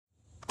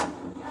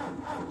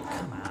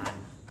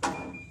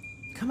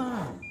Come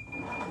on.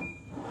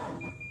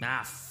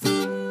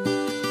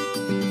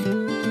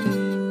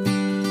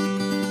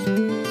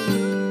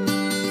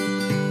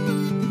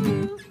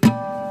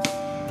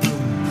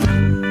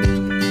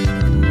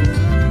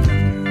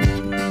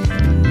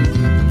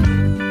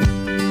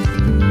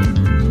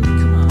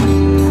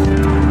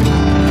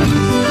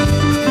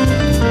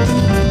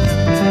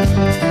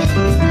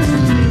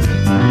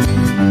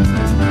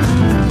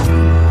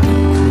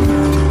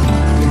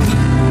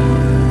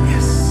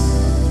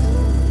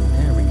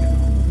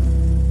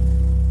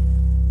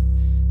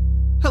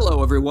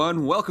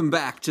 Everyone, welcome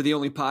back to the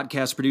only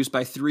podcast produced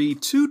by three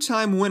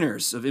two-time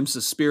winners of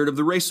IMSA's Spirit of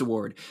the Race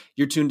Award.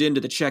 You're tuned in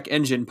to the Check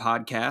Engine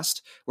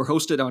podcast. We're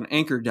hosted on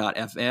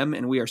Anchor.fm,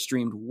 and we are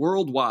streamed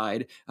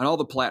worldwide on all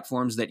the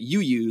platforms that you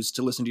use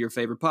to listen to your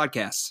favorite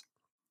podcasts.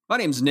 My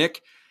name's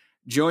Nick.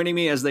 Joining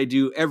me, as they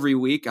do every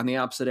week on the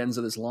opposite ends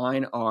of this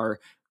line, are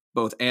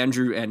both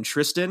Andrew and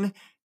Tristan.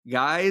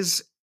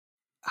 Guys,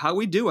 how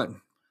we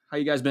doing? How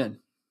you guys been?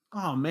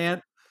 Oh,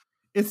 man.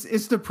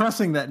 It's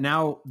depressing that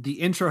now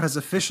the intro has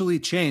officially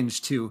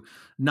changed to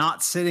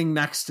not sitting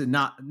next to,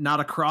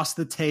 not across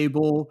the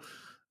table,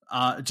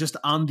 just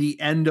on the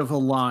end of a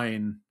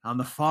line, on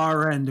the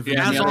far end of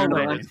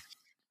line,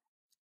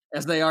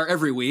 as they are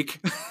every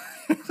week.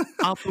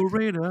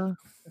 Operator.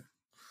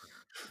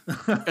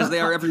 As they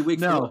are every week.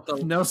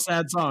 No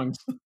sad songs.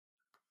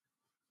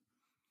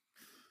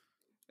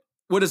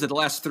 What is it? The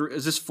last three?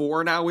 Is this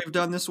 4 now we've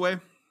done this way?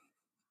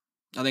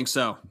 I think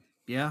so.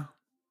 Yeah.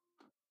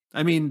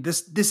 I mean,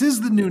 this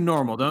is the new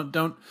normal.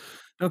 Don't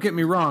get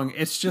me wrong.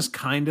 It's just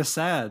kind of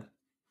sad.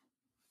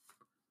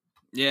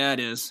 Yeah,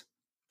 it is.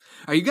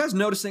 Are you guys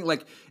noticing,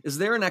 like, is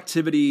there an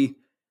activity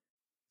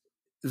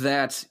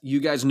that you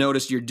guys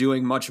noticed you're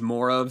doing much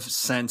more of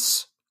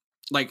since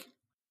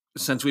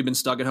we've been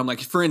stuck at home? Like,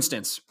 for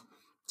instance,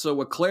 so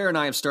what Claire and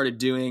I have started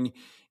doing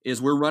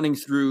is we're running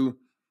through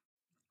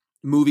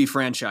movie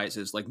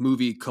franchises, like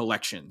movie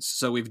collections.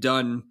 So we've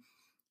done,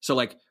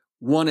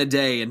 one a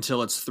day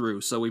until it's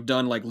through. So we've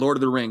done like Lord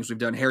of the Rings, we've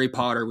done Harry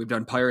Potter, we've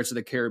done Pirates of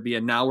the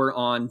Caribbean. Now we're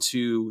on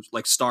to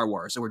like Star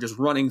Wars. And we're just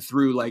running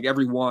through like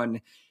every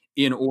one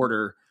in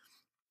order.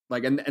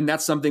 Like, and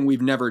that's something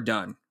we've never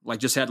done. Like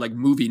just had like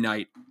movie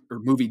night or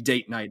movie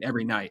date night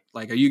every night.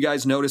 Like, are you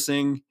guys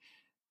noticing,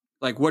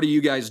 like, what are you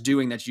guys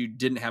doing that you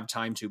didn't have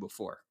time to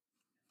before?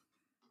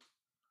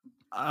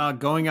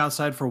 Going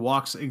outside for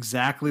walks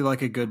exactly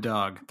like a good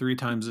dog 3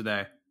 times a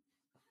day.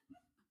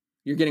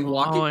 You're getting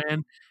walkie? Oh,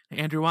 and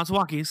Andrew wants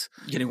walkies.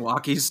 Getting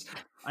walkies?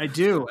 I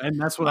do, and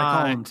that's what I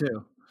call them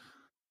too.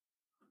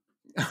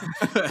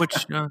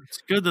 Which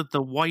it's good that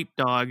the white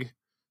dog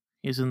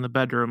is in the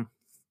bedroom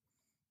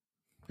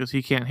because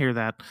he can't hear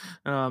that.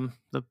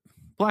 The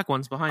black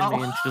one's behind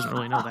me, and she doesn't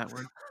really know that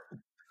word.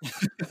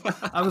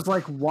 I was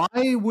like, why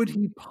would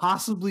he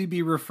possibly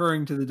be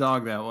referring to the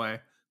dog that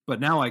way? But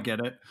now I get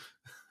it.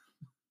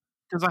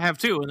 Because I have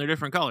 2, and they're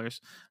different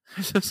colors.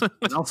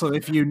 And also,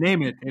 if you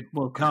name it, it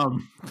will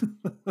come.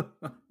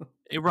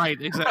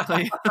 Right,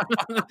 exactly.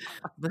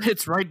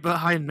 It's right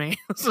behind me.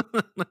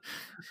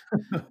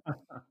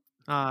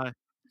 For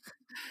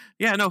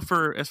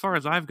as far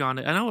as I've gone,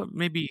 I know it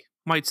maybe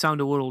might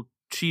sound a little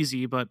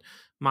cheesy, but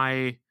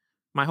my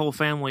whole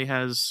family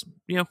has,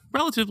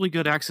 relatively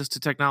good access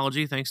to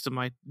technology thanks to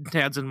my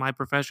dad's and my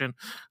profession.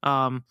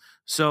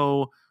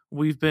 So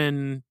we've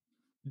been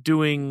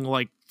doing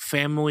like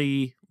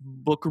family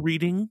book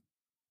reading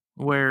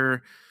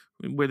where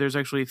there's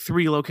actually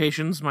 3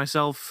 locations,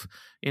 myself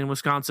in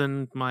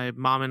Wisconsin, my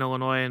mom in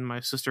Illinois, and my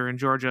sister in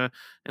Georgia,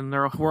 and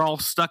we're all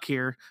stuck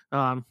here,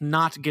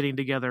 not getting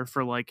together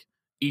for like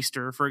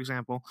Easter, for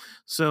example.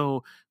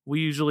 So we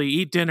usually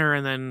eat dinner,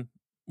 and then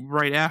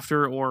right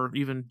after, or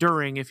even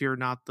during, if you're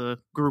not the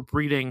group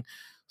reading,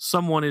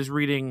 someone is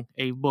reading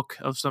a book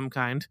of some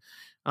kind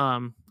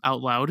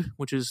out loud,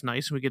 which is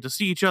nice. We get to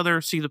see each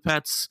other, see the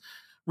pets,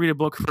 read a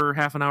book for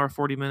half an hour,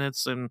 40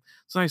 minutes, and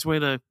it's a nice way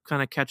to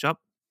kind of catch up.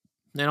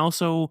 And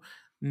also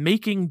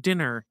making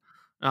dinner,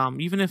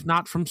 even if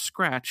not from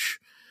scratch,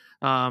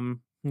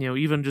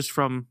 even just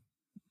from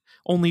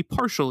only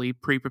partially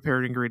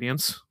pre-prepared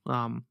ingredients.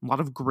 A lot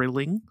of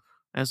grilling.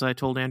 As I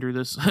told Andrew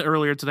this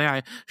earlier today,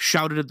 I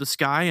shouted at the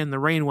sky and the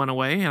rain went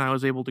away, and I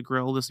was able to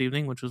grill this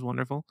evening, which was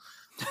wonderful.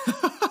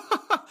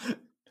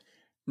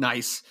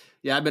 Nice.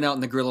 Yeah, I've been out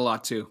in the grill a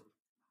lot too,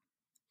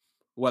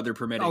 weather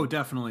permitting. Oh,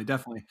 definitely.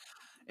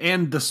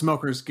 And the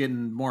smoker's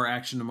getting more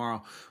action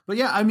tomorrow. But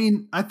yeah, I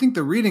mean, I think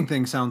the reading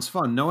thing sounds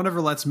fun. No one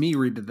ever lets me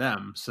read to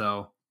them,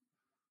 so.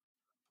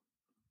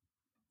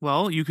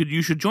 Well,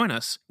 you should join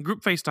us.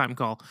 Group FaceTime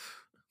call.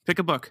 Pick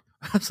a book.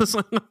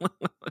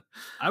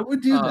 I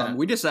would do that.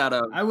 We just had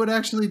I would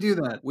actually do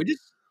that. We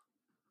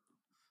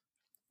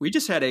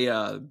just had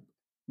a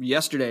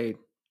yesterday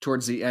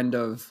towards the end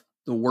of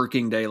the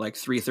working day, like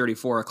 3:30,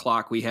 4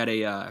 o'clock. We had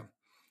a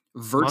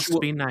virtual.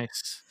 Must be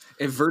nice.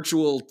 A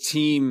virtual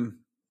team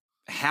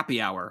happy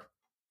hour.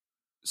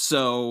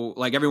 So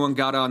like everyone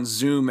got on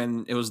Zoom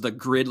and it was the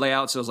grid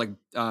layout. So it was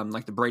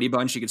like the Brady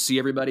Bunch. You could see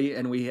everybody.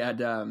 And we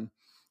had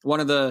one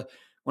of the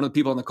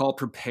people on the call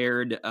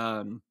prepared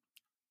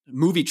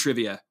movie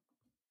trivia.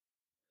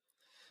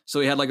 So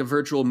we had like a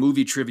virtual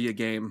movie trivia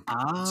game.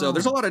 So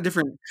there's a lot of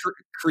different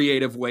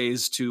creative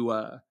ways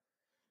to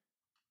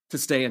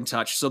stay in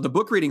touch. So the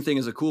book reading thing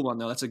is a cool one,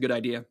 though. That's a good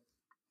idea.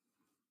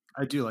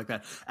 I do like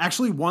that.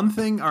 Actually, one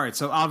thing. All right.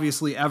 So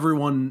obviously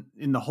everyone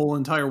in the whole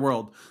entire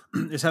world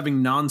is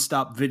having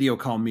nonstop video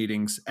call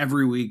meetings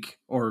every week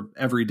or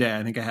every day.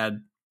 I think I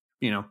had,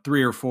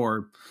 3 or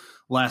 4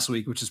 last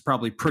week, which is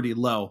probably pretty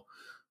low.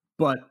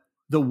 But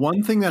the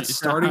one thing that's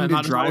starting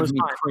to drive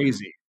me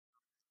crazy.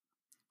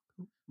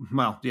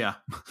 Well, yeah.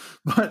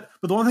 But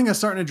the one thing that's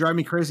starting to drive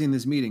me crazy in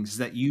these meetings is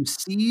that you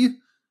see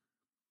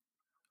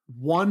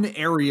one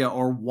area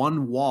or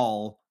one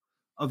wall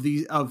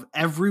of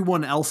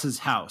everyone else's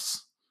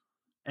house.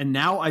 And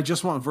now I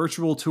just want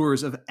virtual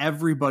tours of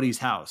everybody's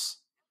house.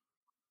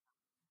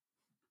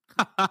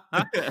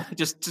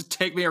 just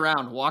take me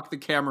around, walk the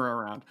camera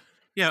around.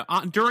 Yeah,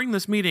 during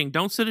this meeting,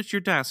 don't sit at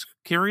your desk.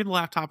 Carry the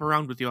laptop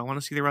around with you. I want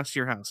to see the rest of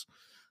your house.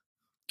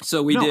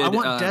 So we did. I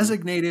want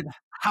designated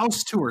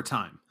house tour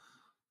time.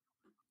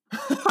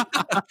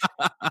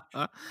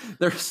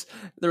 There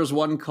was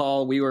one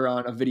call. We were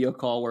on a video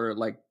call where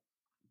like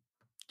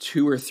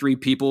 2 or 3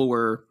 people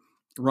were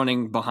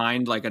running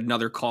behind, like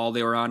another call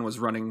they were on was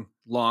running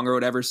long or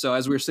whatever. So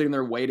as we were sitting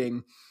there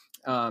waiting,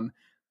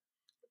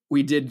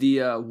 we did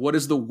the what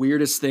is the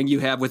weirdest thing you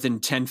have within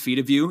 10 feet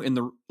of you in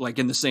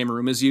the same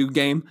room as you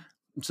game.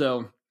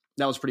 So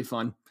that was pretty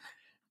fun.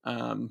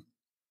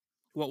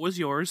 What was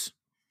yours?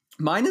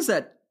 Mine is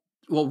that,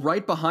 well,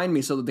 right behind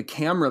me so that the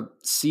camera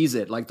sees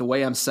it, like the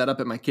way I'm set up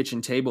at my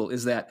kitchen table,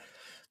 is that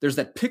there's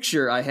that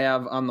picture I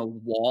have on the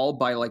wall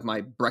by like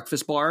my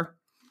breakfast bar.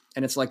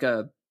 And it's like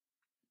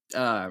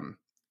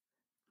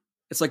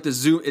it's like the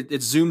zoom.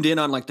 It's zoomed in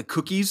on like the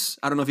cookies.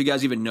 I don't know if you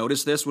guys even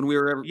noticed this when we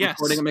were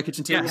recording on my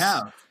kitchen table.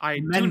 Yes,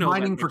 I men do know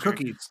mining for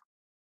cookies.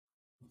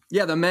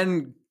 Yeah, the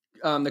men,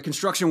 the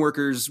construction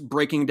workers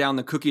breaking down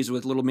the cookies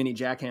with little mini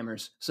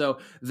jackhammers. So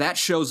that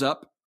shows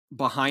up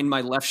behind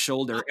my left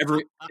shoulder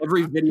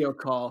every video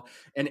call,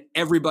 and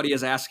everybody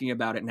is asking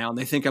about it now, and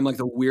they think I'm like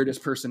the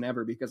weirdest person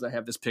ever because I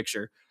have this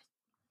picture.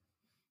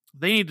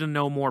 They need to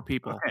know more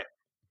people. Okay.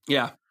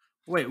 Yeah.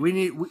 Wait, we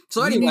need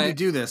to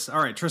do this.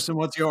 All right, Tristan,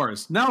 what's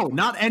yours? No,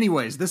 not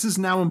anyways. This is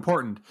now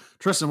important.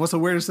 Tristan, what's the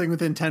weirdest thing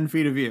within 10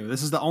 feet of you?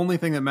 This is the only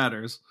thing that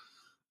matters.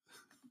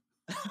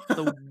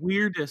 The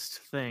weirdest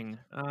thing.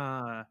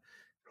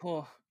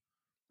 Well,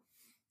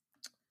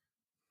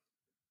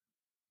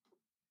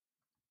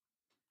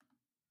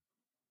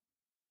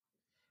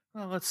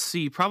 let's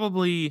see.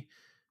 Probably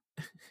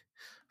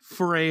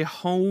for a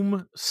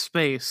home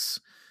space,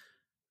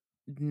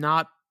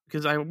 not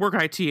because I work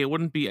IT, it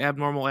wouldn't be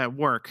abnormal at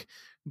work,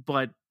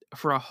 but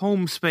for a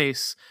home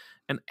space,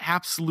 an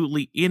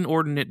absolutely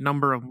inordinate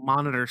number of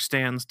monitor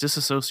stands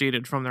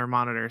disassociated from their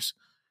monitors.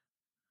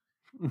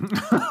 You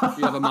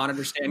have a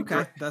monitor stand.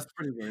 Okay, that's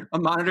pretty weird. A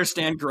monitor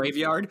stand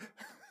graveyard.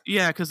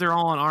 Yeah, because they're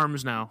all on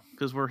arms now,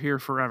 because we're here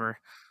forever.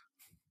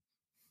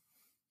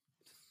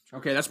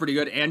 Okay, that's pretty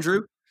good.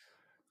 Andrew?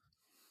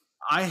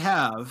 I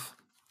have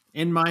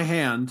in my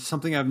hand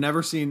something I've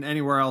never seen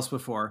anywhere else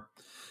before.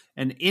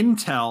 An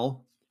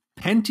Intel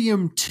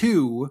Pentium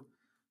 2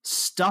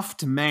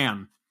 stuffed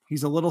man.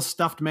 He's a little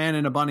stuffed man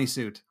in a bunny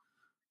suit.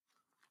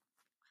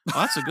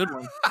 Oh, that's a good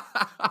one.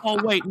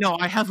 Oh wait, no,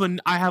 I have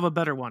a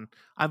better one.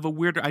 I have a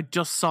weirder. I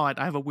just saw it.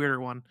 I have a weirder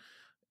one.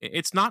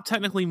 It's not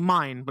technically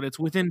mine, but it's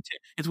within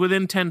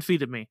 10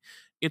 feet of me.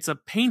 It's a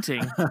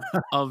painting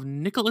of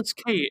Nicolas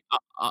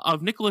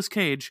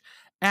Cage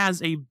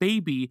as a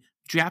baby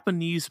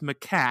Japanese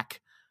macaque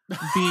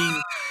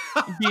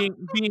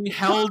being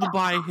held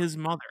by his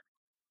mother.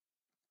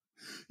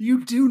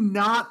 You do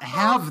not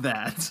have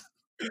that.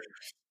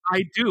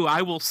 I do.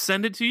 I will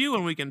send it to you,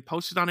 and we can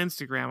post it on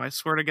Instagram. I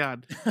swear to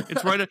God,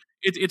 it's right.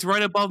 It's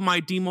right above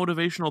my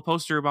demotivational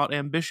poster about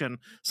ambition.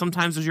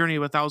 Sometimes the journey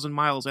of 1,000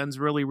 miles ends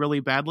really, really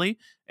badly,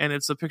 and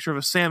it's a picture of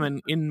a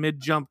salmon in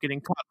mid jump getting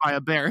caught by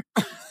a bear.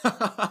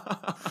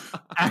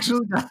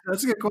 Actually,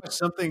 that's a good question.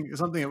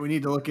 Something that we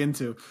need to look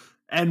into,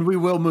 and we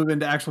will move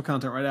into actual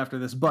content right after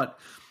this. But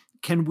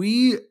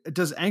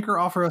does Anchor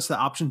offer us the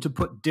option to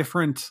put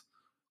different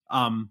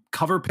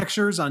cover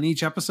pictures on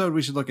each episode?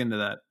 We should look into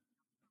that.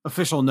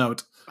 Official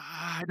note.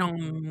 I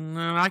don't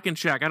know. I can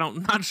check.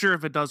 Not sure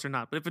if it does or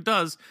not, but if it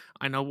does,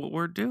 I know what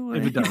we're doing.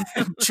 If it does.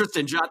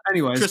 Tristan, jot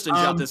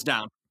this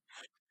down.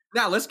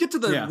 Now let's get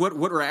to what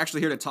we're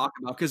actually here to talk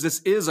about, because this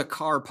is a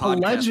car podcast.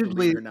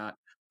 Allegedly, or not.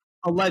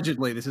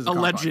 Allegedly, this is a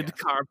alleged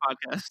car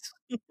podcast.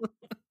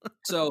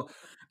 So,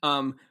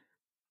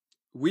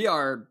 we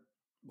are,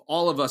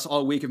 all of us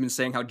all week have been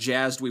saying how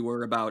jazzed we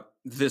were about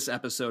this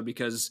episode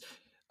because,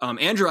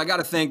 Andrew, I got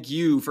to thank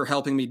you for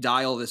helping me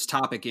dial this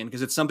topic in,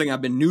 because it's something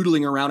I've been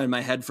noodling around in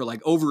my head for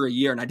like over a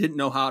year, and I didn't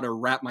know how to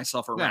wrap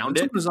myself around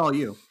it. It was all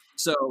you.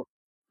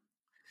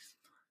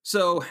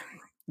 So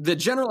the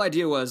general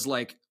idea was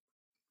like,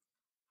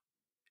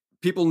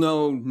 people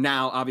know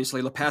now,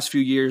 obviously, the past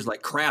few years,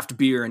 like craft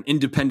beer and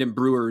independent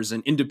brewers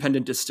and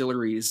independent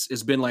distilleries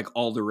has been like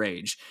all the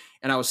rage.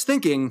 And I was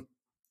thinking,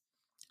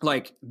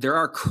 like there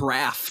are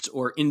craft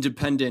or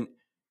independent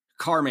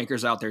car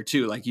makers out there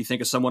too. Like you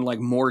think of someone like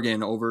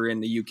Morgan over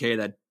in the UK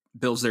that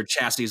builds their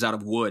chassis out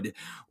of wood,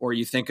 or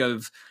you think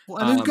of Well,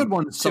 and there's good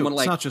ones too. someone It's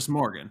like not just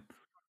Morgan.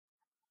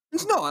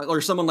 no,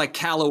 or someone like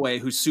Callaway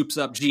who soups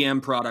up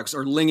GM products,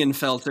 or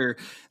Lingenfelter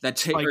that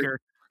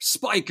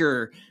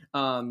Spiker,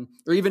 or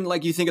even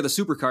like you think of the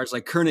supercars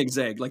like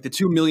Koenigsegg, like the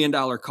 $2 million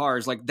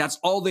cars. Like that's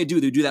all they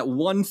do. They do that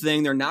one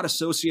thing. They're not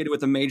associated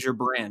with a major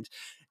brand.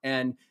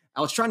 And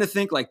I was trying to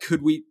think like,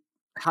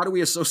 how do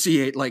we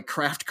associate like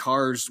craft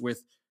cars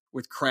with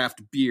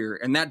craft beer?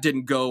 And that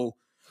didn't go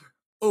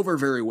over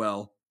very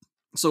well.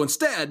 So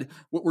instead,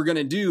 what we're going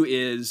to do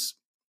is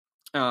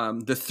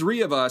the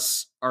three of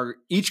us are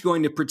each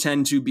going to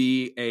pretend to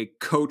be a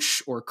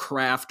coach or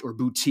craft or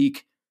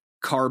boutique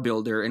car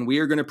builder. And we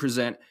are going to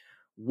present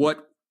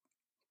what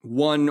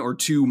one or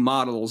two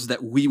models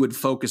that we would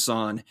focus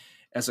on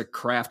as a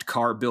craft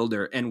car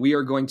builder. And we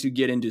are going to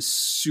get into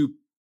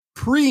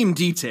supreme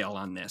detail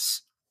on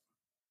this.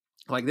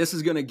 Like this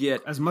is going to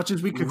get As much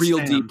as we could real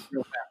stand. deep.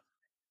 Real fast.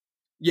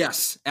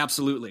 Yes,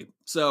 absolutely.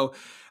 So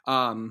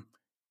I'm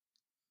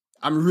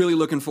really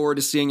looking forward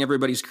to seeing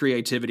everybody's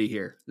creativity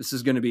here. This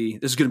is going to be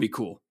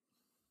cool.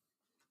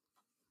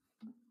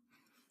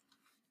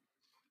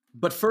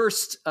 But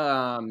first,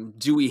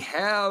 do we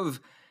have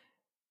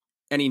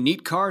any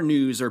neat car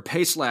news or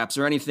pace laps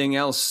or anything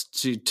else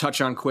to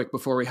touch on quick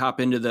before we hop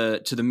into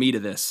the meat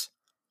of this?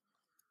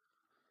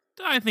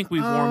 I think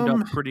we've warmed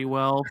up pretty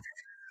well.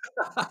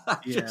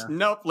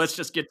 Nope. Let's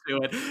just get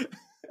to it.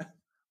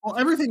 Well,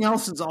 everything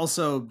else is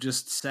also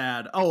just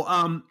sad.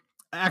 Oh,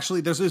 actually,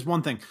 there's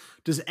one thing.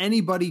 Does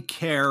anybody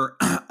care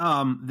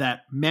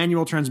that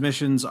manual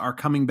transmissions are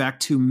coming back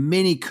to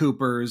Mini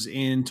Coopers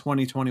in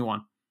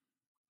 2021?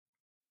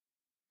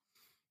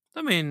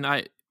 I mean,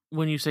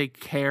 when you say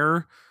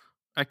care,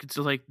 I could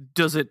say like,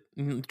 does it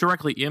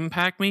directly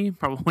impact me?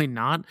 Probably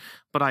not.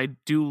 But I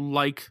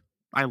like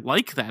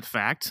that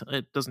fact.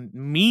 It doesn't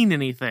mean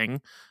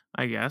anything,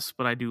 I guess,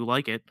 but I do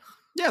like it.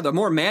 Yeah, the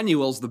more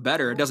manuals, the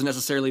better. It doesn't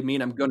necessarily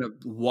mean I'm going to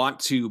want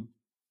to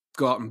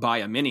go out and buy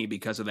a Mini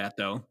because of that,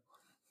 though.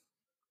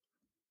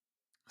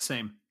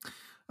 Same.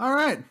 All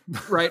right.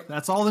 Right.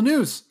 That's all the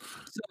news.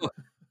 So,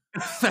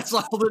 that's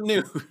all the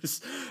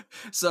news.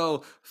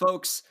 So,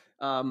 folks,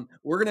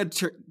 we're going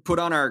to put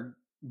on our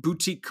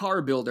boutique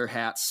car builder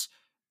hats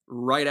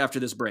right after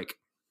this break.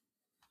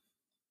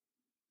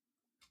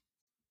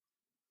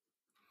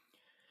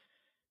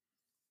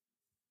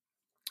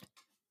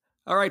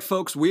 All right,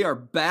 folks, we are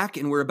back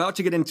and we're about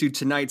to get into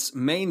tonight's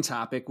main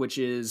topic, which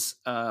is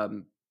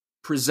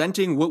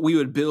presenting what we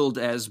would build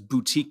as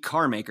boutique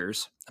car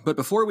makers. But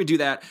before we do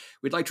that,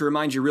 we'd like to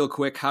remind you real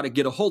quick how to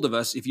get a hold of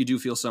us if you do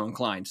feel so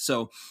inclined.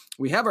 So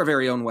we have our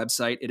very own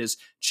website. It is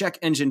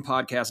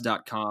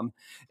checkenginepodcast.com.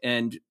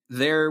 And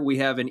there we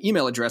have an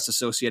email address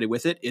associated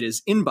with it. It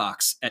is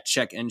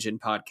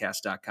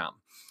inbox@checkenginepodcast.com.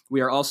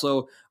 We are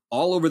also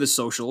all over the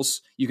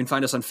socials. You can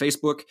find us on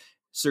Facebook,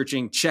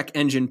 searching Check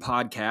Engine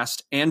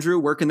Podcast. Andrew,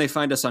 where can they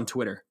find us on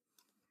Twitter?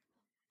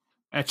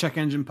 At Check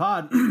Engine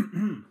Pod.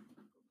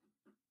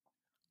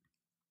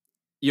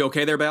 You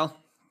okay there, Bal?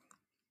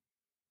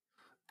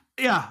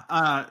 Yeah.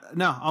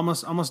 No,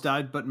 almost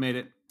died, but made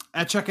it.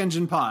 At Check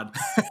Engine Pod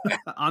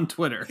on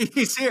Twitter.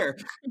 He's here.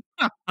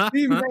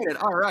 He made it.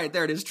 All right,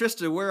 there it is.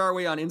 Trista, where are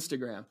we on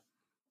Instagram?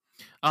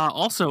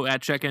 Also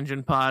at Check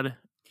Engine Pod.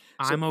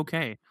 I'm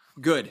okay.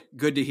 Good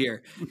to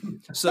hear.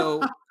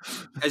 So,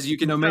 as you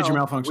can no tell, major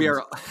malfunctions. We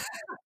are.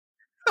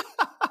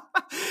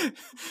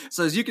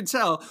 So, as you can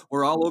tell,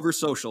 we're all over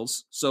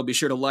socials. So, be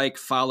sure to like,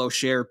 follow,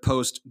 share,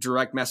 post,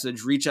 direct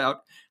message, reach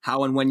out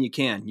how and when you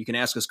can. You can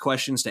ask us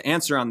questions to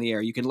answer on the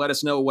air. You can let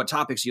us know what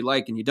topics you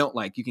like and you don't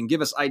like. You can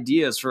give us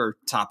ideas for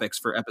topics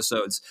for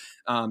episodes.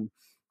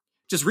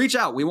 Just reach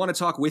out. We want to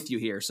talk with you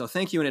here. So,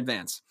 thank you in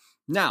advance.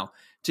 Now,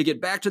 to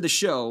get back to the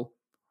show,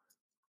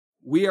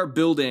 we are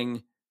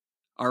building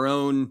our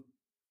own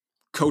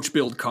coach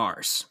build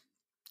cars.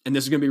 And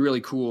this is going to be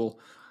really cool.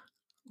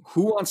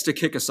 Who wants to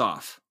kick us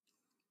off?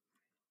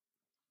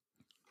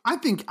 I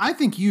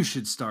think you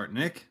should start,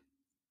 Nick.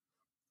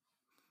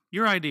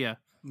 Your idea.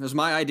 That was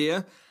my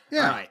idea.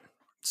 Yeah. All right.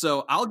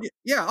 So I'll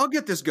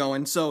get this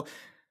going. So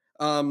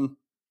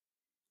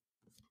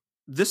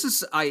this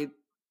is I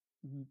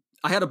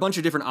had a bunch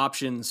of different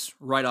options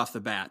right off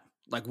the bat.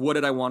 Like, what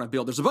did I want to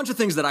build? There's a bunch of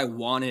things that I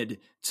wanted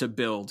to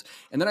build.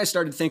 And then I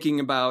started thinking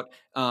about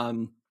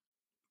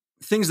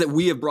things that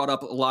we have brought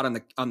up a lot on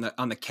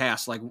the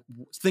cast, like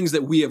things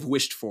that we have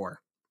wished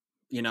for,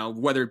 you know,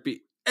 whether it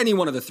be any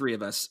one of the three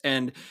of us.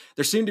 And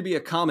there seemed to be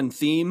a common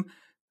theme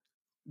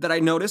that I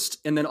noticed.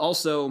 And then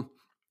also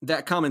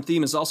that common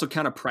theme is also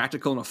kind of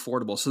practical and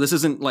affordable. So this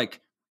isn't like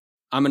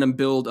I'm going to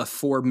build a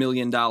 $4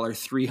 million,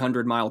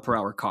 300 mile per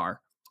hour car.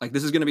 Like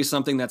this is going to be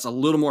something that's a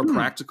little more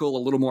practical,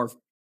 a little more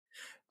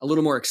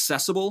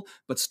accessible,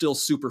 but still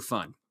super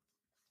fun.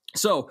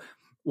 So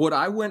what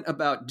I went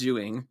about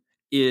doing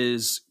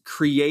is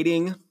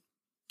creating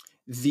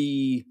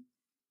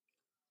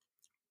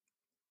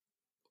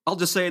I'll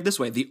just say it this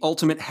way, the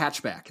ultimate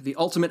hatchback, the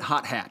ultimate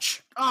hot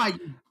hatch.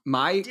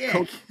 My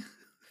Dick.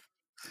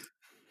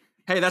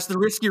 Hey, that's the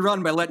risk you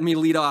run by letting me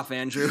lead off,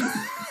 Andrew.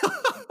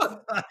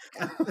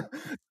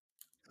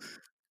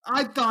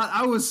 I thought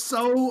I was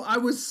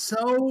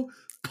so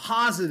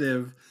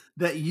positive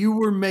that you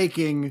were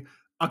making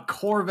a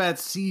Corvette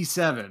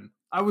C7.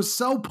 I was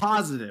so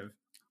positive.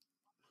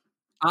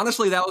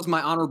 Honestly, that was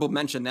my honorable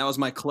mention. That was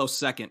my close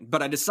second.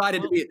 But I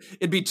decided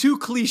it'd be too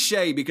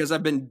cliche because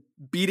I've been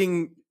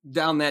beating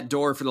down that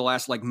door for the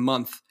last like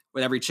month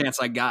with every chance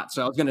I got.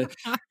 So I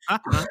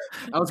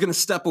was gonna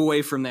step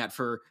away from that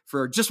for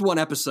just one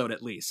episode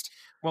at least.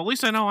 Well, at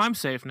least I know I'm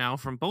safe now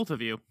from both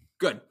of you.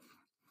 Good.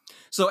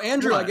 So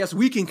Andrew, What? I guess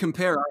we can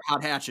compare our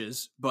hot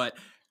hatches, but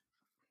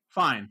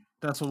Fine.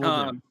 That's what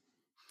we'll do.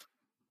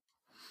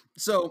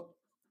 So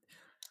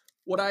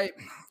what I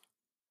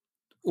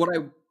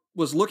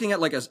was looking at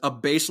like a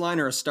baseline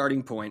or a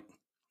starting point,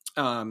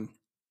 I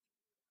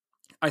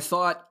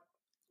thought,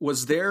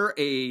 was there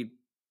a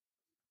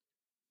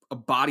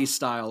body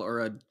style or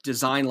a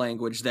design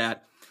language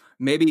that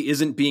maybe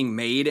isn't being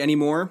made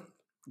anymore,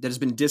 that has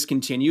been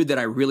discontinued, that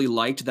I really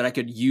liked, that I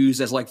could use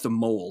as like the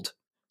mold,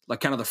 like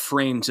kind of the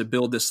frame to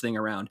build this thing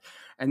around?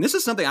 And this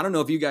is something, I don't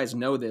know if you guys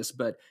know this,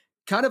 but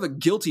kind of a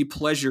guilty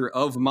pleasure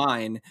of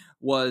mine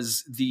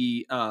was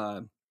the,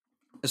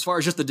 as far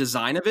as just the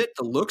design of it,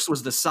 the looks,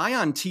 was the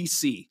Scion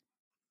TC.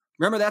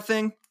 Remember that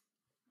thing?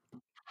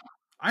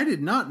 I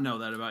did not know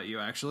that about you,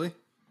 actually.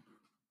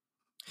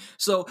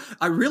 So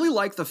I really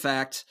like the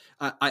fact,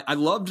 I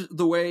loved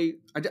the way,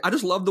 I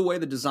just loved the way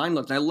the design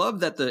looked. And I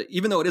love that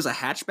even though it is a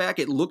hatchback,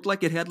 it looked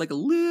like it had like a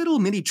little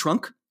mini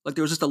trunk. Like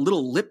there was just a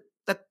little lip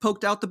that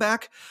poked out the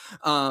back.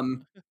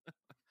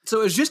 So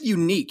it was just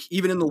unique,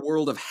 even in the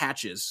world of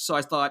hatches. So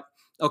I thought,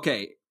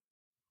 okay,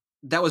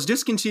 that was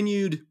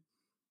discontinued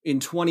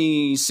in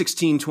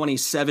 2016,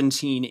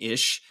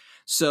 2017-ish.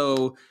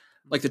 So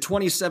like the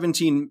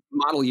 2017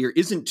 model year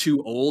isn't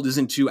too old,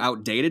 isn't too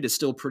outdated. It's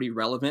still pretty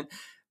relevant.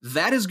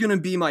 That is going to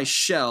be my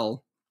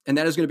shell, and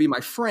that is going to be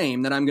my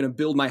frame that I'm going to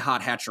build my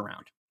hot hatch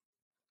around.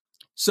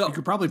 So you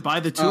could probably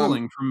buy the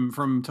tooling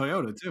from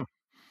Toyota too.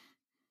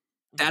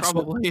 That's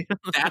Probably.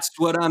 That's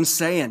what I'm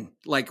saying.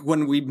 Like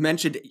when we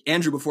mentioned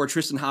Andrew before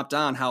Tristan hopped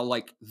on, how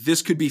like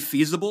this could be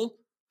feasible.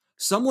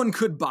 Someone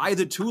could buy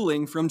the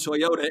tooling from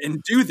Toyota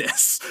and do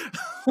this.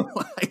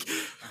 Like,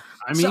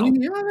 I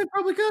mean, yeah, they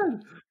probably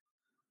could.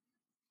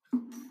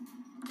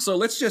 So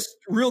let's just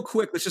real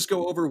quick, let's just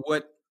go over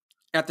what,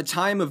 at the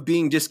time of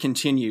being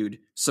discontinued,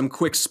 some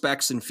quick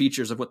specs and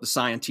features of what the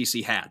Scion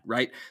TC had,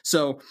 right?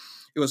 So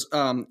it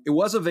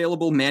was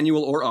available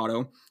manual or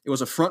auto. It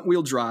was a front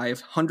wheel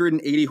drive,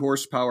 180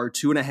 horsepower,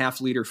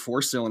 2.5 liter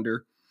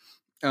 4-cylinder.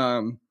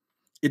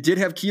 It did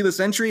have keyless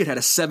entry. It had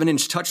a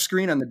 7-inch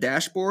touchscreen on the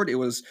dashboard. It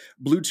was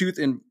Bluetooth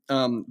and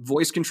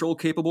voice control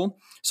capable.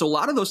 So a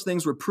lot of those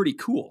things were pretty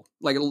cool.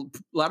 Like a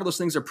lot of those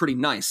things are pretty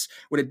nice.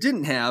 What it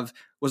didn't have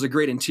was a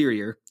great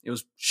interior. It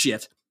was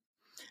shit.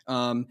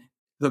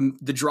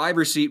 The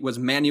driver's seat was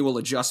manual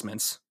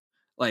adjustments.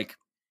 Like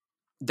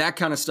that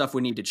kind of stuff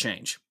we need to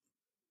change.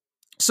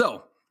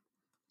 So,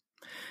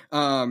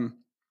 how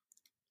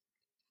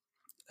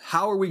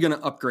are we going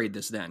to upgrade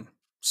this then?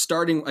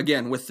 Starting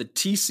again with the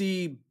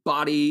TC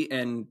body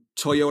and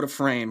Toyota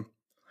frame.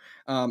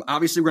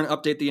 Obviously, we're going to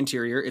update the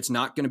interior. It's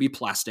not going to be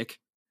plastic.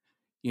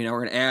 You know,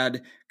 we're going to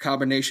add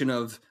combination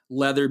of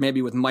leather,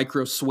 maybe with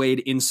micro suede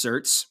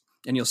inserts,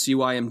 and you'll see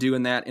why I'm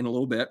doing that in a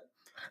little bit.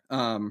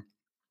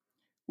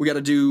 We got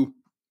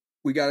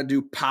to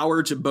do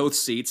power to both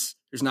seats.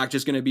 There's not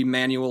just going to be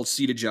manual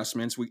seat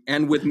adjustments.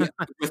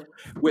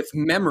 With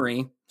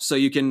memory, so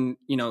you can,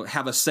 you know,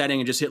 have a setting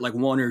and just hit like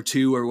 1 or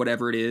 2 or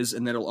whatever it is,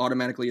 and it'll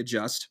automatically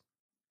adjust.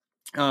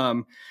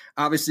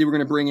 Obviously, we're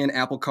going to bring in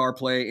Apple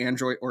CarPlay,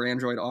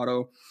 Android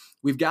Auto.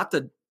 We've got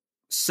the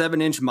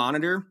 7-inch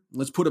monitor.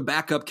 Let's put a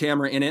backup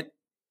camera in it.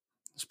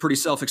 It's pretty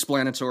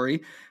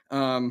self-explanatory.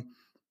 And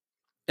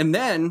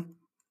then,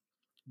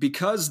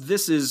 because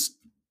this is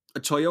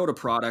a Toyota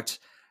product,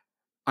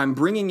 I'm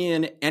bringing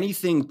in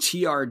anything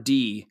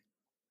TRD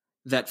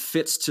that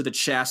fits to the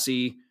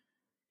chassis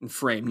and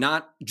frame,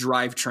 not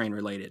drivetrain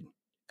related.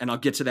 And I'll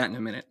get to that in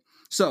a minute.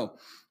 So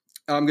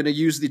I'm going to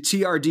use the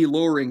TRD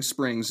lowering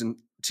springs and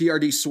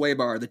TRD sway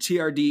bar, the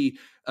TRD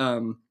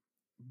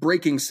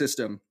braking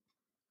system,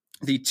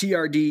 the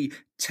TRD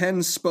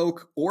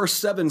 10-spoke or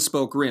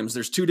 7-spoke rims.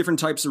 There's 2 different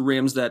types of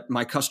rims that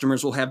my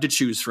customers will have to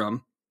choose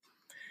from.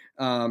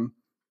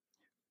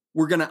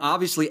 We're going to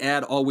obviously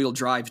add all-wheel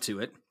drive to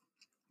it.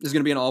 This is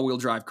going to be an all-wheel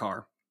drive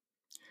car.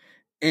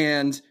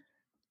 And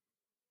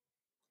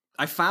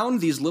I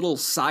found these little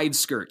side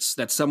skirts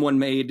that someone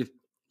made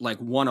like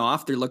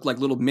one-off. They look like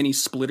little mini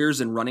splitters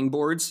and running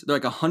boards. They're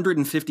like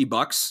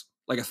 $150,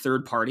 like a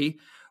third party.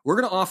 We're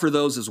going to offer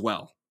those as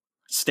well,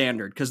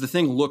 standard, because the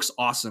thing looks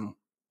awesome.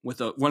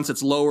 Once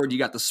it's lowered, you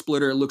got the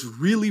splitter. It looks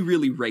really,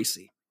 really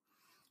racy.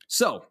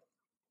 So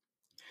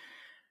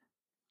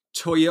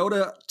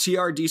Toyota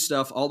TRD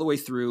stuff all the way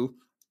through.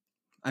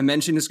 I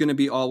mentioned it's going to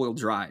be all-wheel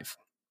drive.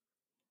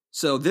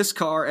 So this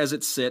car, as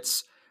it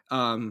sits,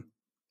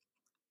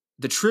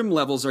 the trim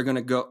levels are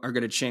going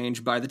to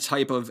change by the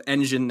type of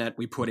engine that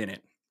we put in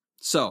it.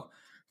 So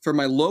for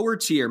my lower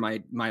tier,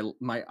 my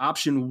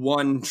option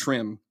 1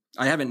 trim,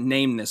 I haven't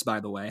named this, by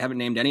the way. I haven't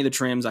named any of the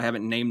trims. I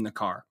haven't named the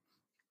car.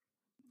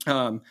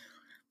 The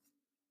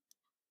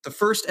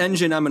first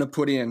engine I'm going to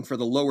put in for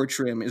the lower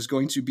trim is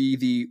going to be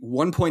the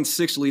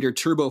 1.6 liter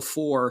Turbo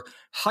 4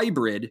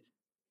 hybrid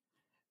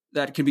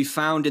that can be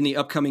found in the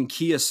upcoming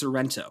Kia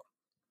Sorento.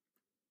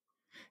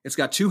 It's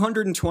got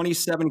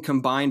 227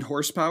 combined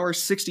horsepower.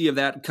 60 of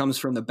that comes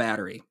from the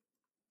battery.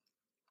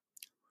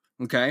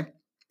 Okay.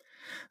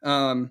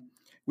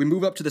 We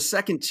move up to the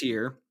second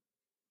tier,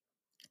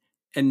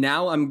 and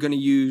now I'm going to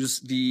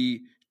use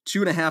the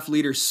 2.5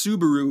 liter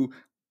Subaru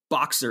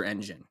Boxer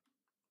engine.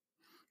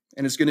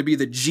 And it's going to be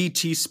the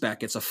GT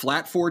spec. It's a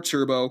flat 4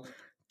 turbo,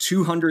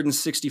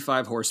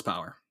 265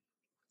 horsepower.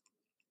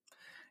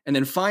 And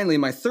then finally,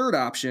 my third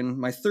option,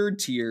 my third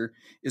tier,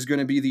 is going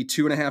to be the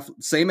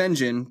 2.5, same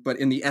engine, but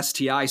in the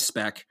STI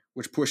spec,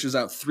 which pushes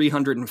out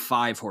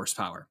 305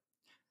 horsepower.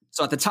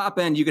 So at the top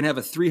end, you can have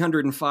a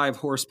 305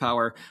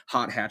 horsepower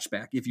hot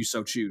hatchback if you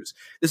so choose.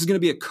 This is going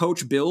to be a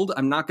coach build.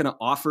 I'm not going to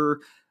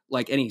offer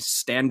like any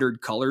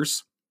standard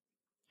colors.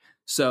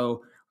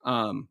 So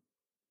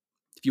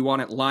if you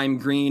want it lime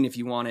green, if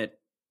you want it,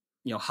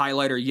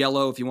 highlighter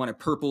yellow, if you want it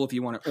purple, if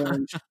you want it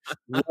orange,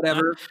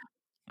 whatever.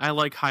 I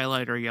like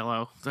highlighter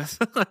yellow.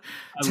 That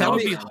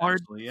would be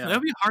hard. Yeah.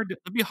 That'd be hard.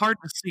 That'd be hard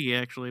to see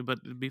actually, but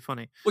it'd be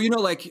funny. Well,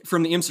 like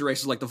from the IMSA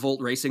races, like the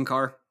Volt racing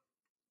car.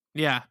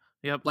 Yeah.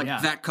 Yep. Like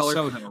that color.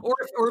 So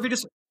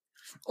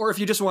or if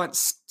you just want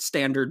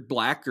standard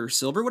black or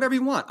silver, whatever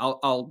you want,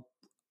 I'll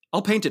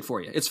paint it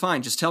for you. It's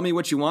fine. Just tell me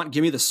what you want.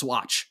 Give me the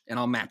swatch, and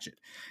I'll match it.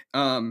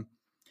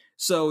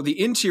 So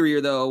the interior,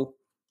 though,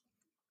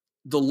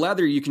 the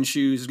leather you can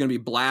choose is going to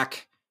be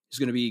black, is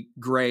going to be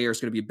gray, or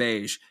it's going to be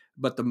beige.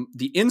 But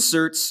the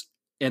inserts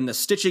and the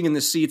stitching in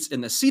the seats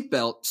and the seat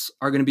belts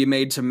are going to be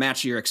made to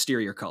match your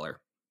exterior color.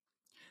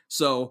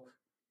 So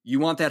you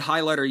want that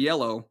highlighter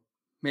yellow,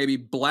 maybe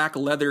black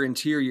leather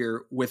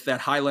interior with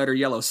that highlighter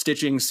yellow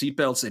stitching, seat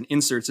belts, and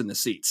inserts in the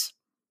seats,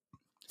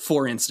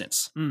 for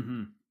instance.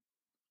 Mm-hmm.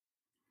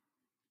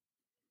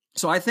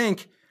 So I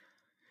think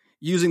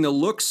using the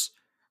looks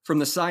from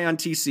the Scion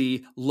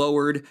TC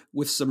lowered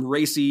with some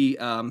racy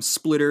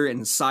splitter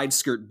and side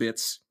skirt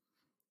bits,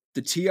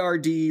 the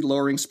TRD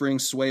lowering spring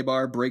sway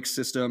bar brake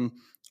system,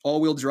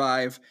 all-wheel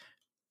drive,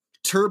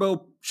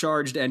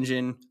 turbocharged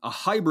engine, a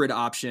hybrid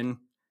option,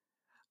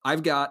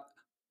 I've got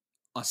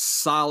a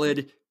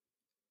solid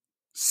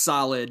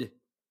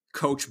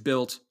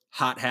coach-built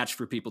hot hatch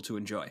for people to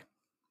enjoy.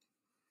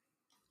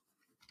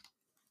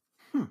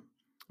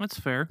 That's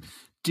fair.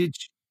 Did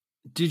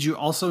you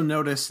also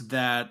notice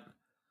that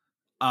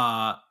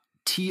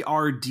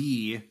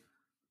TRD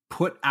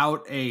put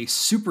out a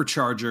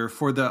supercharger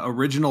for the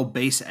original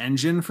base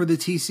engine for the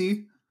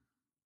TC?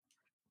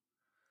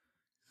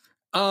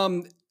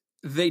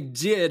 They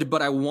did,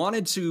 but I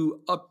wanted to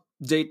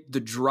update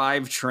the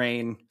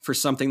drivetrain for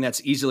something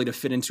that's easily to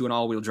fit into an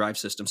all-wheel drive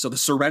system. So the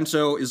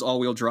Sorento is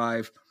all-wheel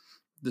drive.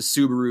 The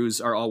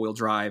Subarus are all-wheel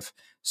drive.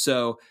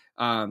 So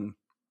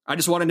I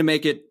just wanted to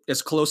make it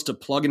as close to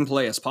plug and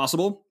play as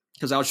possible,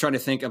 because I was trying to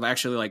think of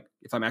actually, like,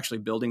 if I'm actually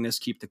building this,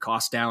 keep the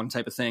cost down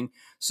type of thing.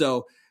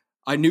 So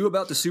I knew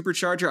about the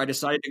supercharger. I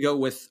decided to go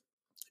with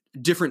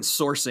different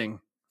sourcing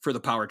for the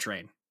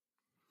powertrain.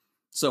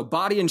 So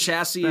body and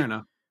chassis,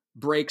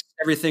 brakes,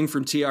 everything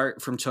from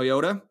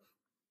Toyota,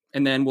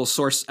 and then we'll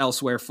source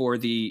elsewhere for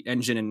the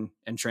engine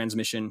and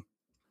transmission.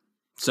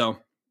 So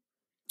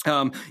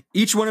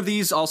each one of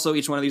these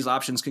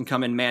options can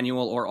come in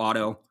manual or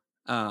auto.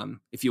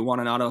 If you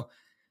want an auto,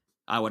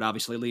 I would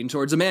obviously lean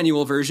towards a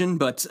manual version,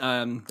 but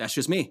that's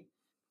just me.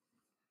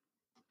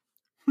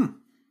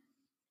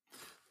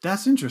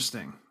 That's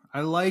interesting.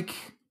 I like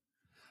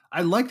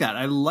that.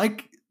 I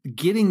like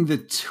getting the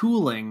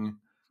tooling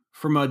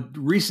from a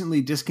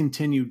recently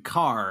discontinued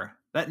car.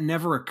 That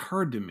never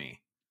occurred to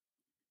me.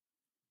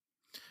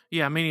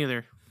 Yeah, me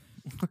neither.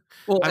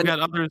 Well, I've got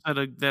others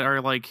that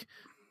are like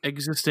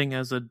existing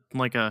as a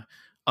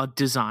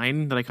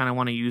design that I kind of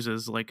want to use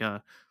as like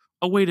a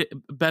way to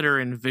better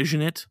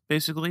envision it,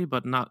 basically,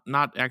 but not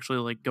actually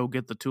like go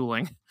get the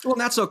tooling. Well,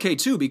 and that's okay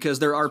too, because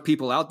there are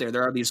people out there.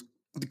 There are these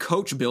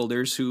coach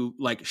builders who,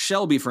 like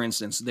Shelby, for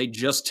instance, they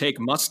just take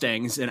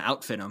Mustangs and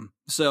outfit them.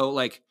 So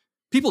like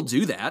people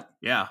do that.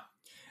 Yeah.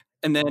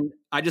 And then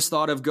I just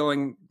thought of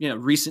going,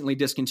 recently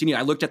discontinued.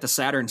 I looked at the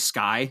Saturn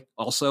Sky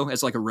also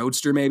as like a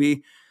roadster,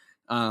 maybe.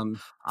 So I was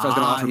going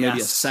to offer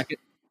maybe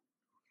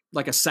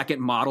a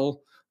second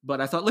model, but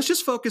I thought, let's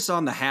just focus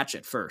on the hatch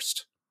at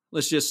first.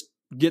 Let's just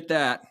get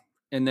that.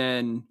 And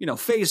then,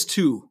 phase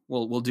 2,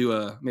 we'll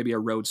do maybe a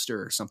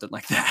roadster or something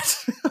like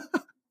that.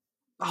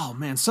 Oh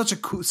man, such a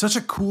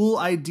cool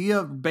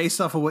idea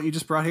based off of what you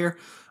just brought here.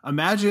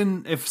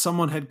 Imagine if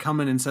someone had come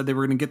in and said they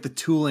were going to get the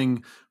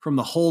tooling from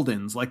the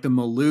Holdens, like the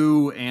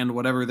Maloo and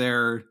whatever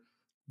their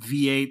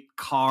V8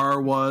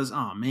 car was.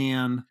 Oh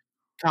man,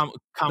 the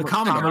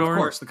Commodore, of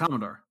course, the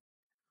Commodore.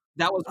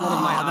 That was one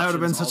of my options. That would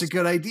have been such a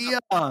good idea.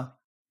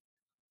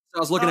 So I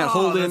was looking at That's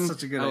Holden.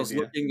 such a good I was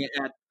idea. looking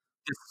at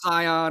the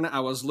Scion. I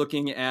was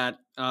looking at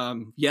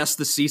the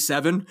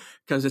C7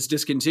 because it's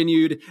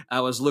discontinued.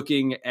 I was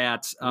looking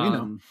at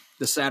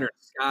the Saturn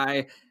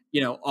Sky.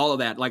 All of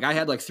that. Like I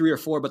had like 3 or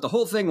 4, but the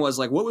whole thing was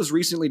like what was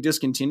recently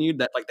discontinued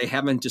that like they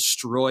haven't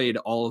destroyed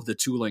all of the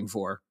tooling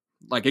for.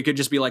 Like it could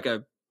just be like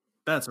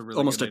that's a really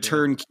almost good a idea.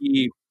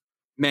 turnkey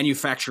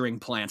manufacturing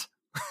plant.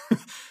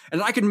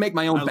 And I could make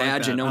my own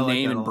badge and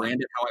name and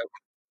brand it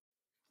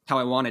how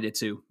I wanted it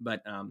to.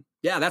 But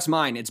yeah, that's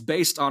mine. It's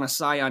based on a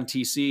Scion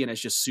TC and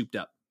it's just souped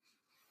up.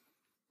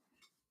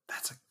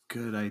 That's a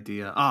good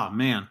idea. Oh,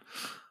 man.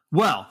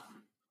 Well,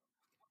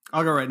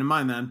 I'll go right into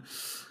mine then.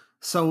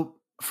 So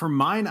for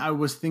mine, I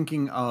was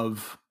thinking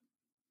of,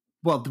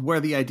 well, where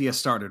the idea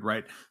started,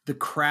 right? The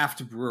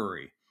craft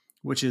brewery,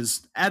 which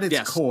is at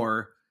its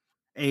core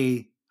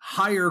a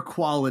higher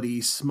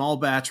quality small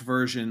batch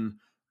version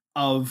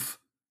of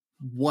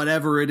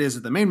whatever it is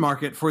at the main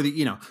market for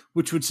the,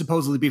 which would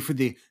supposedly be for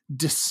the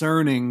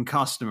discerning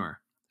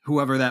customer,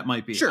 whoever that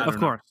might be. Sure, of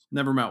course.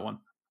 Never met one.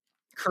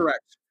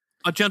 Correct.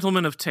 A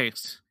gentleman of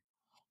taste.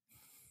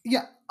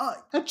 Yeah,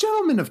 a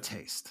gentleman of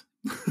taste.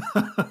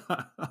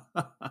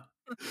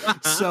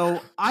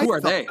 So who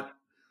are they?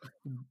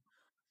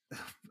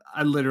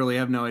 I literally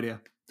have no idea.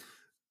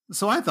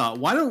 So I thought,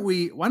 why don't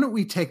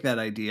we take that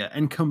idea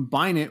and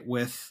combine it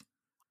with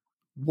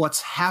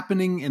what's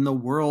happening in the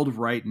world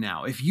right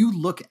now? If you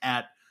look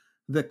at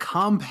the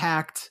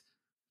compact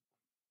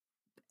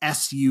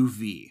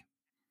SUV,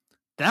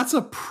 that's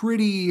a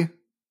pretty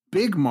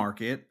big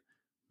market,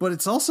 but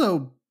it's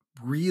also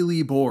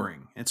really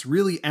boring. It's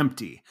really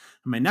empty.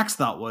 And my next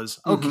thought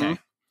was, okay,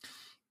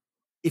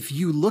 if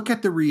you look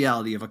at the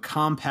reality of a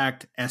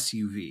compact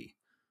SUV,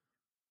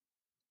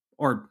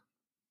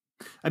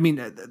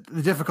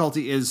 the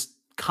difficulty is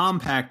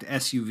compact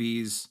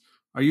SUVs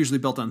are usually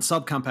built on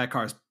subcompact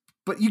cars,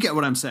 but you get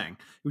what I'm saying.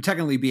 It would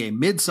technically be a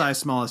mid-size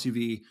small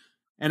SUV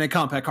and a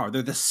compact car.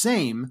 They're the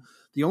same.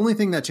 The only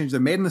thing that changed,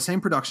 they're made in the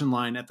same production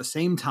line at the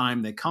same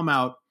time. They come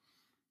out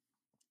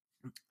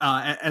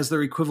as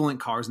their equivalent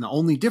cars, and the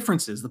only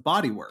difference is the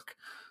bodywork.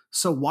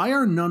 So why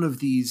are none of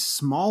these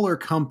smaller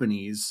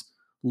companies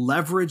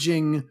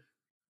leveraging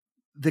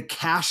the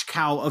cash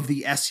cow of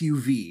the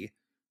SUV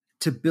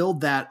to build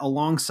that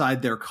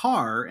alongside their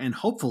car and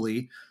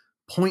hopefully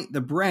point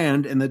the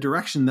brand in the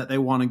direction that they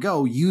want to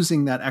go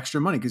using that extra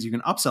money? Because you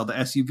can upsell the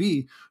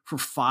SUV for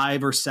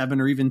 $5,000 or $7,000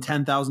 or even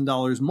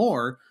 $10,000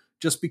 more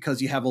just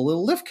because you have a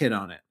little lift kit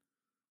on it.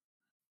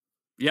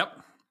 Yep.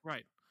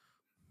 Right.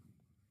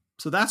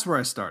 So that's where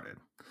I started.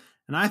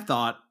 And I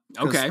thought,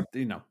 okay,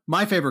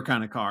 my favorite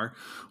kind of car,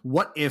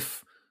 what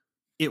if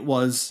it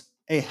was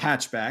a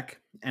hatchback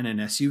and an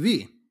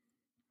SUV?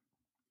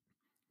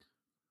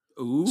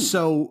 Ooh.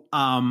 So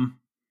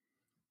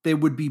they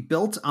would be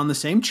built on the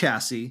same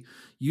chassis,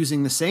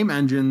 using the same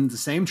engine, the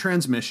same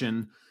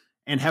transmission,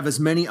 and have as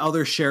many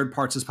other shared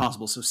parts as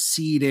possible. So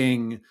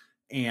seating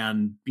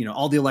and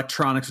all the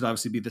electronics would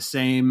obviously be the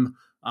same.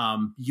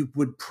 You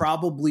would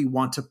probably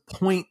want to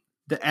point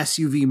the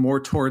SUV more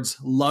towards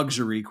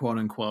luxury, quote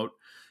unquote,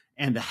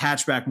 and the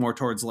hatchback more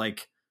towards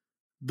like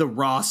the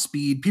raw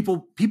speed.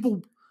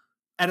 People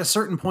at a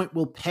certain point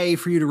will pay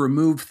for you to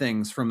remove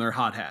things from their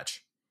hot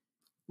hatch,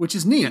 which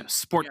is neat. Yeah,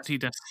 sporty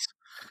discs.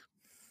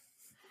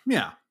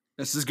 Yeah.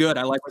 This is good.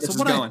 I like where this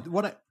is going.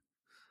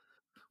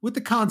 With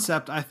the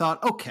concept, I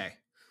thought, okay,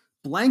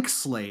 blank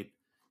slate.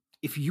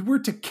 If you were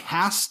to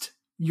cast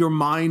your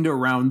mind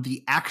around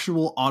the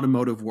actual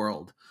automotive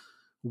world,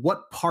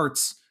 what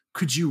parts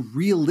could you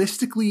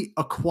realistically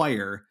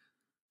acquire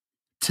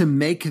to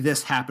make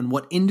this happen?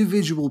 What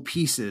individual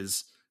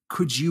pieces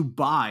could you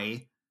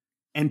buy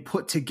and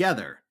put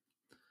together?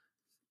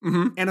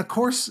 Mm-hmm. And of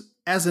course,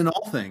 as in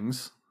all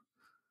things,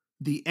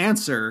 the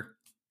answer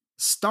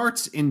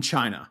starts in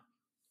China.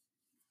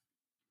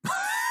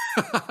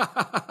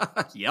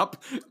 Yep.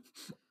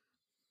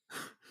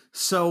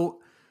 So,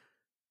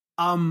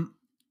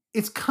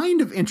 it's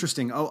kind of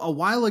interesting. A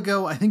while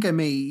ago, I think I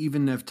may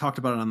even have talked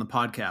about it on the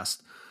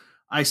podcast,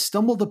 I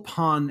stumbled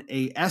upon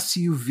a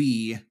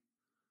SUV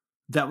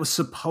that was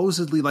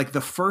supposedly like the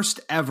first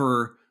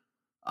ever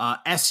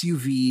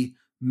SUV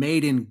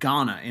made in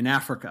Ghana in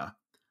Africa.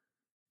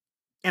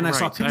 And I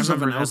saw pictures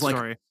of it and I was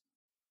like,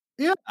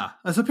 yeah,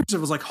 I saw pictures. I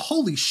was like,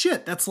 holy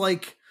shit, that's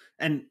like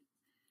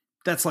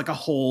a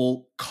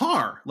whole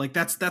car. Like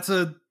that's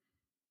a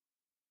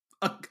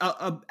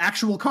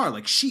actual car,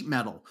 like sheet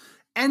metal,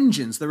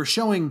 engines. They were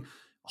showing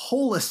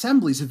whole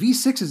assemblies of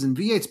V6s and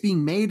V8s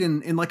being made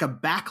in like a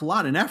back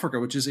lot in Africa,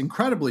 which is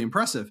incredibly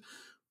impressive.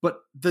 But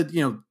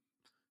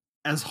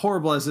as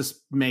horrible as this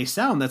may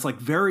sound, that's like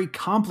very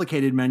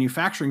complicated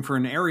manufacturing for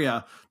an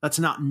area that's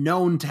not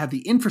known to have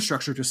the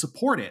infrastructure to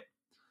support it.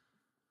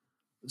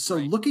 So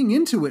looking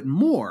into it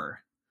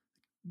more,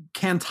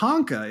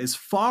 Kantanka is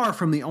far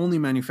from the only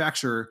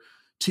manufacturer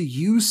to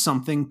use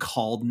something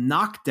called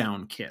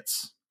knockdown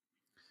kits.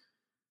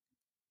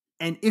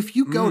 And if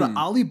you go to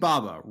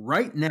Alibaba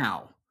right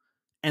now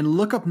and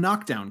look up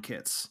knockdown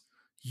kits,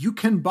 you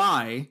can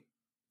buy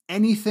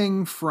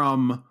anything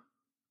from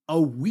a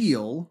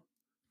wheel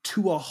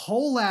to a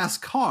whole ass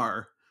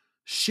car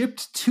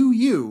shipped to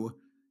you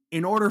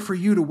in order for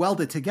you to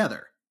weld it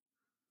together.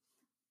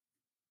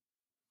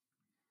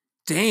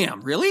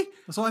 Damn, really?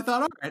 So I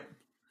thought, all right.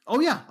 Oh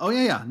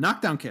yeah.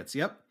 Knockdown kits.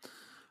 Yep.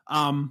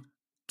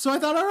 So I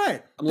thought, all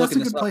right, that's a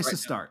good place to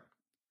start.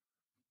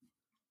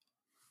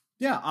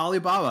 Yeah,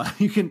 Alibaba.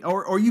 You can,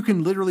 or you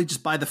can literally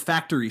just buy the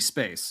factory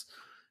space,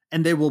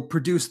 and they will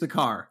produce the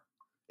car.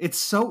 It's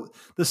so,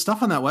 the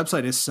stuff on that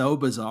website is so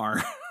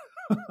bizarre.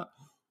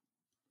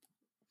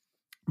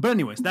 But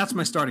anyways, that's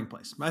my starting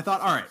place. I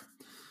thought, all right,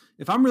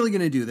 if I'm really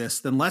going to do this,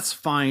 then let's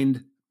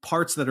find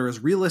parts that are as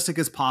realistic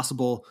as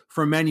possible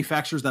from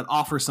manufacturers that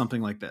offer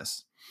something like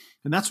this.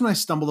 And that's when I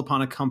stumbled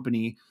upon a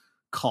company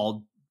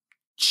called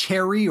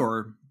Chery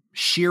or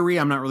Chery,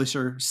 I'm not really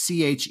sure,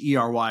 Chery,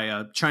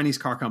 a Chinese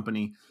car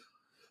company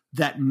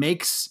that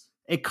makes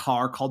a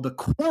car called the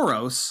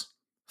Quaros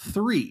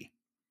 3.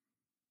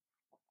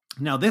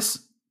 Now,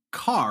 this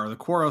car, the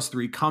Quaros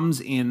 3, comes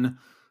in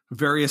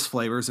various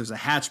flavors. There's a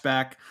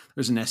hatchback,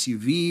 there's an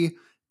SUV,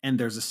 and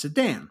there's a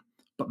sedan.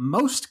 But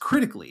most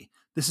critically,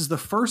 this is the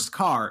first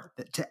car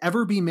to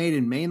ever be made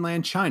in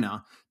mainland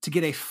China to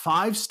get a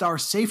 5-star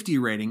safety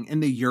rating in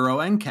the Euro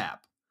NCAP.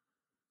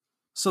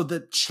 So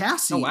the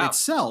chassis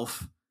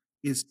itself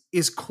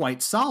is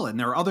quite solid. And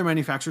there are other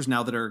manufacturers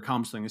now that are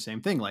accomplishing the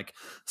same thing, like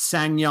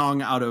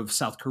SsangYong out of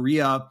South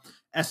Korea,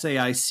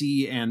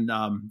 SAIC and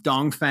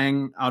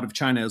Dongfeng out of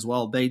China as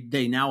well.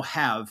 They now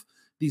have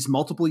these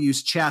multiple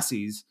use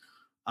chassis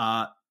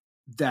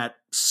that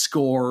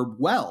score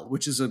well,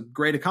 which is a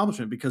great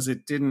accomplishment because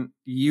it didn't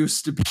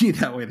used to be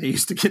that way. They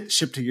used to get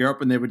shipped to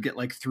Europe and they would get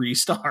like 3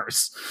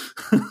 stars.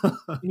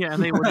 Yeah,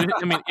 they would.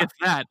 I mean,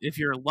 if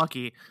you're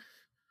lucky.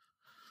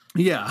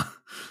 Yeah.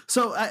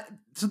 So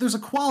there's a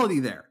quality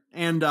there.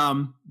 And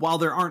while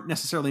there aren't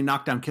necessarily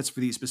knockdown kits for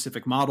these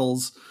specific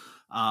models,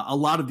 a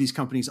lot of these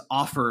companies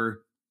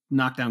offer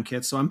knockdown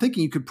kits. So I'm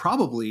thinking you could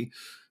probably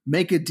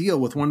make a deal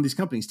with one of these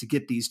companies to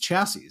get these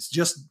chassis,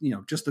 just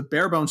the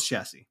bare bones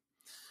chassis.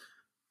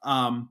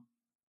 The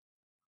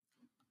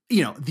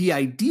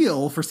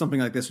ideal for something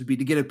like this would be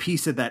to get a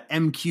piece of that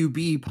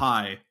MQB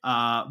pie.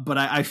 But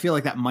I feel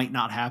like that might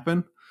not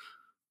happen.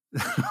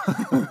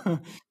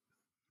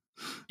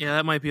 Yeah,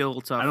 that might be a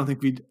little tough. I don't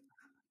think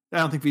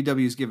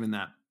VW is given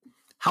that.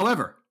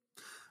 However,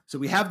 so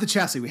we have the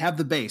chassis, we have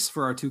the base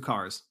for our 2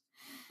 cars.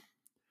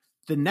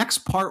 The next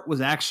part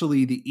was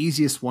actually the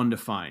easiest one to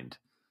find.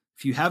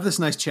 If you have this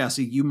nice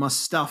chassis, you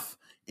must stuff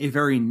a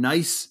very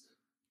nice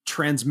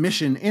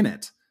transmission in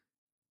it.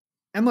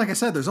 And like I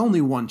said, there's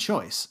only one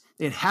choice.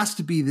 It has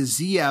to be the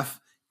ZF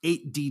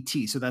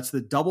 8DT. So that's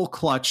the double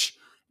clutch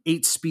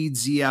 8-speed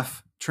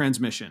ZF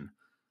transmission.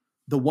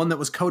 The one that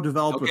was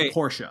co-developed with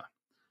Porsche.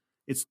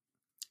 It's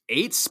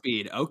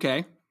 8-speed.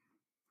 Okay.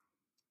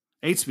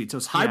 8-speed. So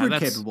it's hybrid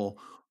capable.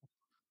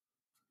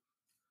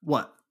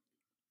 What?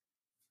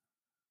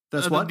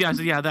 That's what?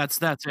 Yeah,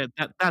 that's it.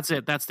 That's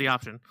it. That's the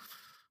option.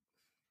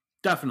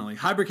 Definitely.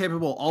 Hybrid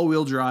capable,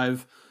 all-wheel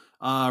drive,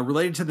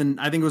 related to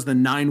I think it was the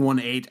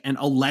 918 and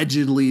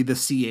allegedly the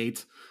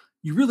C8.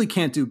 You really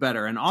can't do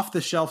better. And off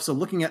the shelf, so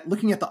looking at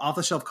the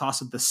off-the-shelf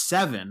cost of the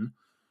 7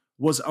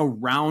 was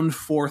around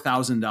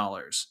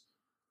 $4,000.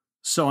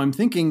 So I'm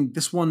thinking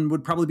this one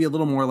would probably be a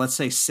little more, let's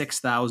say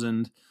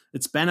 $6,000.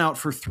 It's been out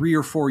for 3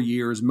 or 4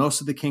 years.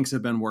 Most of the kinks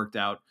have been worked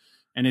out.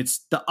 And it's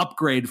the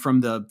upgrade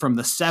from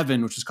the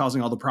 7, which is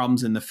causing all the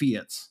problems in the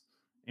Fiats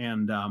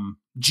and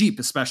Jeep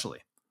especially.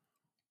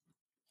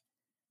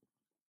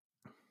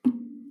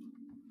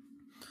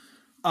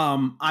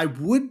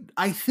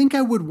 I think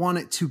I would want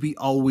it to be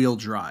all-wheel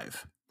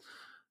drive.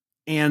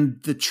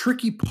 And the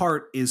tricky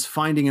part is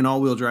finding an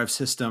all-wheel drive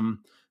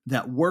system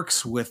that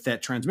works with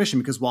that transmission,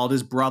 because while it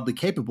is broadly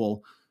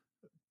capable,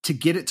 to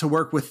get it to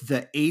work with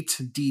the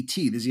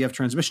 8DT, the ZF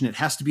transmission, it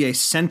has to be a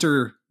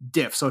center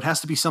diff. So it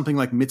has to be something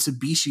like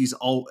Mitsubishi's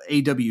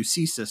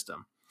AWC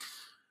system.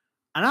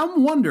 And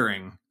I'm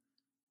wondering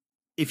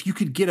if you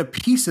could get a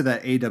piece of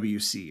that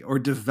AWC or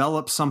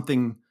develop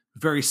something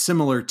very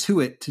similar to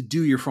it to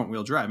do your front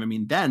wheel drive. I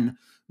mean, then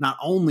not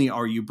only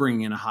are you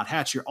bringing in a hot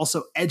hatch, you're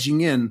also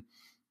edging in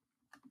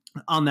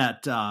on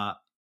that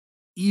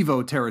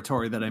Evo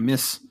territory that I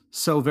miss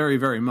so very,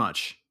 very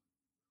much,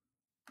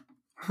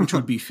 which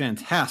would be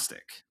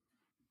fantastic.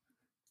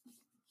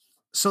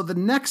 So the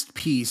next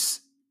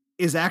piece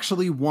is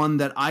actually one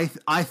that I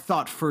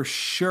thought for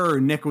sure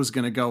Nick was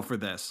going to go for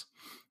this.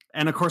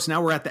 And of course,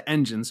 now we're at the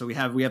engine. So we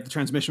have the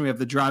transmission, we have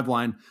the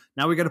driveline.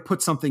 Now we got to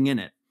put something in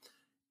it.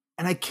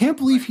 And I can't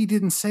believe he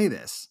didn't say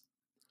this,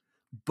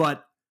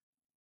 but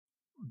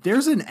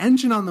there's an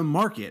engine on the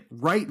market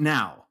right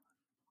now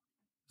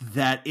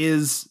that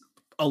is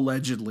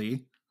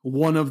allegedly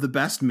one of the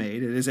best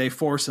made. It is a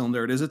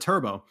 4-cylinder. It is a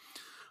turbo.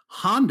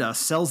 Honda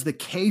sells the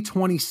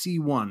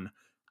K20C1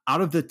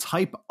 out of the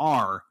Type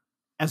R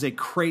as a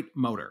crate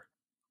motor.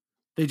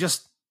 They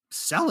just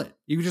sell it.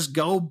 You can just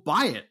go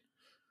buy it.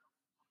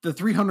 The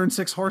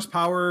 306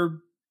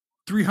 horsepower,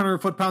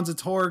 300 foot-pounds of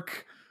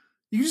torque,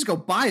 You can just go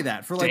buy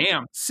that for like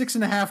Damn.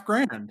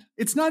 $6,500.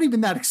 It's not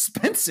even that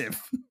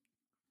expensive.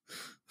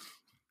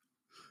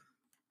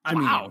 I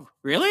mean,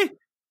 really?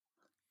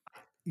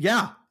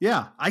 Yeah.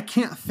 I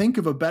can't think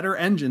of a better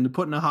engine to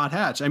put in a hot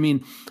hatch. I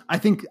mean, I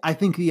think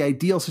the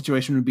ideal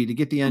situation would be to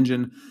get the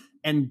engine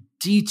and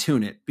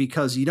detune it,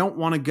 because you don't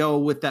want to go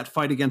with that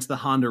fight against the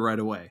Honda right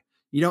away.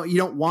 You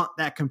don't want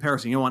that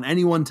comparison. You don't want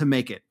anyone to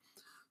make it.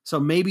 So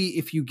maybe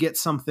if you get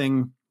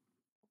something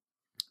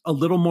a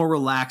little more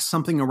relaxed,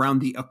 something around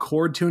the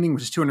Accord tuning,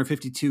 which is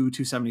 252,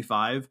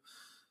 275,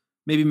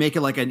 maybe make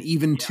it like an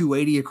even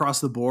 280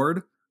 across the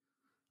board.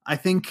 I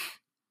think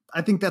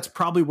that's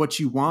probably what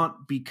you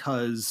want,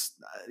 because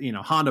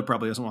Honda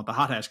probably doesn't want the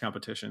hot hatch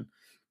competition,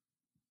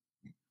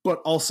 but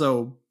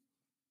also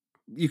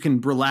you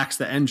can relax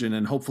the engine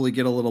and hopefully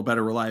get a little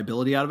better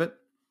reliability out of it.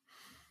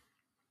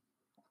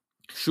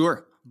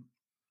 Sure.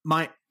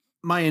 My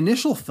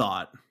initial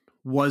thought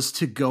was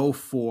to go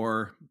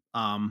for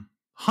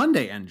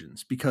Hyundai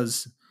engines,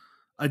 because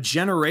a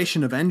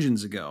generation of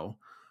engines ago,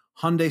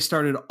 Hyundai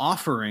started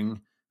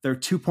offering their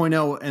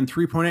 2.0 and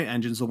 3.8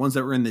 engines, the ones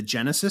that were in the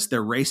Genesis,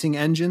 their racing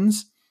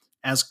engines,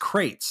 as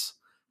crates.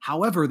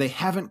 However, they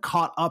haven't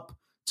caught up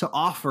to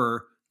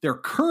offer their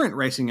current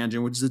racing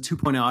engine, which is a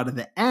 2.0 out of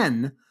the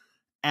N,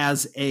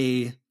 as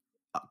a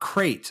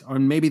crate. Or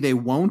maybe they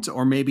won't,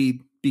 or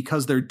maybe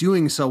because they're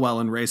doing so well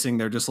in racing,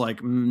 they're just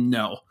like,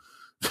 no.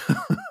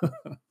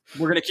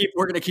 We're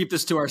gonna keep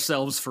this to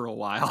ourselves for a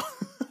while.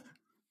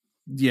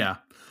 Yeah.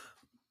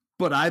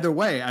 But either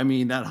way, I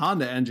mean, that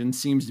Honda engine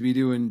seems to be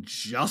doing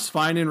just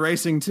fine in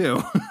racing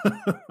too.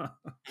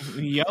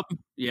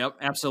 Yep,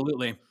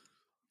 absolutely.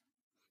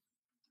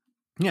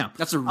 Yeah.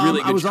 That's a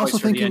really good I was choice also for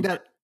the thinking engine.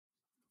 that.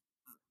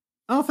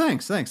 Oh,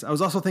 thanks. I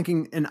was also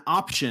thinking an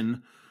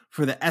option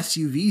for the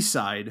SUV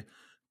side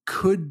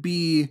could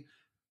be,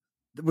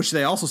 which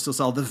they also still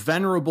sell, the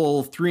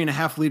venerable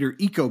 3.5 liter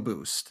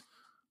EcoBoost,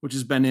 which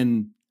has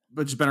been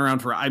around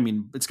for, I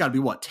mean, it's got to be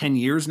what, 10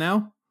 years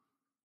now?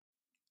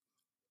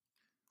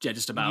 Yeah,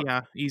 just about.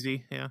 Yeah,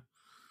 easy. Yeah.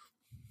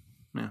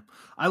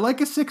 I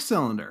like a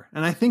 6-cylinder,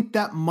 and I think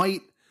that might,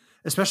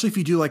 especially if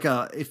you do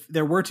if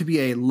there were to be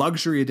a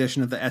luxury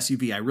edition of the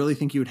SUV, I really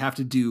think you would have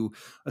to do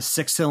a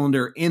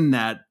 6-cylinder in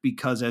that,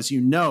 because as you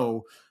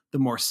know, the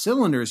more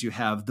cylinders you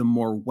have, the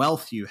more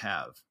wealth you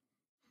have.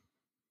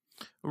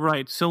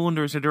 Right.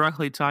 Cylinders are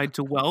directly tied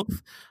to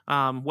wealth,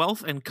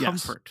 wealth and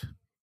comfort.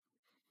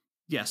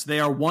 Yes, they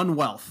are one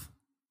wealth.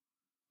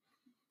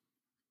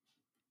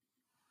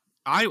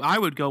 I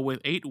would go with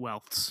 8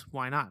 wealths.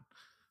 Why not?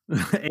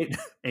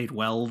 eight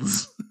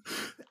welds.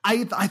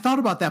 I thought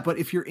about that, but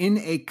if you're in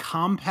a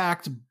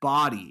compact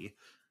body,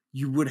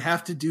 you would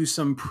have to do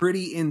some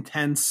pretty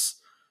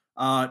intense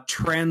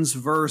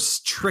transverse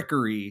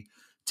trickery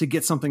to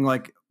get something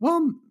like,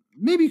 well,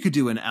 maybe you could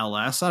do an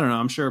LS. I don't know.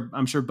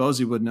 I'm sure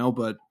Bozy would know,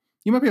 but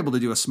you might be able to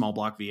do a small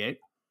block V8.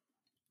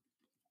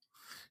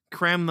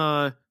 Cram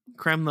the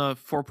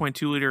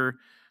 4.2 liter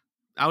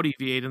Audi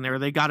V8 in there.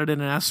 They got it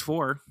in an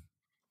S4.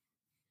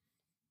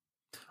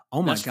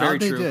 Oh my God,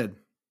 they did.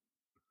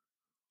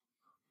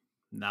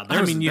 Now,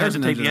 you had to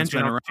take the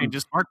engine out and change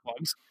the spark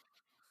plugs.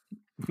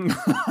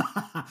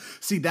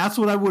 See, that's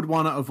what I would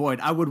want to avoid.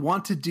 I would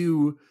want to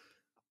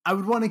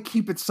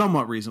keep it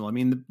somewhat reasonable. I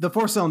mean, the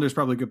 4-cylinder is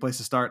probably a good place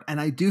to start,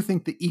 and I do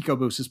think the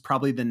EcoBoost is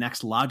probably the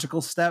next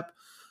logical step.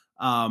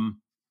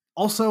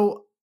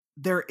 Also,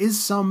 there is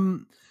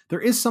something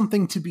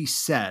to be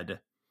said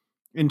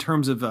in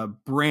terms of a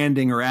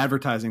branding or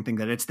advertising thing,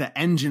 that it's the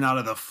engine out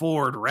of the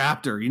Ford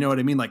Raptor. You know what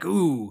I mean? Like,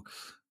 ooh,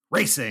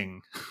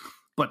 racing,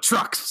 but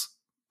trucks.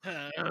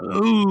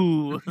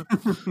 Ooh.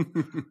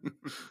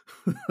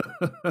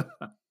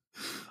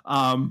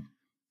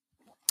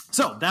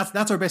 So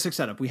that's our basic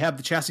setup. We have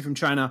the chassis from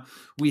China.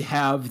 We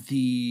have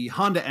the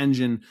Honda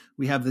engine.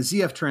 We have the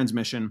ZF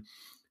transmission,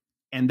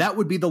 and that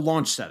would be the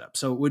launch setup.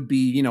 So it would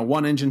be,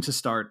 one engine to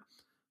start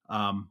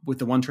with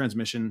the one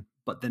transmission.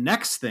 But the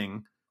next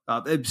thing,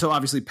 so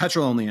obviously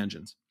petrol only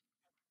engines,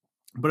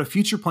 but a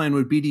future plan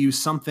would be to use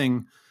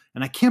something,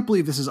 and I can't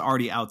believe this is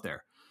already out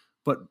there,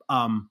 but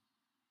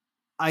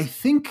I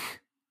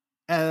think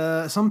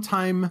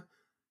sometime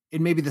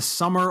in maybe the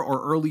summer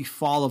or early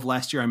fall of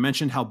last year, I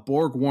mentioned how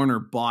Borg Warner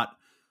bought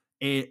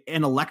an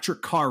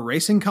electric car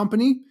racing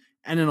company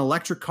and an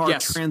electric car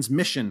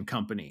transmission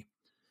company,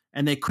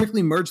 and they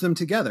quickly merged them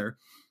together.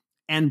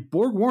 And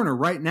Borg Warner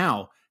right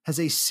now has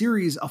a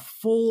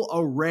full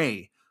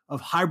array of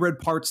hybrid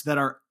parts that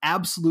are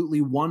absolutely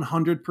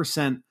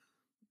 100%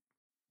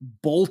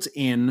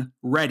 bolt-in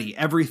ready.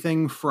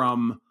 Everything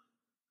from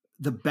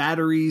the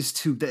batteries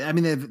to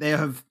they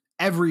have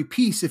every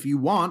piece if you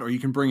want, or you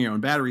can bring your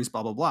own batteries,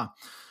 blah, blah, blah.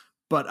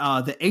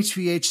 But the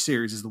HVH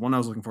series is the one I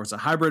was looking for. It's a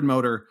hybrid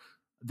motor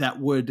that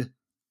would,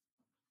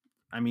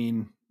 I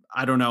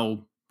don't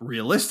know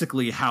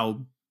realistically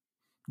how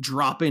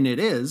drop-in it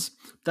is.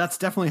 That's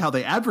definitely how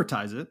they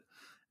advertise it.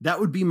 That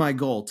would be my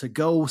goal, to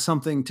go with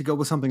something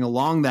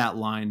along that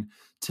line,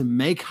 to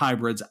make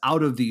hybrids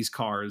out of these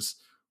cars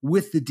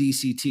with the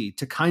DCT,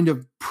 to kind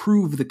of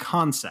prove the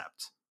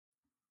concept.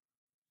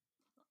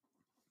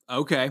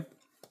 Okay.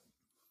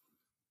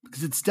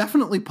 Because it's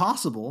definitely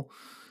possible.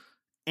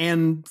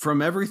 And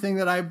from everything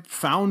that I've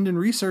found and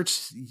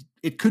researched,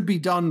 it could be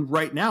done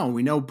right now.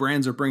 We know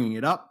brands are bringing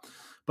it up,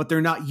 but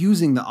they're not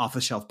using the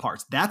off-the-shelf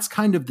parts. That's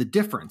kind of the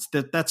difference.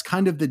 That's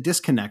kind of the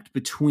disconnect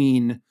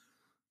between,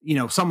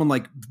 someone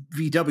like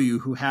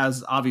VW, who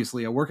has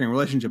obviously a working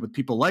relationship with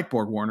people like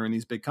Borg Warner and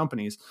these big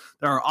companies.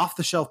 There are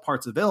off-the-shelf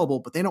parts available,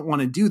 but they don't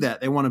want to do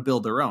that. They want to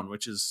build their own,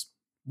 which is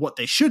what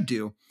they should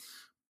do.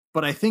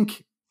 But I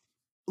think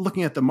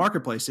looking at the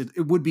marketplace,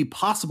 it would be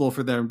possible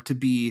for them to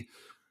be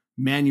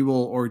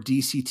manual or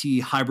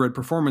DCT hybrid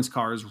performance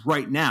cars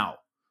right now.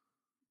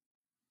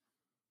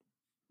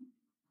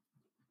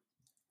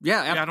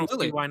 Yeah, absolutely. I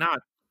don't see why not,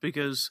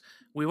 because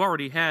we've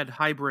already had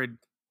hybrid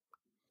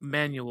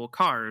manual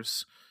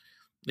cars.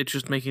 It's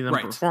just making them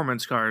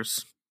performance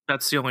cars.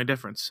 That's the only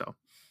difference. So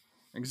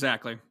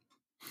exactly.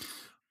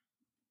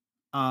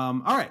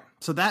 All right.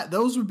 So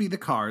those would be the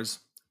cars,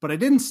 but I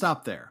didn't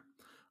stop there.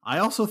 I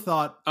also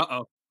thought,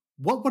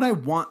 what would I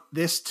want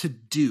this to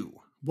do?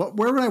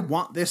 Where would I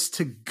want this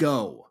to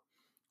go?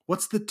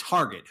 What's the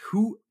target?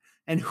 Who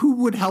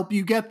would help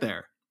you get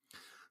there?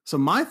 So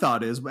my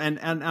thought is, and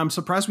I'm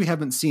surprised we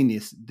haven't seen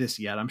this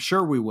yet. I'm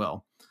sure we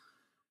will.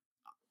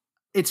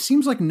 It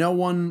seems like no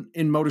one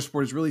in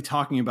motorsport is really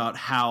talking about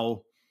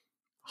how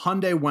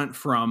Hyundai went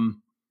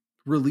from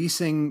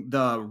releasing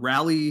the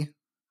Rally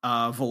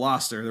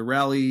Veloster, the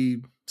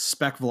Rally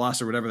Spec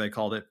Veloster, whatever they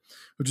called it,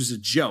 which is a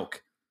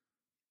joke,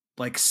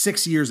 like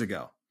 6 years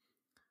ago,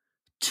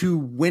 to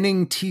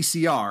winning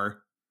TCR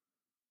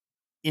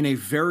in a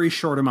very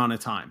short amount of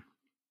time.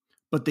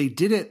 But they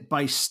did it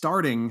by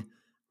starting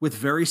with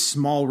very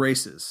small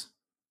races.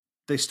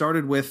 They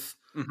started with,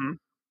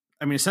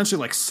 essentially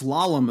like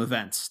slalom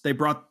events. They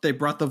brought the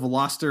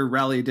Veloster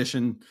Rally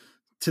Edition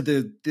to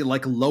the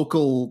like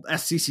local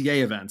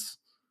SCCA events.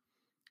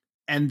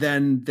 And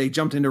then they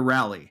jumped into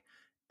rally.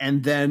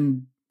 And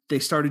then they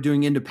started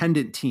doing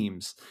independent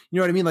teams. You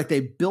know what I mean? Like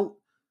they built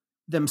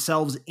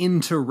themselves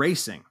into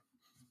racing.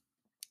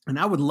 And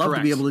I would love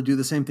to be able to do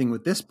the same thing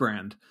with this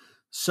brand.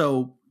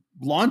 So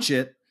launch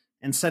it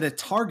and set a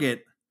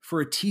target for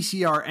a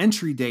TCR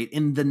entry date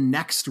in the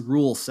next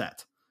rule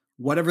set.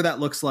 Whatever that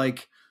looks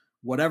like,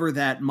 whatever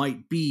that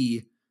might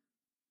be,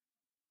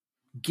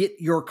 get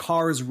your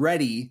cars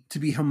ready to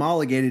be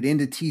homologated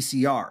into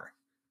TCR.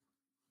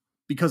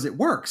 Because it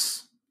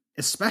works,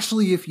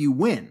 especially if you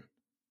win.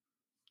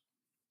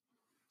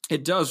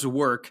 It does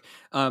work.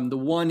 The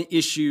one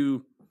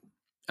issue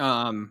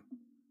to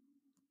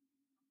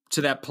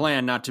that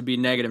plan, not to be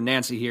negative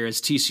Nancy here, is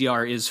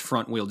TCR is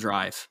front wheel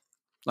drive.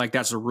 Like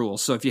that's a rule.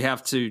 So if you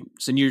have to,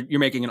 so you're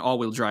making an all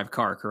wheel drive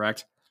car,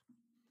 correct?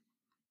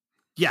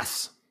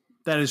 Yes,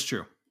 that is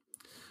true.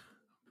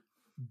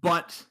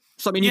 But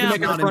so I mean, you can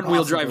make a front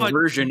wheel drive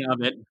version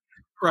of it.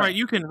 Right.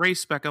 You can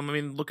race spec them. I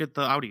mean, look at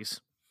the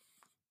Audis.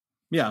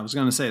 Yeah, I was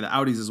going to say the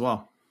Audis as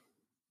well.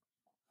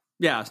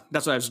 Yeah,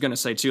 that's what I was going to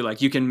say too.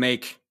 Like you can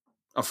make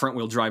a front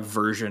wheel drive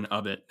version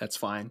of it. That's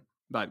fine.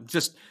 But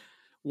just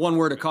one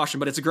word of caution,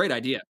 but it's a great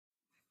idea.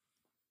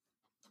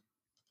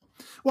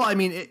 Well, I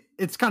mean,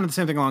 it's kind of the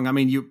same thing along. I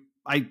mean,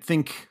 I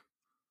don't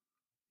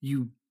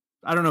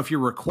know if you're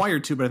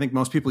required to, but I think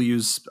most people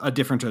use a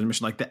different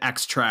transmission. Like the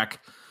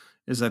X-Track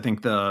is, I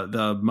think,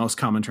 the most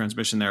common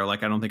transmission there.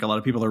 Like, I don't think a lot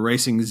of people are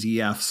racing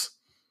ZFs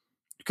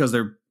because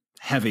they're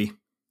heavy.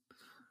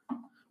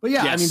 But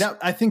yeah, yes. I mean,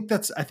 I think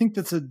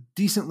that's a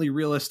decently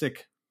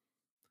realistic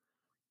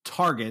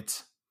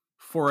target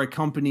for a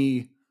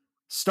company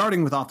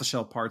starting with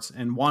off-the-shelf parts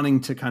and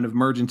wanting to kind of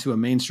merge into a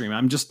mainstream.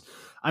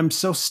 I'm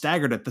so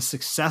staggered at the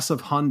success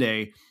of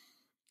Hyundai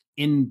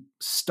in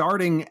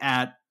starting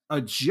at a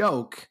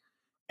joke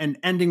and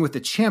ending with a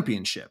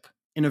championship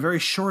in a very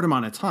short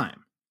amount of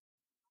time.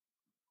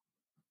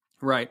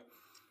 Right.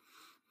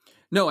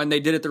 No, and they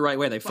did it the right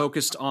way. They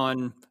focused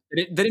on,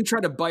 they didn't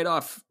try to bite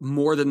off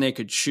more than they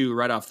could chew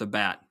right off the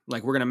bat.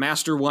 Like, we're going to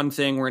master one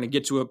thing. We're going to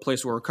get to a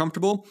place where we're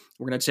comfortable.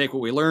 We're going to take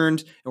what we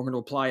learned and we're going to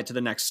apply it to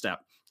the next step.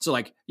 So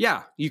like,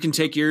 yeah, you can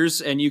take yours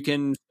and you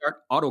can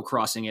start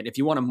auto-crossing it. If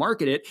you want to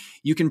market it,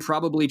 you can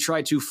probably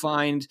try to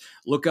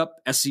look up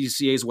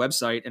SCCA's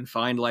website and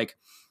find like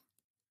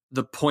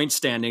the point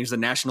standings, the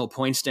national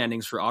point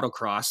standings for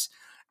autocross,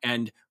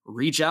 and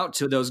reach out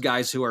to those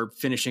guys who are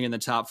finishing in the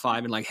top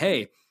 5 and like,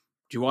 hey, do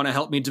you want to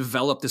help me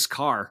develop this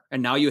car?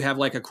 And now you have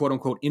like a quote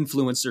unquote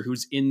influencer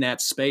who's in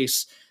that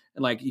space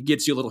and like it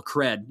gets you a little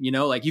cred,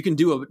 like you can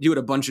do it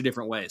a bunch of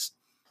different ways.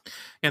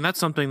 And that's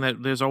something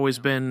that there's always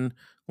been,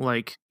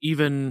 like,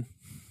 even,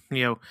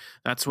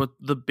 that's what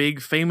the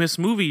big famous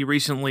movie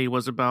recently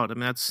was about. I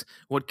mean, that's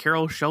what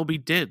Carroll Shelby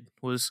did,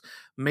 was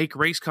make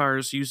race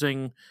cars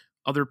using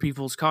other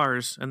people's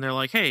cars. And they're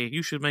like, hey,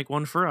 you should make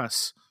one for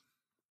us.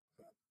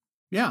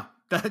 Yeah.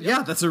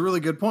 That's a really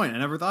good point. I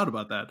never thought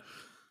about that.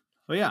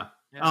 But yeah.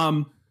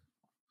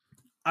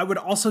 I would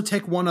also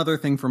take one other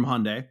thing from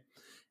Hyundai,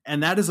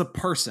 and that is a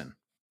person.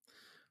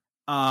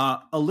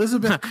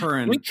 Elizabeth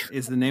Curran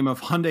is the name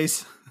of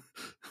Hyundai's.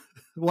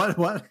 What?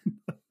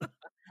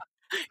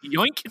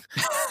 Yoink.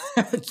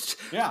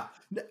 Yeah.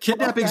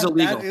 Kidnapping's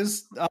illegal. That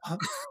is,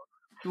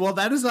 well,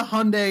 that is a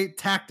Hyundai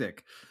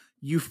tactic.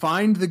 You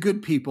find the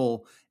good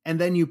people and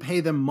then you pay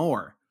them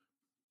more.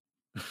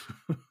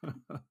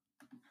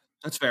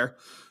 That's fair.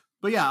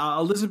 But yeah,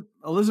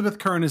 Elizabeth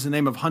Curran is the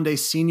name of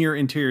Hyundai's senior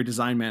interior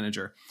design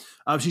manager.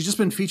 She's just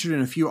been featured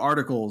in a few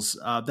articles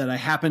that I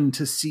happened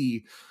to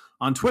see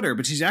on Twitter,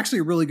 but she's actually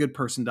a really good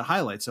person to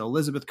highlight. So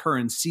Elizabeth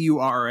Curran,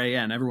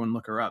 Curran, everyone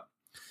look her up.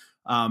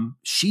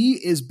 She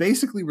is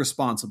basically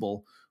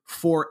responsible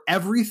for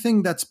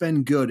everything that's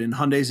been good in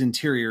Hyundai's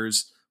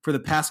interiors for the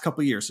past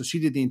couple of years. So she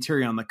did the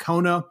interior on the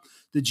Kona,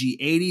 the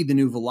G80, the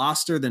new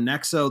Veloster, the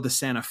Nexo, the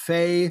Santa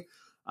Fe.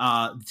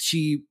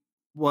 She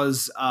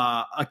was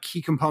a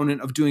key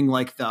component of doing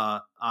like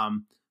the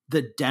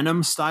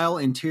denim style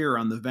interior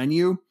on the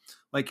Venue,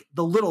 like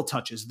the little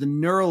touches, the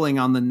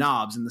knurling on the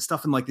knobs and the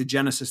stuff in like the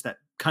Genesis that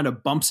kind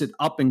of bumps it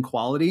up in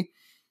quality.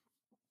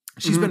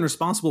 She's been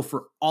responsible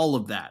for all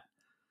of that.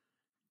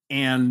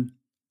 And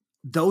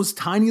those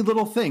tiny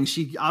little things,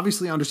 she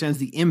obviously understands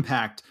the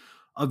impact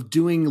of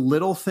doing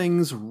little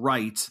things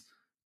right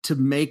to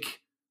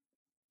make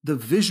the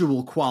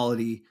visual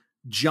quality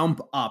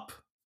jump up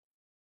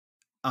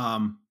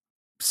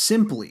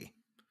simply.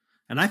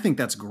 And I think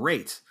that's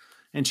great.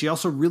 And she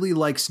also really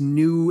likes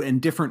new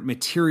and different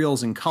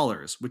materials and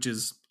colors, which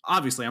is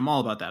obviously I'm all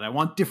about that. I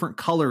want different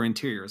color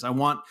interiors. I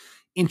want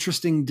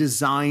interesting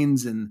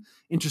designs and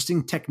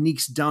interesting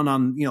techniques done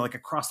on, like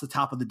across the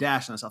top of the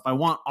dash and stuff. I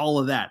want all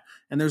of that.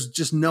 And there's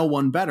just no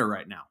one better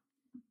right now.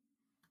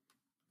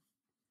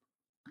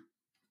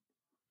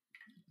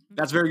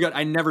 That's very good.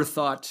 I never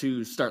thought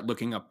to start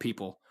looking up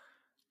people.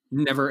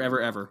 Never,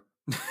 ever, ever.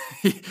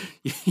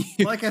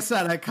 Like I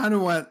said, I kind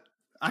of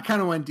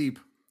went deep.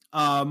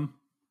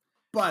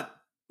 But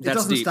it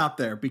doesn't stop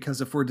there,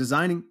 because if we're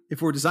designing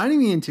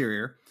the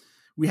interior,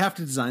 we have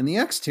to design the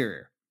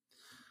exterior.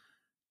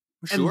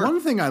 Sure. And one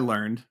thing I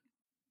learned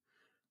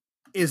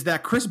is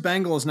that Chris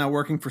Bangle is now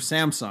working for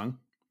Samsung.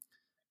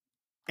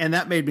 And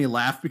that made me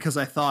laugh because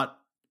I thought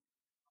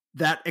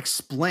that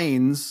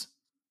explains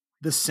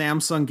the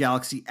Samsung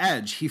Galaxy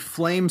Edge. He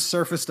flame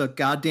surfaced a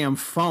goddamn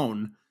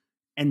phone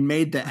and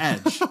made the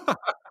Edge.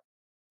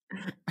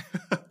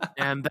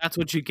 And that's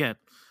what you get.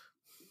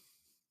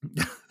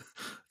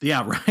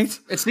 Yeah, right.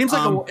 It seems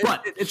like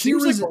it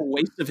seems like a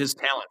waste of his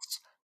talents.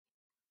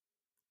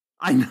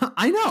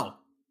 I know,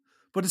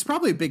 but it's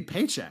probably a big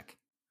paycheck.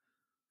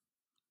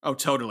 Oh,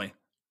 totally.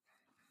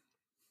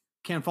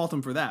 Can't fault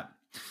him for that.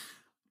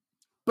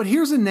 But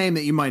here's a name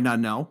that you might not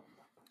know,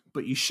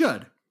 but you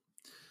should.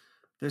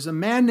 There's a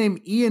man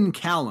named Ian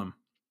Callum,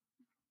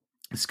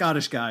 a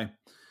Scottish guy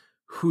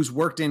who's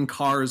worked in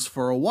cars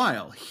for a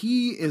while.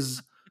 He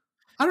is,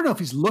 I don't know if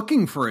he's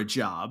looking for a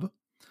job,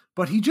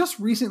 but he just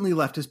recently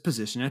left his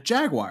position at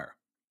Jaguar.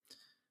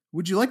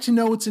 Would you like to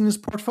know what's in his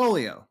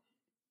portfolio?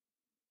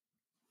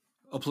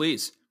 Oh,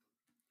 please.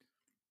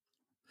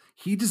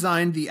 He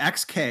designed the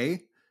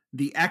XK,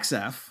 the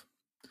XF,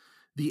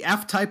 the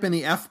F-Type and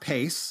the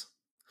F-Pace,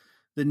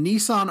 the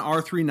Nissan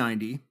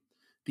R390,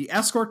 the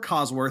Escort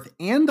Cosworth,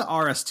 and the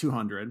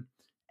RS200,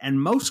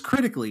 and most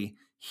critically,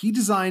 he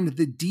designed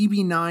the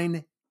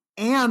DB9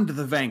 and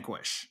the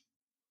Vanquish.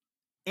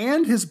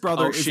 And his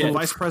brother is the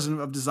vice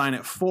president of design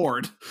at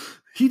Ford.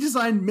 He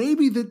designed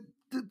maybe the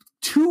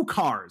two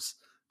cars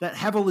that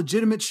have a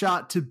legitimate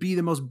shot to be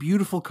the most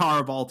beautiful car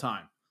of all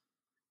time.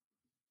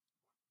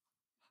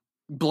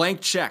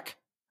 Blank check.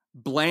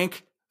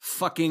 Blank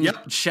fucking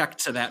check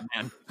to that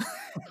man.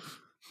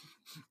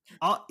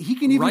 He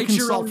can even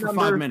consult for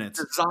number, 5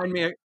 minutes. Design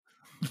me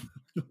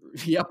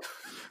Yep.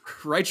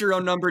 Write your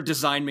own number,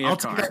 design me a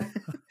car.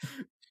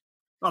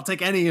 I'll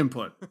take any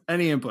input.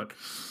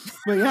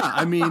 But yeah,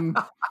 I mean,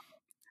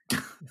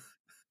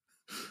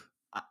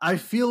 I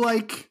feel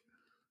like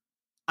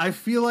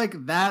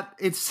that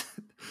it's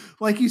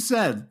like you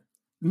said,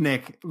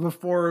 Nick,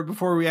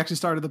 before we actually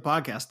started the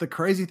podcast. The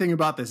crazy thing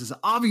about this is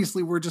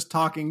obviously we're just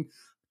talking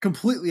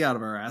completely out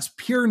of our ass,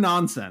 pure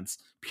nonsense,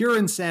 pure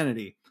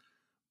insanity.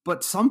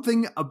 But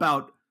something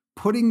about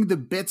putting the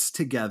bits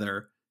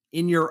together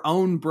in your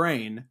own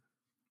brain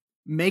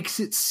makes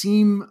it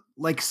seem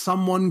like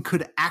someone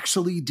could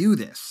actually do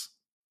this.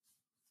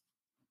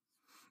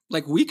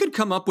 Like we could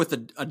come up with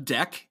a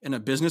deck and a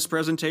business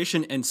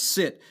presentation and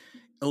sit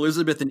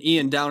Elizabeth and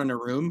Ian down in a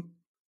room.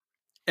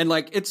 And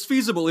like, it's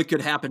feasible it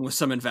could happen with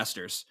some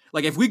investors.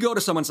 Like if we go to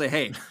someone and say,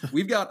 hey,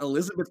 we've got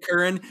Elizabeth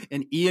Curran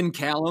and Ian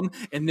Callum,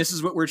 and this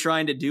is what we're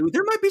trying to do.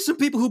 There might be some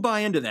people who buy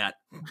into that.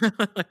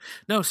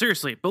 No,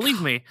 seriously,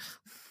 believe me.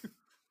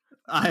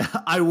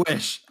 I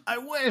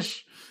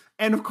wish.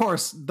 And of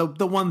course,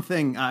 the one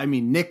thing, I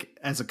mean, Nick,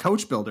 as a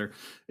coach builder,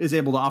 is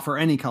able to offer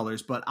any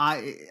colors. But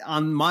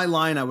on my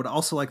line, I would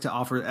also like to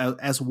offer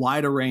as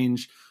wide a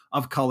range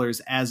of colors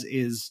as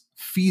is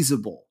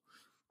feasible.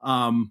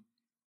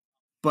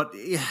 But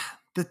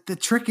the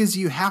trick is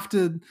you have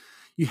to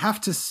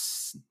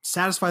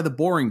satisfy the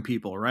boring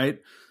people, right?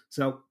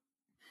 So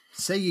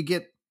say you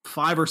get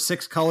 5 or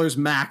 6 colors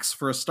max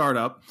for a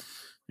startup,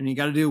 and you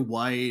got to do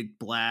white,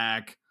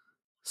 black,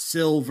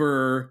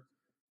 silver,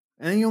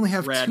 And then you only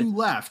have Red. 2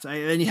 left.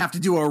 Then you have to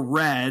do a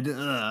red.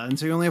 And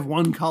so you only have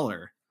 1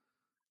 color.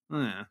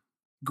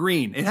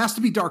 Green. It has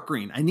to be dark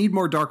green. I need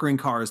more dark green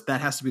cars. That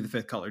has to be the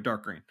 5th color,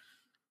 dark green.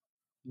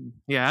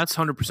 Yeah, that's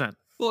 100%.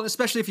 Well,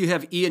 especially if you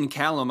have Ian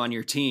Callum on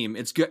your team,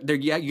 it's good.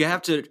 You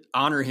have to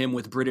honor him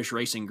with British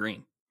Racing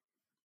Green.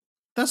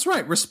 That's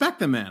right. Respect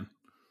the man.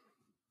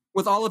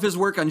 With all of his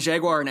work on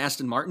Jaguar and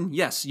Aston Martin,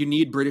 yes, you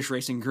need British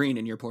Racing Green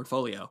in your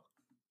portfolio.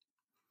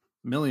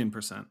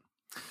 1,000,000%.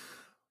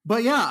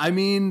 But yeah, I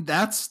mean,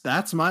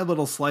 that's my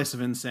little slice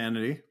of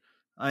insanity.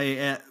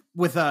 I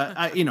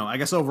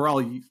guess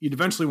overall, you'd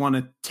eventually want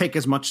to take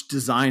as much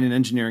design and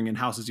engineering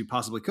in-house as you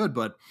possibly could,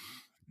 but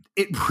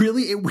it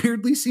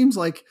weirdly seems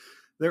like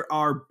there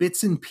are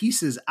bits and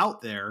pieces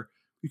out there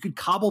you could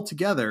cobble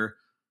together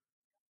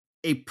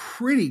a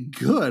pretty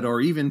good or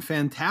even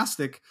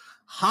fantastic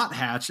hot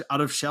hatch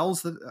out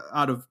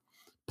of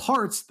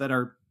parts that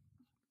are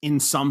in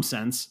some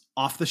sense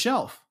off the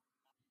shelf.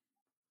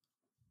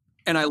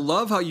 And I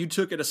love how you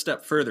took it a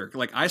step further.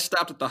 Like, I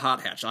stopped at the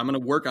hot hatch. I'm going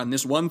to work on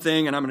this one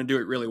thing and I'm going to do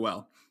it really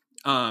well.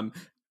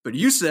 But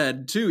you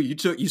said too,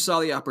 you saw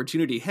the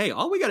opportunity. Hey,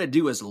 all we got to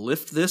do is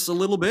lift this a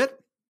little bit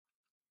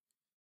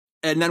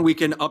and then we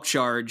can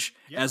upcharge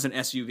as an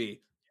SUV.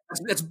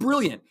 That's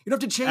brilliant. You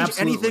don't have to change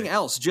anything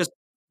else. Just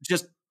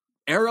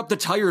air up the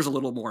tires a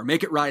little more,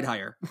 make it ride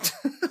higher.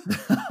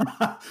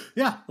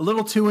 Yeah. A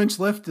little 2-inch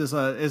lift is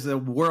a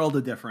world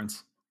of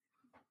difference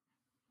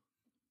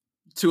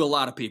to a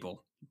lot of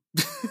people.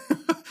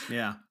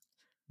 Yeah,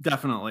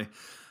 definitely.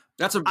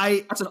 That's an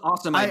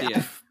awesome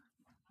idea.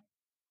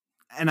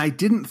 And I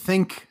didn't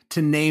think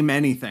to name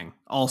anything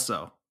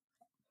also,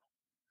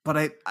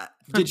 but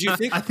did you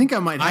think? I think I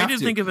might have I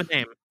didn't think of a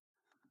name.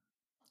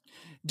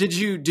 Did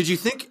you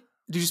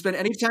spend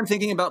any time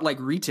thinking about like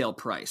retail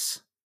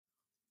price?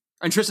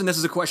 And Tristan, this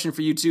is a question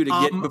for you too, to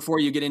get before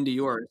you get into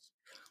yours.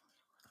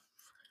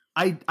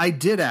 I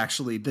did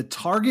actually. The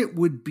target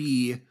would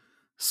be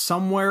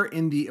somewhere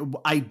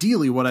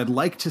ideally what I'd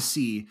like to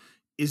see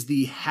is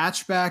the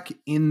hatchback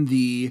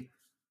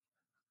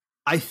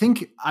I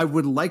think I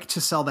would like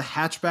to sell the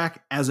hatchback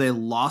as a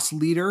loss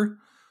leader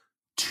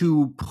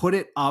to put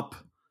it up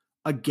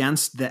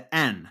against the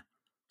N.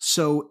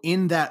 So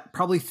in that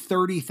probably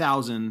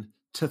 30,000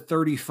 to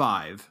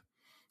 35,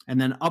 and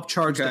then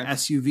upcharge the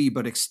SUV,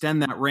 but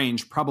extend that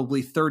range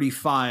probably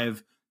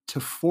 35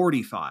 to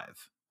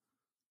 45.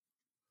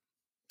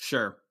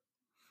 Sure.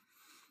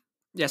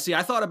 Yeah, see,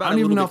 I thought about I don't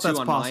it a even know little if bit that's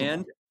too on possible. my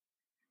end.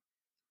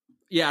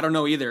 Yeah, I don't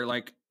know either.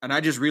 Like, and I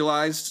just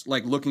realized,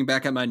 like, looking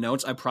back at my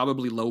notes, I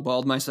probably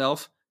lowballed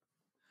myself.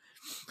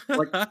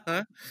 Like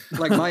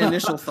my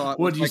initial thought.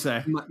 What'd you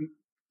say?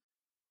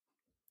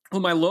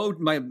 My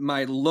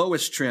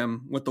lowest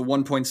trim with the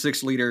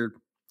 1.6 liter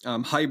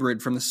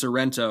hybrid from the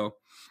Sorento,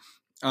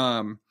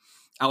 I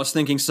was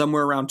thinking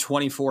somewhere around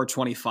 24,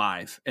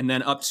 25, and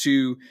then up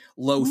to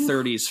low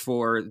 30s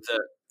for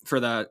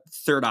the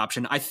third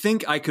option. I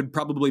think I could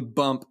probably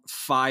bump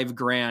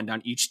 $5,000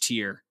 on each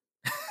tier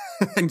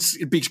and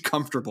it'd be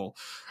comfortable.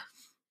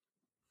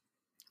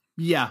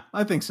 Yeah,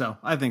 I think so.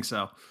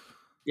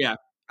 Yeah.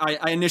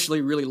 I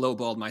initially really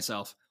lowballed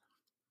myself.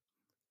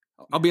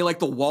 I'll be like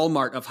the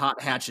Walmart of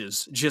hot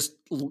hatches, just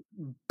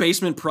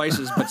basement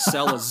prices, but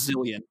sell a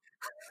zillion.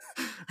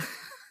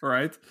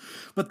 Right.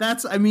 But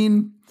that's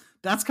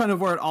kind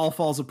of where it all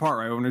falls apart,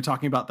 right? When we're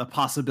talking about the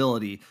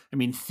possibility. I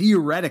mean,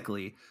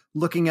 theoretically,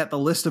 looking at the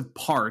list of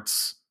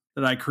parts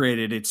that I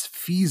created, it's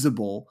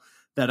feasible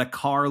that a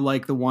car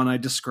like the one I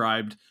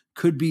described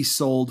could be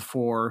sold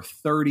for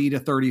 $30,000 to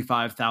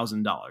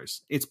 $35,000.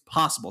 It's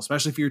possible,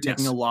 especially if you're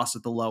taking a loss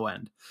at the low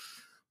end.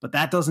 But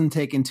that doesn't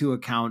take into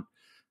account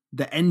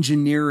the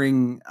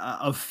engineering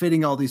of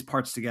fitting all these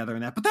parts together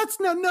and that. But that's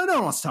no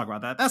one wants to talk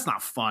about that. That's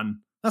not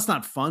fun. That's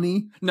not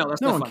funny. No,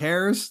 that's no not one fun.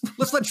 cares.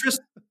 Let's let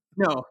Tristan.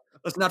 No,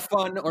 that's not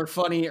fun or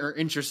funny or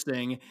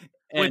interesting.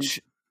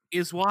 Which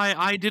is why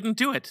I didn't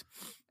do it.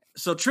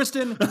 So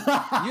Tristan,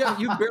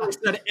 you barely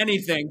said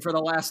anything for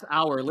the last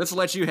hour. Let's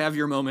let you have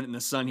your moment in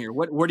the sun here.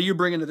 What are you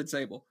bringing to the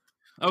table?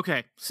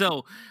 Okay,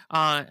 so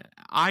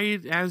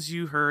as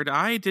you heard,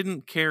 I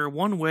didn't care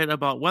one whit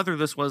about whether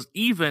this was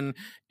even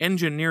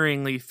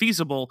engineeringly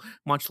feasible,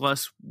 much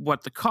less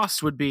what the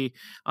cost would be.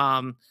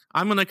 I'm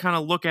going to kind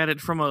of look at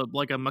it from a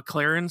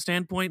McLaren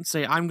standpoint and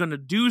say, I'm going to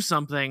do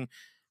something.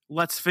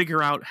 Let's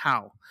figure out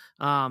how.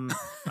 I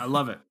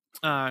love it.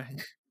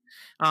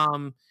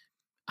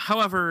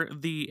 However,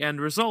 the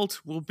end result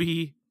will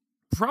be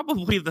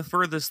probably the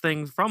furthest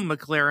thing from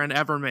McLaren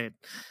ever made.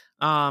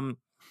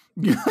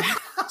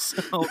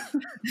 So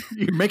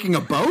you're making a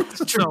boat?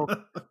 So,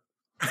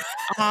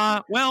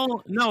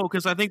 well, no,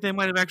 because I think they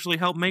might have actually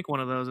helped make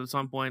one of those at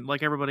some point,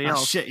 like everybody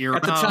else. Shit, you're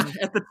at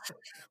the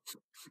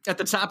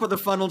top of the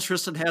funnel.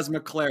 Tristan has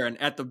McLaren.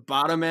 At the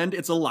bottom end,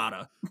 it's a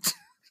Lada.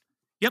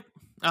 Yep.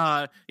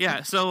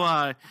 Yeah.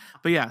 So,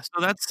 but yeah.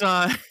 So that's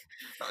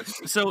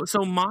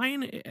so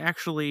mine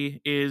actually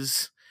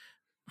is.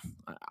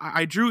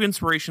 I drew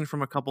inspiration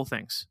from a couple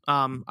things.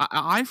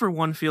 I for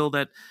one feel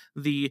that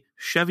the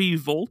Chevy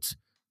Volt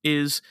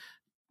is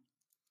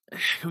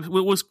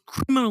was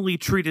criminally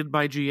treated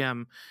by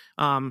GM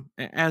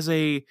as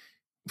a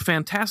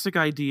fantastic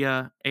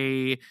idea,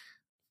 a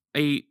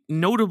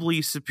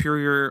notably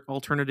superior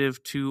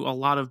alternative to a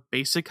lot of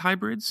basic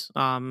hybrids.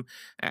 And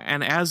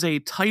as a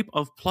type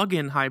of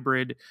plug-in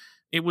hybrid,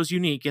 it was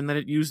unique in that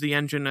it used the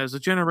engine as a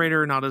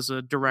generator, not as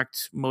a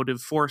direct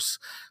motive force.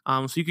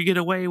 So you could get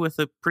away with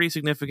a pretty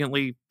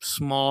significantly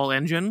small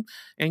engine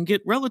and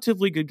get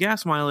relatively good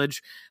gas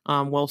mileage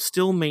while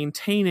still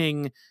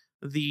maintaining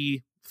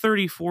the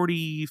 30,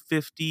 40,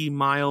 50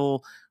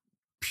 mile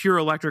pure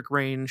electric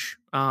range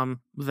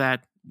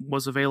that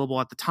was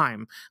available at the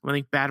time. I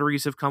think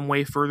batteries have come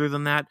way further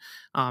than that.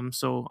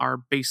 So our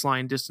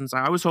baseline distance,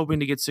 I was hoping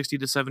to get 60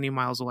 to 70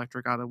 miles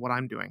electric out of what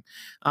I'm doing.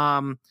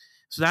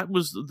 So that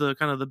was the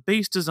kind of the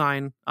base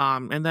design.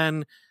 And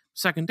then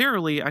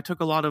secondarily, I took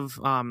a lot of,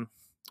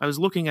 I was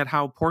looking at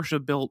how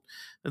Porsche built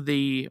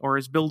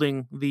is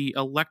building the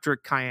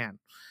electric Cayenne.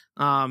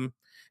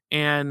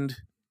 And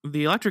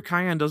the electric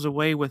Cayenne does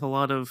away with a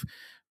lot of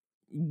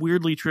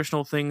weirdly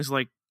traditional things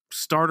like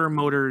starter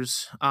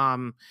motors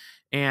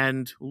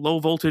and low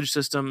voltage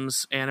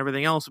systems and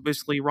everything else. It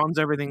basically runs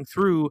everything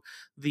through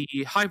the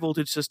high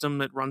voltage system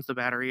that runs the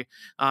battery,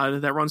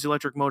 that runs the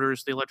electric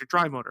motors, the electric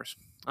drive motors.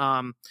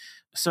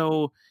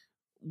 So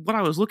what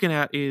I was looking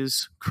at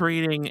is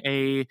creating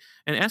an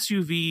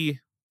SUV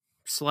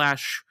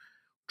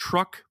 /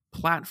 truck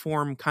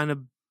platform kind of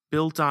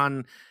built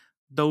on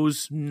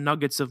those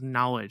nuggets of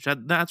knowledge.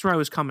 That's where I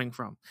was coming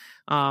from.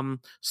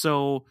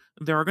 So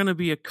there are going to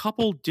be a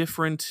couple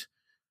different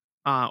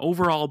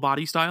overall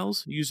body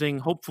styles using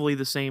hopefully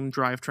the same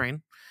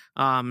drivetrain.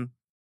 And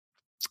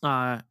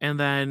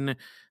then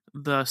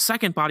the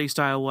second body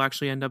style will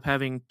actually end up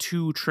having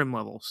 2 trim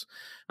levels.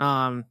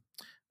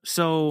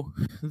 So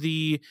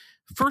the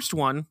first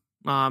one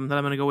that I'm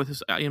going to go with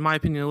is, in my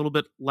opinion, a little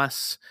bit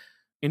less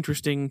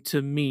interesting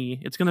to me.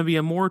 It's going to be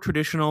a more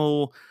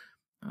traditional,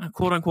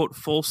 quote unquote,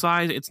 full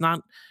size. It's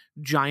not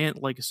giant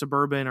like a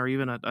Suburban or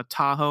even a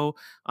Tahoe.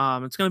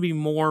 It's going to be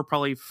more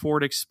probably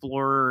Ford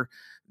Explorer,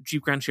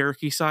 Jeep Grand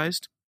Cherokee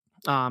sized.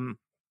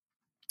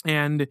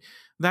 And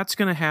that's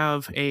going to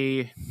have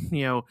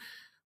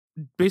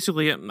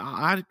basically,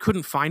 I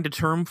couldn't find a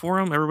term for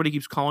them. Everybody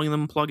keeps calling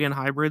them plug-in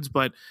hybrids,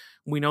 but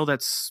we know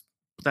that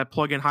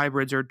plug-in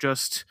hybrids are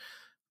just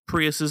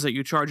Priuses that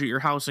you charge at your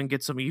house and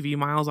get some EV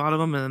miles out of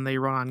them, and then they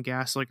run on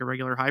gas like a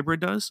regular hybrid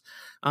does.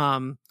 So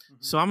I'm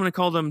going to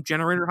call them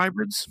generator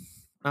hybrids.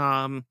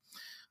 And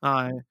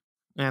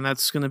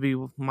that's going to be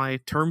my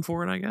term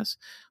for it, I guess.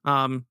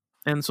 And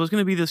so it's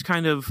going to be this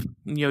kind of,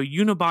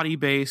 unibody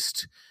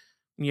based,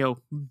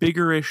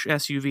 biggerish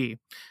SUV.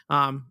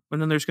 And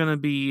then there's going to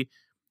be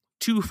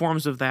 2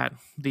 forms of that,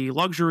 the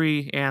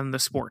luxury and the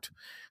sport.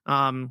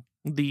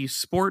 The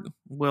sport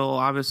will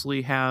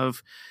obviously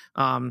have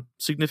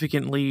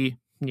significantly,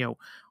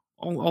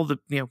 all the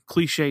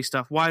cliche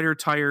stuff, wider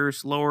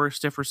tires, lower,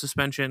 stiffer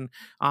suspension,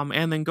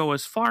 and then go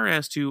as far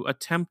as to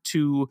attempt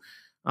to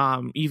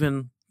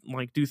even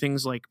like do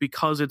things like,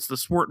 because it's the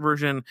sport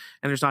version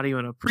and there's not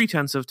even a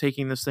pretense of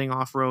taking this thing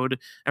off-road,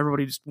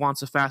 everybody just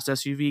wants a fast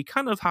SUV,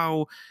 kind of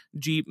how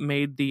Jeep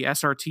made the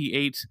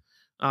SRT8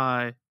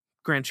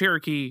 Grand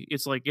Cherokee.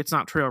 It's like, it's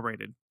not trail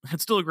rated.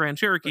 It's still a Grand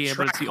Cherokee,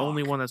 but it's the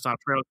only one that's not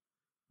trail.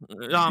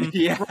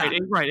 Yeah.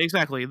 Right,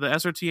 exactly. The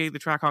SRT8, the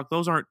Trackhawk,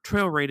 those aren't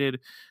trail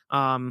rated.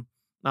 So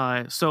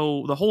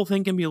the whole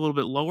thing can be a little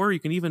bit lower. You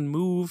can even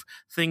move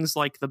things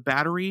like the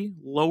battery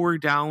lower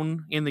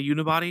down in the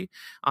unibody,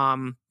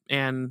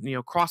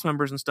 and cross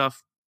members and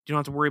stuff. You don't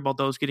have to worry about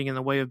those getting in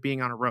the way of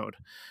being on a road.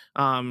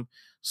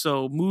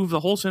 So move the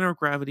whole center of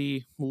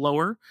gravity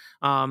lower,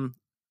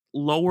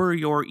 lower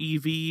your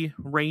EV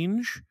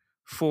range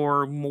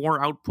for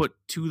more output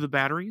to the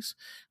batteries.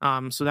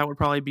 So that would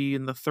probably be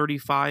in the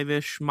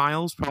 35-ish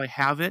miles, probably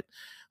have it.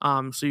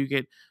 So you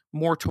get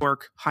more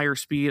torque, higher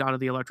speed out of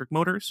the electric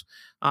motors.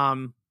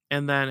 And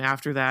then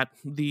after that,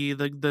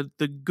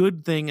 the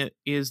good thing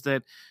is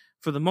that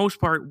for the most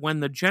part, when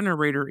the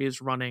generator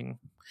is running,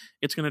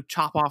 it's going to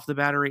chop off the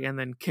battery and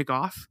then kick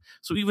off.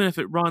 So even if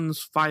it runs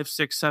 5,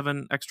 6,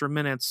 7 extra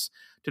minutes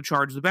to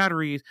charge the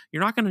battery,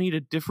 you're not going to need a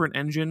different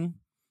engine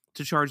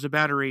to charge the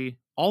battery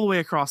all the way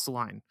across the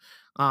line.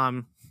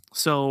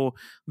 So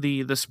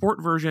the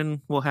sport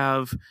version will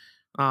have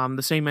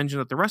the same engine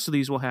that the rest of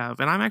these will have.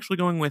 And I'm actually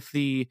going with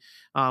the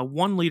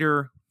 1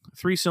 liter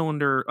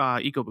 3-cylinder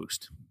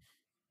EcoBoost.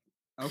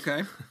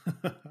 Okay.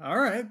 All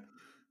right.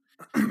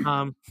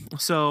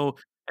 So,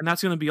 and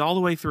that's going to be all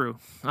the way through.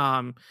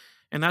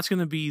 And that's going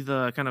to be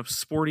the kind of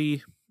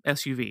sporty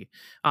SUV.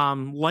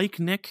 Like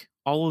Nick,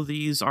 all of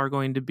these are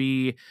going to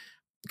be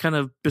kind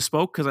of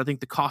bespoke because I think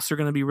the costs are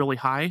going to be really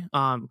high.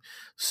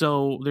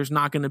 So there's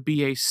not going to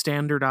be a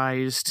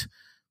standardized,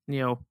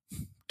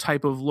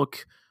 type of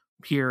look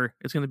here.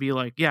 It's going to be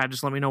like, yeah,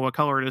 just let me know what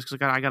color it is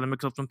because I got to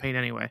mix up some paint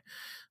anyway.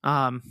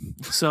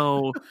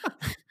 So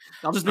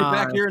I'll just be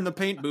back here in the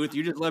paint booth.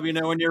 You just let me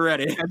know when you're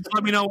ready. Just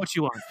let me know what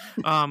you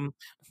want.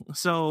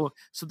 So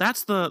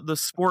that's the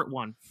sport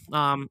one.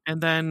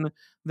 And then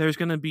there's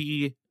going to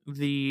be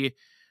the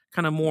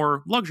kind of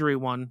more luxury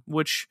one,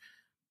 which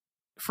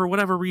for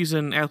whatever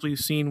reason, as we've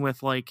seen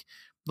with like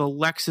the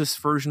Lexus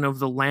version of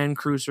the Land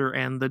Cruiser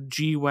and the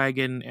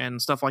G-Wagon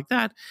and stuff like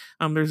that,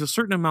 there's a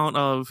certain amount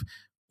of,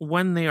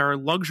 when they are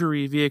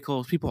luxury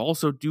vehicles, people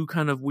also do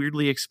kind of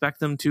weirdly expect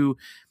them to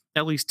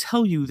at least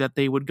tell you that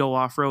they would go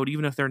off-road,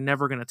 even if they're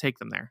never going to take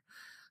them there.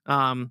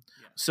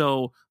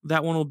 So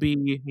that one will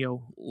be,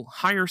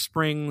 higher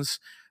springs,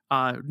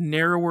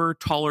 narrower,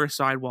 taller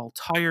sidewall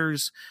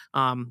tires.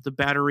 The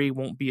battery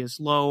won't be as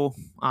low,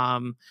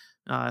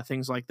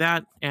 things like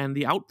that. And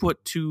the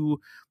output to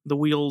the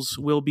wheels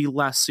will be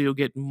less, so you'll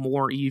get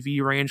more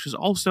EV range, because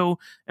also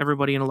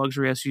everybody in a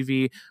luxury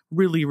SUV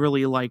really,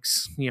 really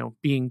likes,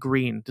 being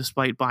green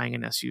despite buying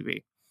an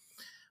SUV.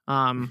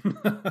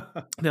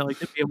 They like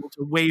to be able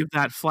to wave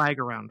that flag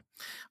around.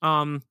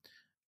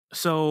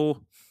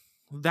 So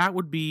that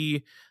would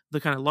be the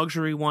kind of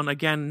luxury one.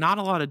 Again, not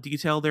a lot of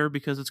detail there,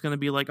 because it's going to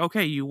be like,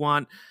 okay, you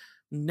want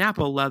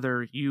Napa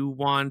leather, you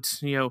want,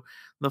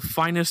 the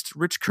finest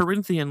rich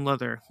Corinthian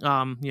leather,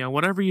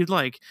 whatever you'd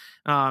like.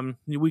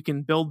 We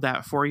can build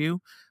that for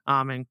you,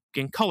 and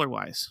color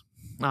wise,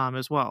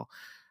 as well.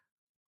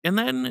 And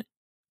then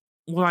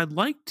what I'd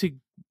like to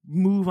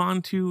move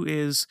on to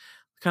is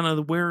kind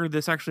of where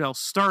this actually all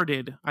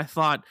started. I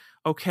thought,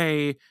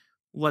 okay,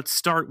 let's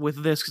start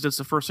with this because it's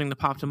the first thing that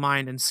popped to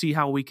mind, and see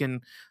how we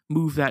can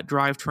move that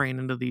drivetrain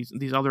into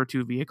these other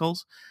two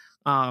vehicles.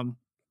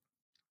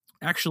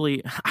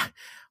 Actually,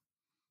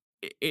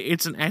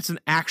 it's an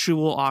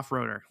actual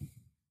off-roader.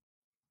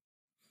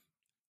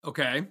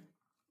 Okay.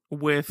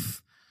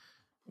 With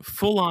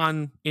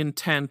full-on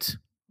intent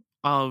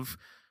of,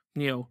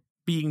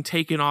 being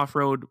taken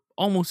off-road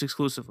almost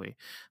exclusively.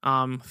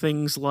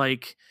 Things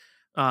like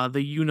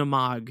the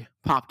Unimog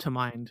pop to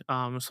mind.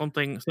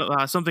 Something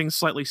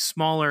slightly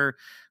smaller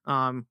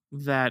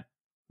that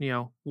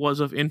was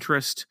of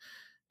interest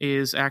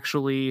is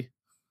actually,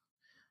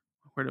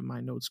 where did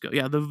my notes go?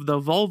 Yeah, the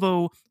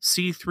Volvo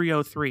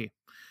C303.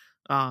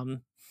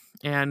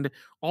 And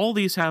all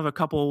these have a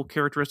couple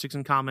characteristics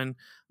in common.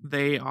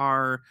 They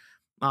are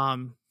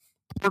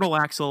portal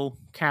axle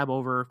cab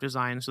over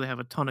design, so they have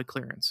a ton of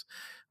clearance.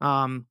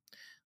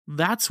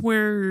 That's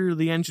where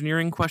the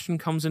engineering question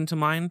comes into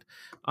mind.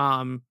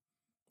 And,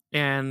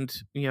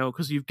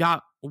 because you've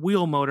got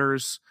wheel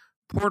motors,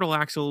 portal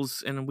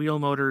axles and wheel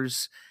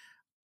motors,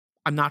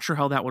 I'm not sure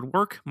how that would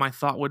work. My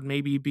thought would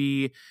maybe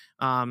be,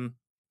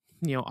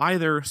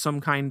 either some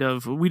kind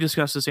of, we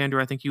discussed this,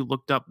 Andrew, I think you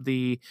looked up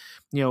the,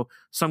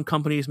 some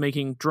companies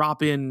making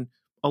drop-in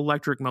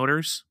electric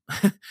motors,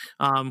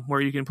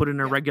 where you can put in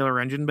a regular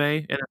engine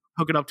bay and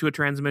hook it up to a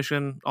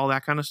transmission, all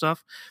that kind of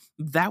stuff.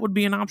 That would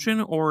be an option.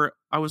 Or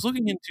I was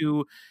looking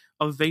into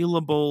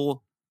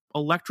available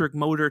electric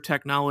motor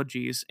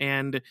technologies,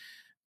 and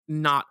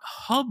not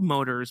hub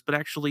motors, but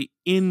actually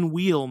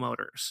in-wheel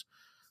motors,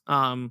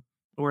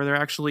 where they're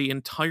actually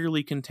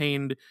entirely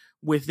contained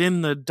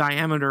within the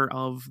diameter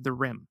of the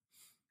rim.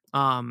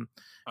 And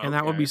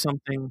that would be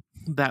something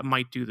that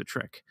might do the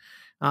trick.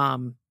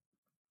 And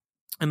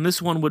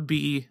this one would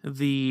be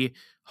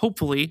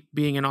hopefully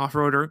being an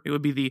off-roader, it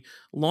would be the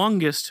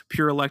longest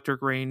pure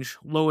electric range,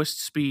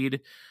 lowest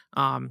speed,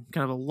 kind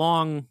of a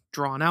long,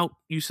 drawn-out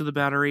use of the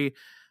battery,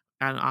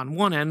 and on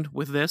one end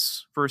with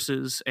this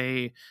versus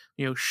a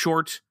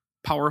short,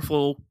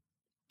 powerful,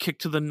 kick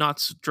to the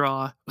nuts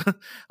draw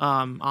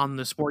on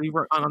the sporty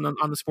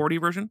on the sporty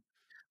version.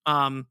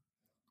 And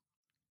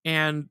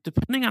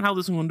depending on how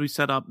this one would be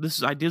set up,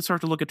 I did start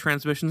to look at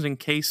transmissions in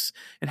case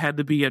it had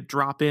to be a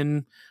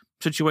drop-in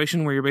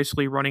situation where you're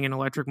basically running an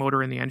electric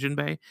motor in the engine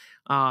bay.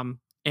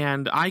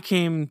 And I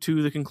came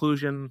to the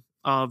conclusion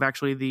of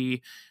actually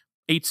the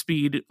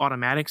 8-speed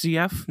automatic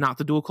ZF, not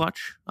the dual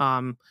clutch.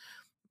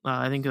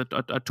 I think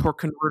a torque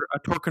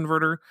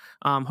converter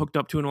hooked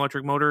up to an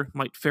electric motor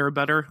might fare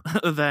better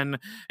than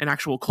an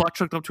actual clutch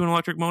hooked up to an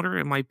electric motor.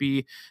 It might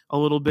be a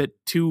little bit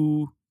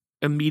too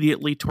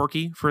immediately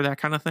torquey for that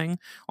kind of thing.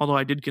 Although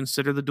I did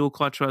consider the dual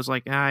clutch, so I was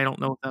like, I don't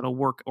know if that'll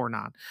work or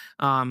not.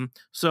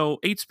 So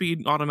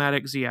 8-speed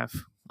automatic ZF,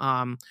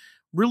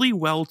 really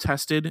well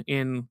tested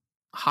in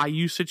high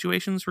use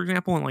situations, for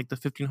example, in like the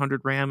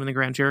 1500 Ram and the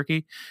Grand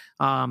Cherokee.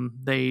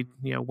 They,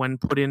 when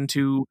put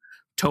into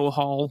tow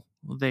haul,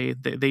 they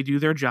do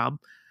their job.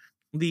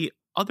 The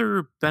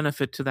other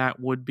benefit to that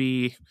would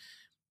be,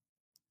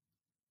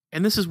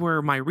 and this is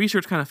where my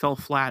research kind of fell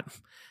flat,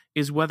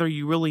 is whether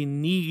you really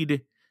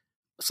need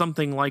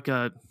something like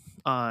a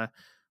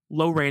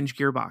low range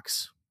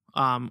gearbox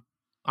on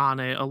an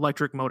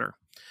electric motor,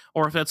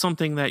 or if that's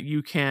something that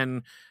you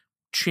can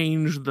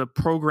change the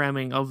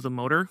programming of the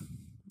motor,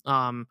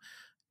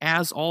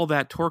 as all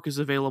that torque is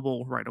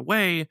available right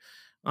away.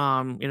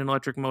 In an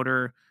electric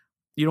motor,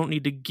 you don't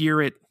need to gear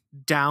it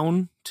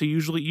down to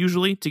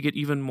usually to get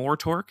even more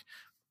torque.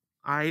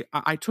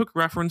 I took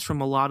reference from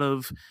a lot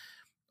of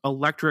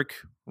electric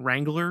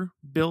Wrangler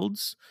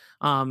builds,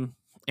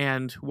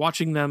 and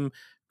watching them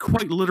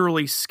quite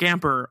literally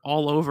scamper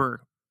all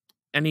over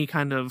any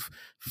kind of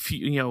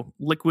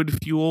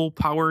liquid fuel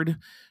powered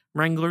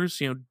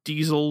Wranglers,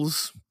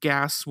 diesels,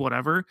 gas,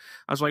 whatever.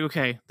 I was like,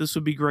 okay, this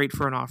would be great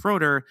for an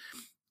off-roader,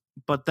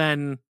 but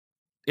then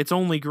it's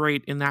only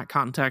great in that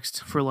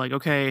context for like,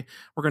 okay,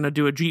 we're going to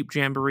do a Jeep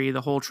Jamboree.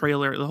 The whole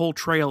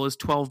trail is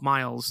 12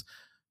 miles.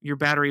 Your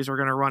batteries are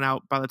going to run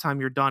out by the time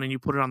you're done and you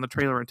put it on the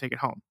trailer and take it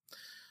home.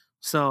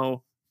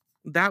 So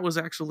that was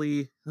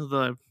actually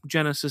the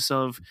genesis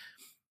of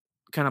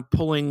kind of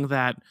pulling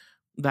that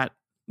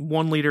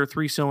 1 liter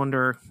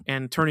 3-cylinder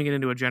and turning it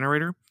into a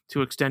generator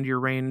to extend your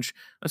range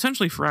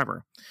essentially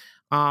forever.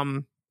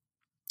 The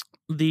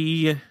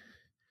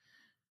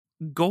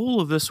goal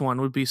of this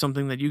one would be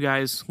something that you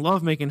guys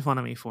love making fun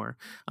of me for.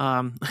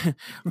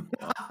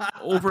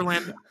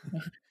 Overlanding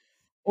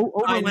 /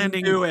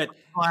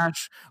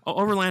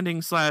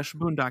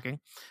 boondocking.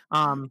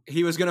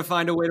 He was going to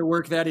find a way to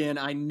work that in.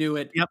 I knew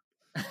it. Yep.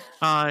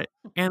 But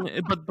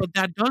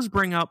that does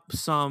bring up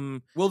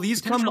some. Will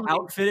these come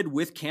outfitted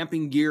with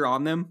camping gear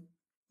on them?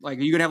 Like,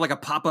 are you gonna have like a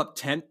pop-up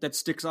tent that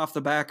sticks off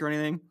the back or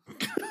anything?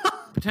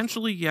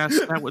 Potentially, yes.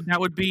 That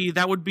would be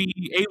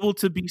able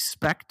to be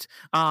spec'd.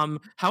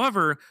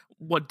 However,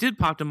 what did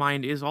pop to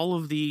mind is all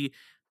of the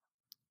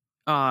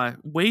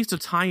ways to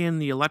tie in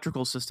the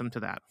electrical system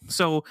to that.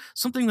 So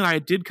something that I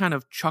did kind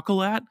of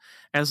chuckle at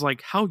as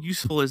like, how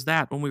useful is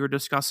that when we were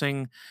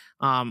discussing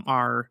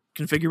our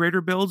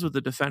configurator builds with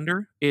the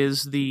Defender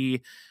is the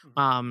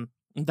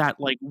that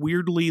like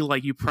weirdly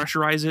like you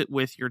pressurize it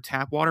with your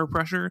tap water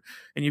pressure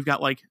and you've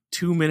got like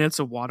 2 minutes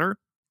of water.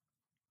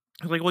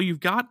 Like, well, you've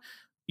got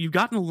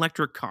an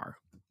electric car.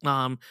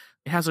 It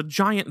has a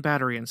giant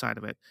battery inside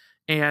of it,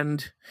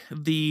 and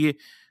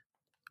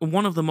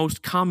one of the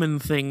most common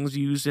things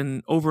used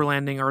in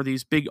overlanding are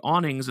these big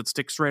awnings that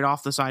stick straight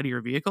off the side of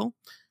your vehicle.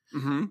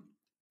 Mm-hmm.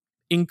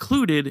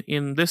 Included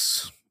in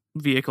this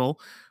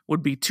vehicle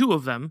would be 2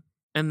 of them,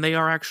 and they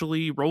are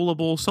actually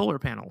rollable solar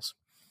panels.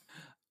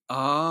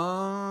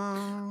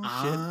 Oh,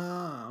 shit.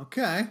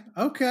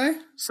 Okay.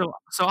 So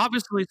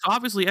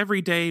obviously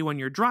every day when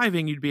you're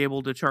driving, you'd be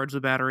able to charge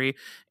the battery,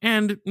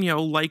 and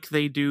like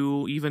they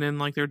do even in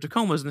like their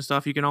Tacomas and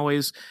stuff, you can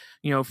always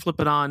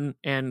flip it on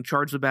and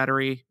charge the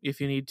battery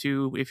if you need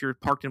to, if you're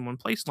parked in one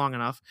place long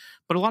enough.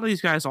 But a lot of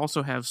these guys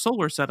also have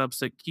solar setups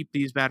that keep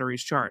these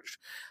batteries charged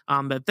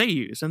that they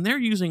use, and they're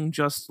using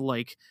just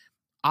like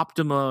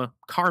Optima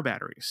car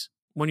batteries.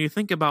 When you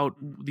think about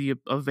the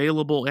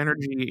available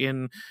energy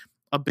in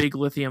a big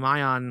lithium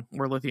ion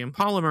or lithium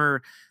polymer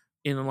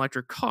in an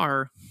electric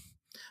car,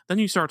 then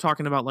you start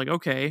talking about like,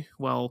 okay,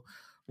 well,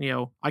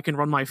 I can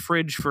run my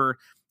fridge for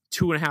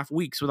 2.5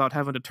 weeks without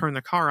having to turn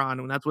the car on,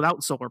 and that's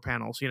without solar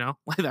panels,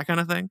 like that kind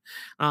of thing.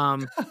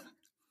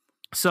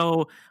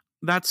 So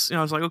that's,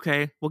 I was like,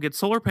 okay, we'll get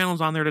solar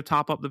panels on there to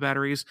top up the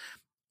batteries.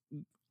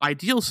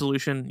 Ideal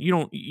solution,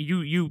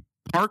 you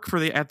park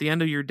at the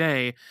end of your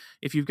day,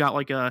 if you've got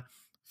like a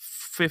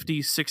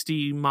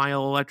 50-60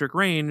 mile electric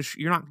range,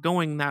 you're not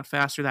going that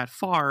fast or that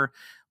far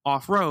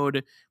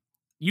off-road.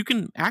 You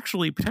can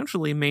actually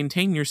potentially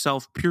maintain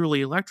yourself purely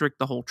electric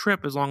the whole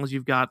trip as long as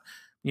you've got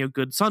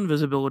good sun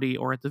visibility,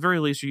 or at the very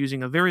least you're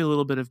using a very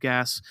little bit of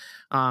gas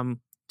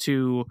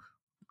to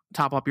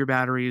top up your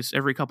batteries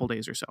every couple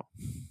days or so.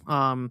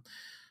 I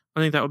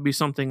think that would be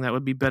something that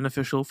would be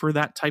beneficial for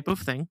that type of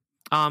thing.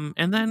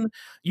 And then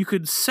you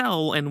could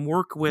sell and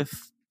work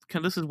with.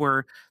 This is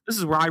where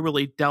I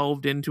really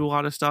delved into a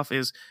lot of stuff,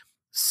 is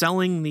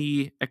selling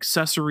the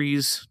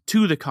accessories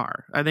to the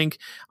car. I think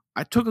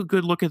I took a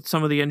good look at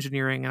some of the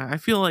engineering, and I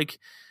feel like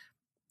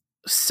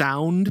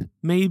sound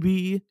may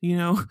be,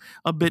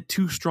 a bit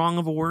too strong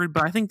of a word,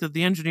 but I think that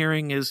the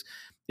engineering is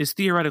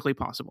theoretically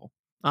possible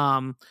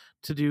to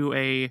do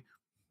a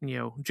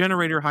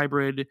generator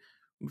hybrid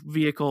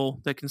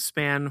vehicle that can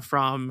span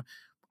from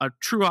a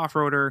true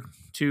off-roader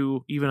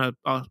to even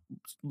a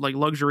like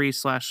luxury /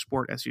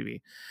 sport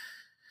SUV.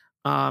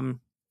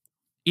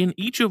 In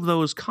each of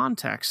those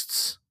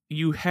contexts,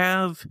 you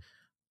have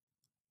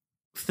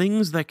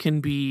things that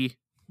can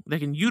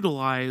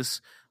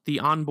utilize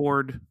the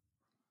onboard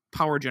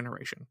power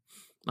generation.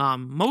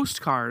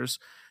 Most cars,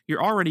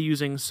 you're already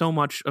using so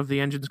much of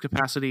the engine's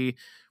capacity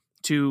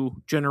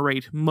to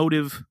generate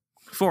motive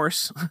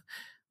force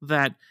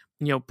that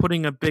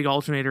putting a big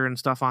alternator and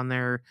stuff on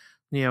there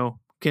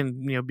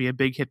can be a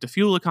big hit to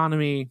fuel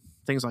economy,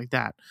 things like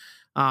that.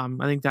 I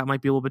think that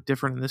might be a little bit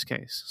different in this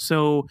case.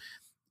 So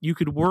you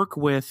could work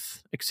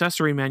with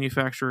accessory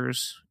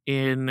manufacturers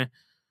in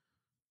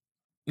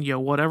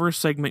whatever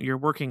segment you're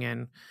working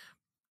in,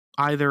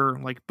 either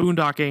like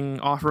boondocking,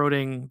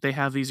 off-roading. They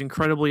have these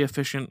incredibly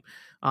efficient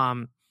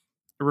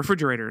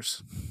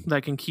refrigerators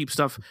that can keep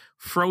stuff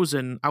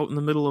frozen out in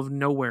the middle of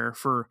nowhere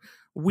for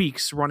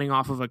weeks, running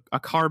off of a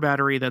car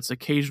battery that's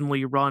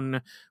occasionally run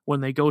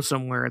when they go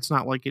somewhere. It's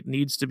not like it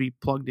needs to be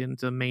plugged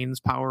into mains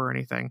power or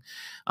anything.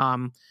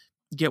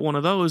 Get one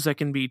of those that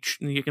can be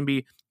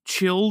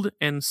chilled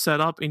and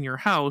set up in your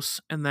house,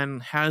 and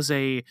then has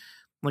a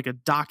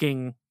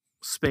docking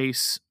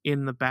space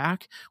in the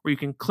back where you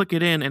can click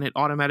it in and it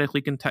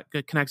automatically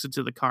connects it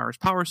to the car's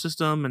power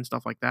system and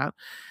stuff like that.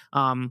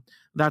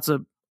 That's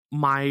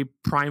my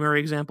primary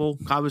example,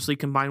 obviously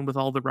combined with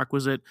all the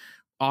requisite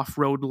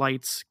off-road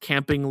lights,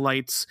 camping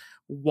lights,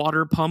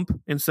 water pump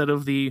instead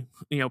of the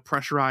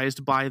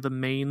pressurized by the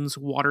mains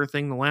water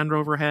thing the Land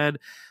Rover had,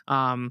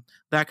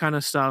 that kind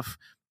of stuff.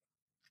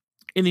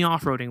 In the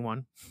off-roading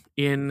one,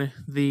 in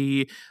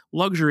the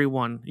luxury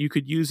one, you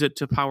could use it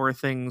to power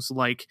things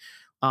like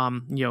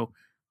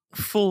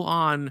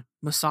full-on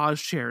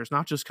massage chairs,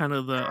 not just kind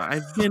of the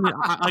I've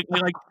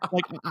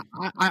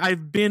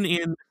been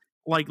in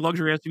like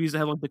luxury SUVs that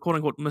have like the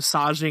quote-unquote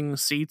massaging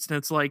seats, and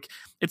it's like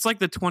the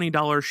 $20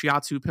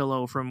 shiatsu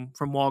pillow from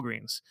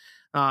Walgreens.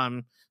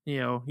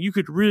 You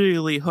could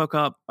really hook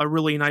up a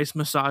really nice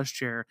massage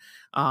chair,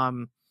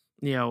 all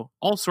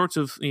sorts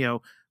of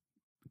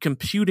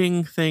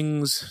computing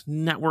things,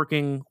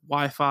 networking,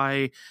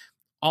 Wi-Fi,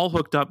 all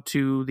hooked up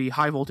to the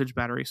high voltage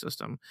battery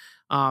system.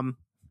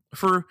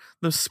 For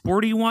the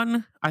sporty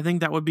one, I think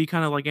that would be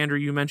kind of like Andrew,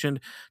 you mentioned,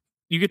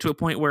 you get to a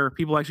point where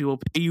people actually will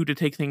pay you to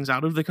take things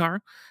out of the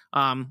car.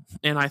 And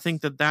I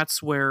think that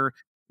that's where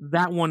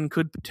that one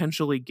could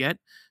potentially get,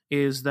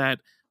 is that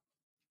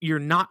you're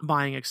not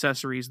buying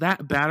accessories.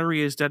 That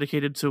battery is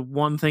dedicated to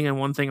one thing and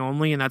one thing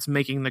only, and that's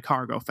making the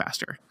car go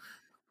faster.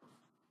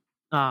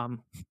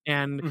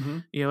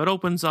 It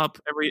opens up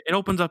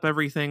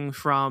everything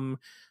from,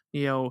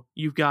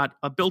 you've got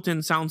a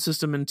built-in sound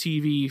system and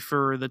TV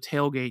for the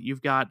tailgate.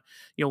 You've got,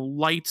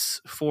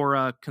 lights for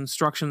a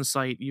construction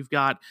site. You've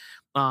got,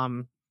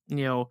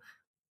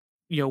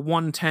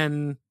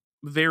 110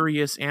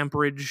 various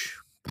amperage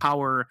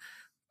power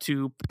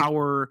to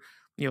power,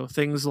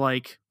 things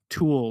like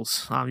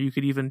tools. You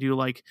could even do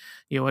like,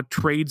 a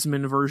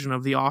tradesman version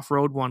of the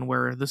off-road one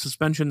where the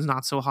suspension's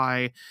not so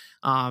high,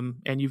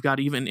 and you've got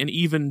even an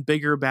even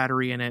bigger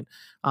battery in it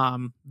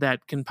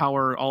that can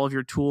power all of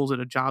your tools at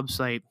a job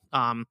site,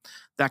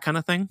 that kind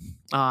of thing.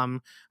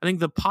 I think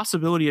the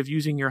possibility of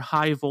using your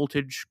high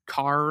voltage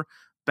car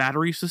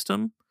battery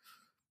system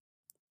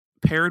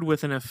paired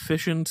with an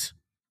efficient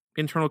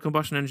internal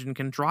combustion engine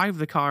can drive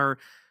the car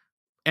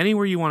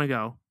anywhere you want to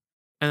go,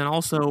 and then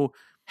also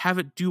have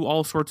it do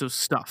all sorts of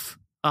stuff.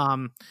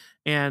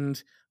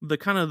 And the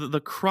kind of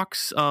the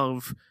crux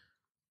of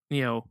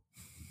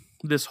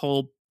this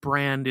whole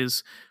brand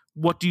is,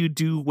 what do you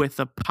do with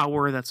the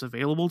power that's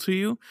available to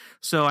you?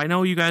 So I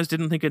know you guys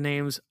didn't think of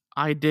names.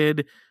 I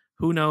did.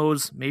 Who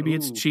knows? Maybe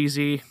it's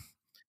cheesy.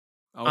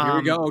 Oh, here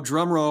we go.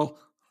 Drum roll.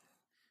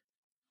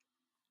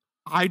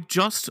 I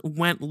just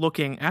went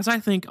looking, as I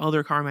think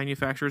other car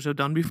manufacturers have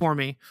done before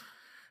me,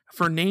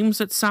 for names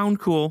that sound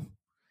cool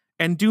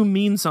and do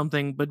mean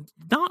something, but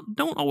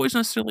don't always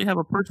necessarily have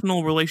a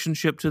personal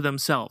relationship to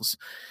themselves.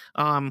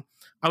 I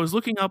was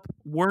looking up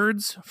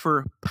words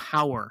for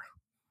power.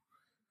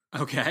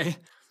 Okay.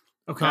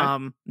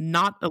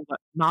 Not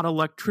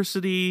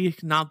electricity,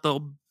 not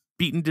the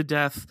beaten to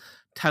death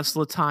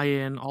Tesla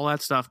tie-in, all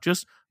that stuff.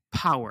 Just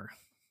power.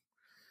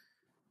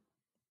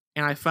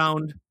 And I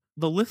found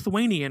the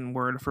Lithuanian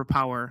word for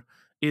power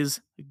is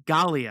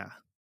Galia.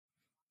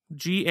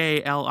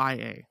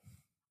 Galia.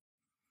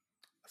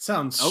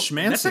 Sounds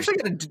schmancy. That's actually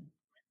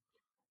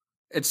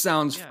it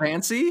sounds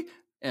fancy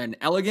and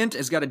elegant.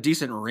 It's got a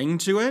decent ring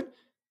to it.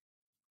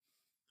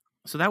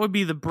 So that would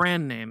be the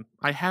brand name.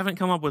 I haven't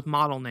come up with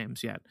model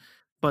names yet,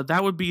 but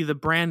that would be the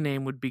brand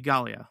name would be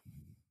Galia.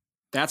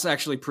 That's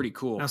actually pretty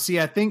cool. Now, see,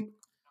 I think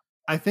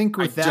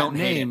with that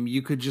name,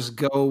 you could just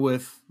go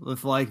with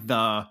like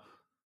the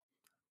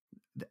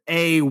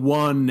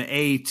A1,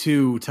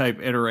 A2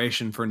 type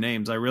iteration for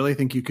names. I really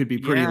think you could be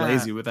pretty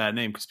lazy with that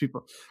name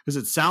because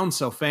it sounds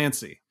so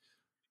fancy.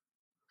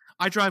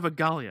 I drive a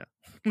Galia.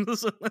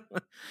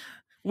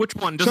 Which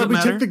one? Does it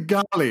matter? Take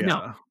the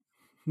Galia.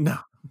 No.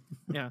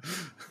 Yeah.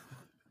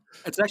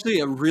 It's actually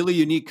a really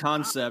unique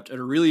concept and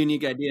a really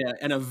unique idea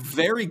and a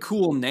very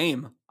cool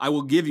name. I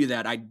will give you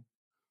that. I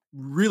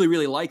really,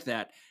 really like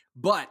that.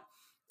 But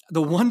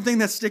the one thing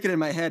that's sticking in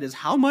my head is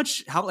how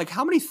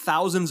many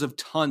thousands of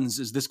tons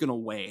is this going to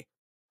weigh?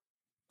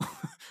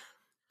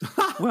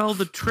 Well,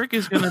 the trick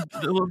is going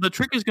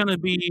to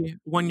be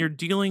when you're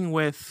dealing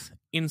with,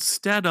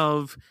 instead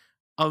of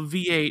a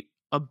V8,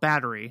 a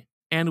battery,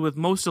 and with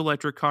most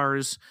electric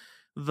cars,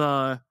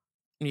 the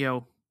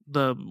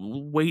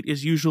weight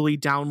is usually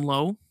down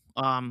low.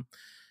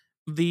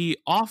 The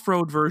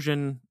off-road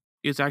version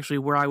is actually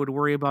where I would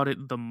worry about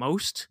it the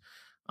most.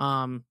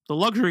 The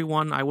luxury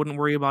one, I wouldn't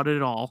worry about it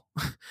at all.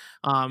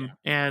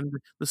 And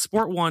the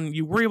sport one,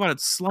 you worry about it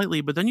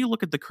slightly, but then you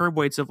look at the curb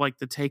weights of like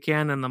the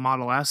Taycan and the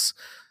Model S,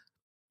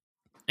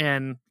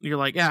 and you're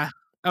like, yeah,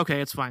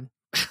 okay, it's fine.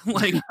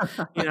 That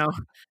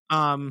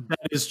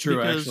is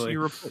true, actually.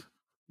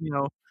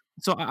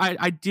 So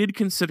I did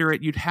consider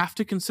it. You'd have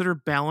to consider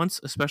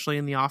balance, especially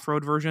in the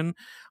off-road version.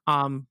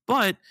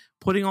 But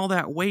putting all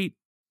that weight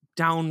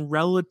down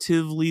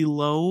relatively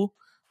low,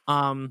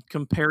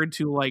 compared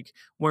to like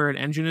where an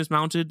engine is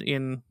mounted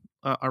in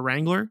a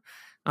Wrangler,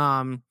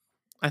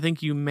 I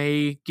think you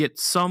may get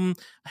some.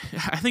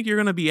 I think you're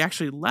going to be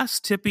actually less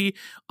tippy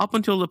up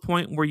until the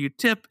point where you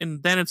tip,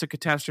 and then it's a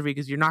catastrophe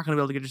because you're not going to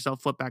be able to get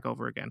yourself flipped back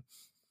over again.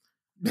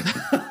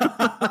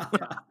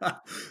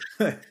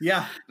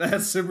 Yeah,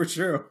 that's super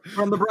true.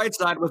 On the bright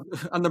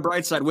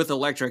side, with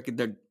electric,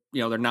 they're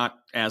not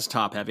as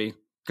top heavy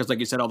because, like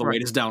you said, all the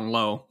weight is down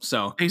low,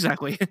 so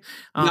Exactly.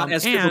 not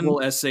as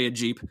tippable as, say, a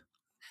Jeep.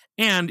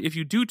 And if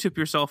you do tip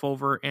yourself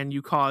over and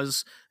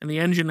the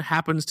engine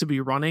happens to be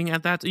running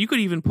at that, you could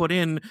even put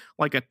in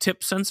like a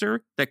tip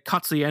sensor that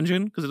cuts the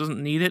engine because it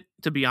doesn't need it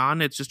to be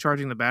on. It's just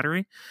charging the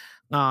battery.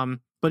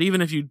 But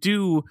even if you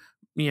do,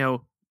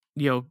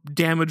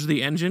 damage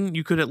the engine,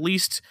 you could at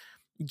least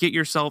get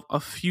yourself a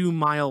few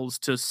miles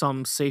to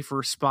some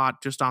safer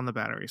spot just on the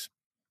batteries.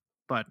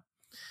 But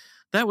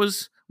that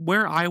was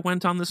where I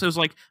went on this. It was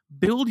like,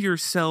 build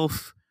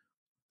yourself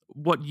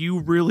what you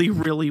really,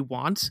 really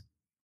want.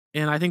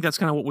 And I think that's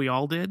kind of what we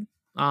all did.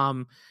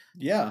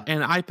 Yeah.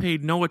 And I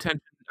paid no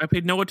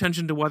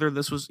attention to whether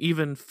this was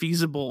even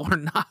feasible or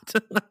not.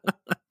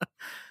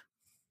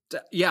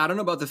 Yeah, I don't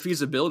know about the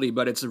feasibility,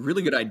 but it's a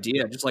really good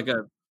idea. Just like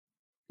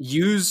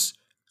use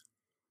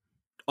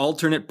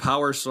alternate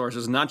power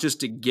sources, not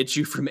just to get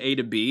you from A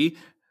to B,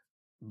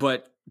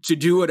 but to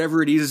do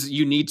whatever it is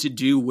you need to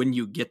do when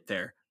you get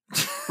there.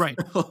 Right.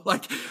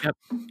 Like, yep.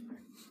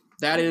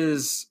 That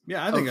is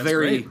I think that's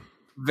very, great.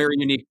 very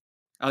unique.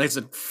 I think it's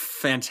a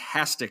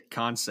fantastic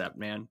concept,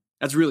 man.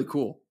 That's really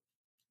cool.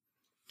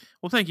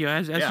 Well, thank you.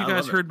 As you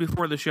guys heard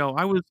before the show,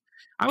 I was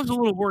a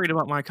little worried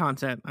about my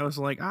content. I was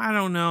like, I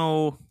don't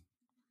know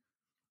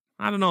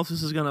if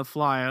this is gonna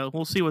fly.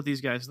 We'll see what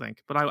these guys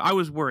think. But I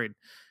was worried.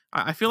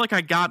 I feel like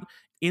I got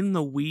in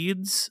the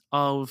weeds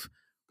of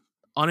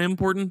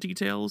unimportant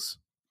details,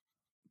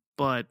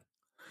 but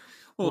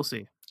we'll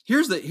see.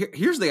 Here's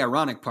the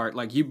ironic part.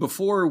 Like, you,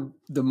 before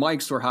the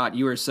mics were hot,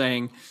 you were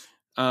saying,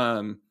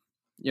 or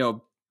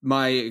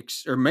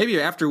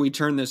maybe after we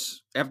turned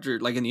this,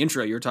 after, like, in the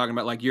intro, you were talking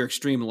about like your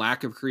extreme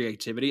lack of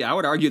creativity. I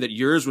would argue that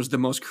yours was the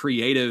most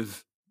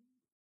creative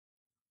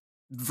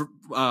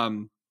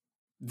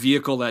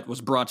vehicle that was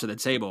brought to the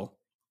table.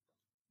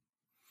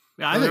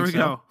 Yeah, there we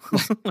go.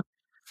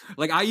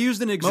 Like, I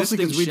used an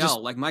existing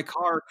shell. Like, my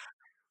car.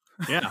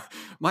 Yeah,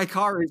 my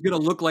car is going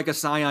to look like a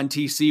Scion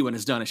TC when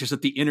it's done. It's just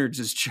that the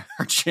innards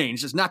are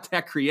changed. It's not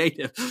that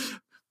creative.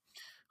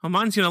 Well,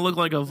 mine's going to look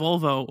like a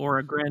Volvo or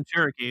a Grand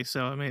Cherokee.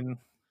 So, I mean,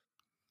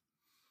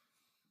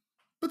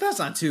 but that's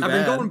not too bad.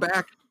 I've been going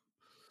back.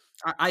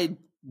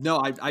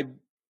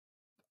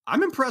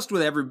 I'm impressed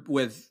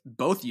with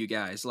both you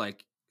guys.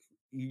 Like,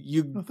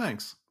 you. Oh,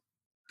 thanks.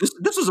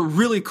 This was a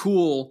really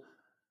cool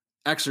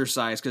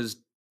exercise because,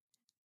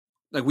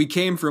 like, we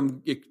came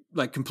from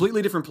like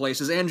completely different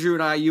places. Andrew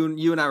and I,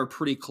 you and I were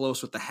pretty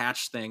close with the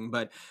hatch thing,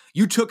 but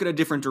you took it a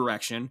different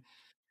direction.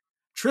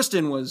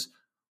 Tristan was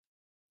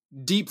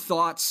deep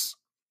thoughts,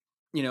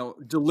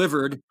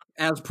 delivered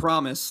as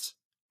promised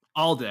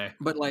all day,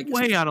 but like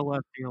way out of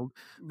left field.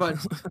 But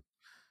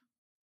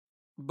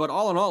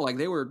all in all, like,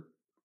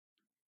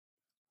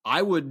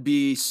 I would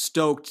be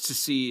stoked to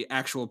see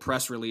actual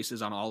press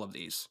releases on all of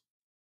these,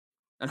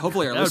 and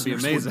hopefully our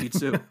listeners would be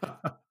too.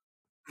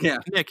 Yeah,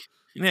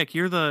 Nick,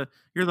 you're the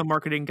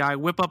marketing guy.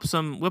 Whip up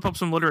some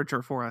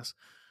literature for us.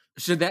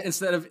 Should that,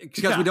 instead of,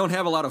 because we don't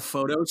have a lot of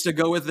photos to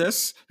go with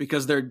this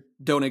because they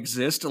don't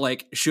exist,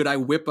 like, should I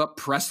whip up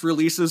press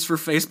releases for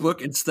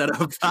Facebook instead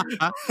of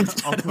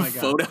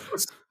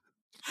photos?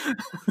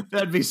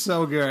 That'd be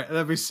so good.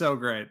 That'd be so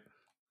great.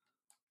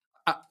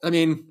 I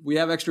mean, we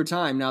have extra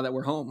time now that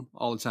we're home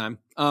all the time.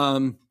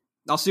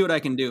 I'll see what I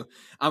can do.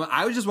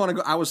 I just want to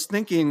go. I was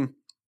thinking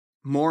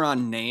more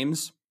on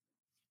names,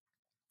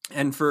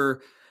 and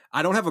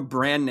I don't have a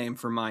brand name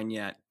for mine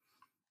yet,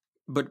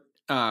 but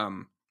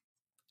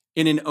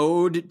in an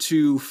ode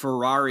to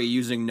Ferrari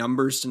using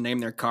numbers to name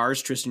their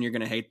cars, Tristan, you're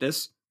going to hate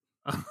this.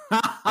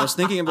 I was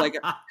thinking of like,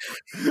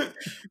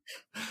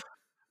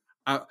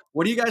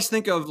 what do you guys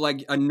think of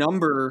like a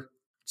number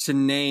to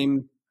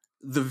name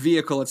the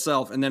vehicle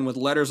itself, and then with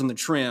letters on the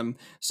trim?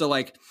 So,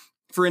 like,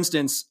 for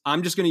instance,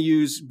 I'm just going to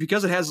use,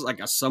 because it has like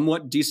a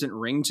somewhat decent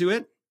ring to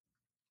it,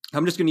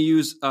 I'm just going to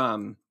use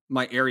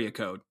my area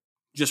code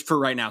just for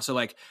right now.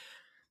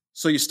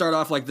 So you start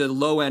off, like, the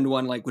low end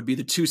one, like, would be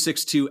the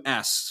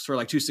 262S for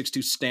like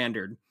 262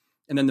 standard.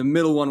 And then the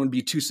middle one would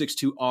be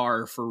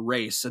 262R for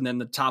race. And then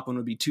the top one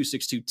would be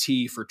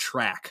 262T for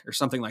track or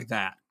something like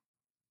that.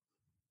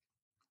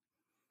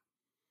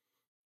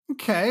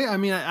 Okay. I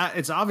mean, that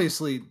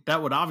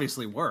would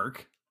obviously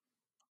work.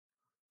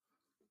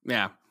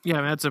 Yeah. Yeah. I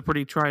mean, that's a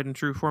pretty tried and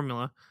true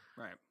formula.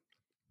 Right.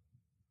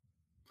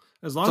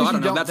 As long as you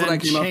don't then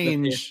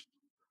change.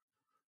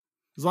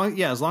 As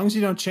long as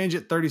you don't change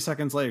it 30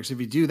 seconds later. So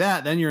if you do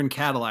that, then you're in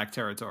Cadillac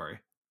territory.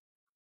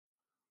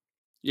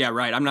 Yeah,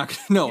 right. I'm not going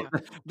to. No,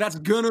 that's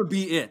going to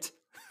be it.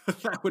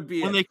 That would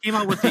be when it. They came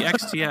out with the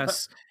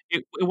XTS,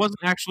 it wasn't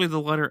actually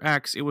the letter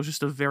X. It was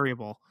just a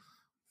variable.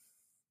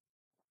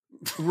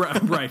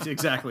 Right,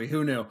 exactly.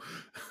 Who knew?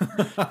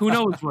 Who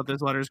knows what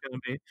this letter is going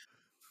to be?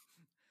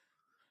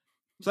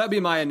 So that'd be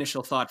my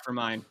initial thought for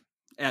mine,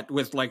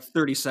 with like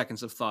 30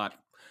 seconds of thought.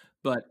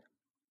 But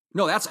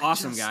no, that's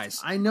awesome,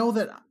 guys. I know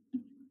that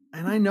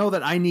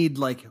I need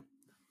like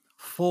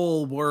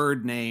full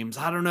word names.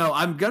 I don't know.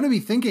 I'm going to be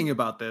thinking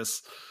about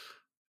this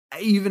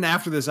even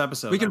after this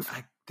episode.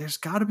 There's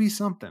got to be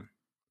something.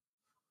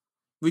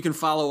 We can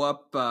follow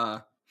up.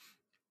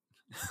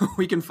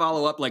 We can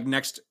follow up like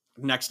next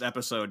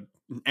episode.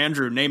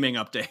 Andrew, naming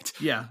update.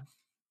 Yeah,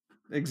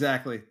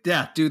 exactly.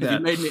 Yeah, do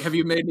that. Have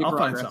you made me I'll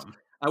progress? find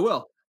something.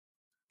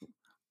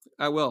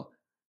 I will.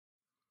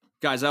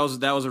 Guys, that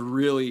was a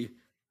really,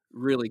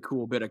 really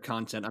cool bit of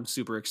content. I'm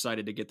super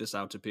excited to get this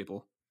out to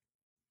people.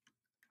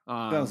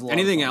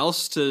 Anything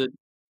else to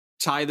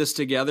tie this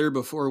together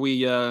before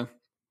we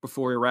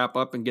wrap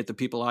up and get the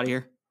people out of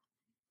here?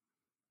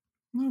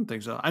 I don't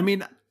think so. I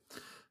mean,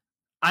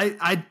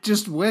 I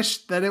just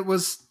wish that it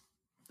was.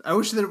 I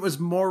wish that it was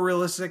more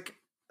realistic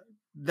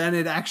than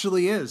it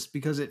actually is,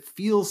 because it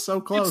feels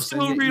so close,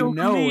 and yet you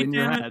know in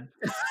your head.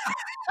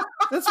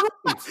 That's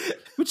right.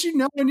 But you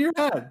know in your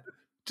head,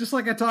 just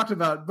like I talked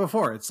about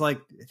before. It's like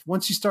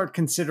once you start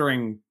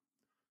considering,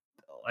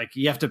 like,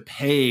 you have to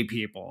pay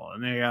people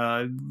and they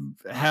gotta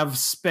have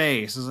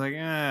space. It's like,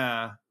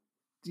 yeah,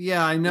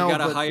 I know. You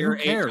gotta but hire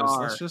who cares?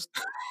 HR. Let's just.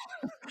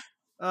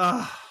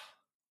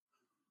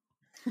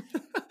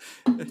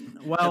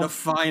 Well,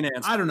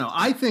 finance. I don't know.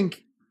 I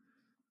think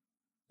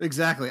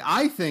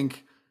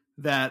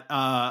that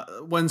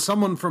when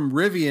someone from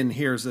Rivian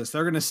hears this,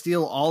 they're going to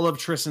steal all of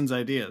Tristan's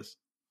ideas.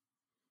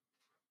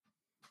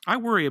 I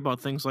worry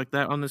about things like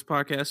that on this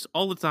podcast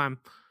all the time.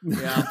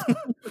 Yeah.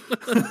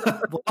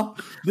 Well,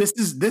 this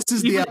is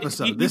the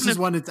episode. This is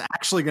when it's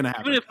actually going to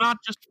happen. Even if not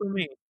just for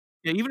me.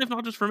 Yeah, even if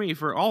not just for me,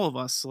 for all of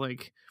us.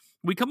 Like,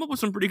 we come up with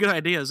some pretty good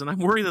ideas, and I'm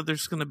worried that they're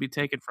just going to be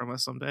taken from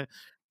us someday.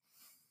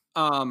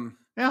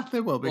 Yeah,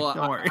 they will be. Well,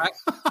 Don't worry.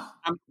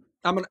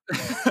 I'm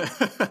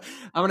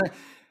gonna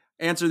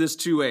answer this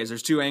two ways.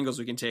 There's two angles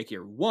we can take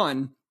here.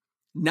 One,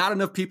 not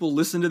enough people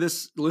listen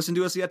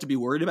to us yet to be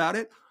worried about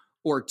it.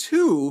 Or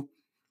two,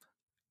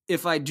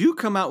 if I do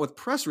come out with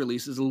press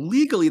releases,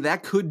 legally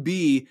that could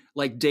be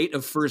like date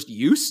of first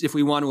use if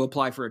we want to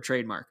apply for a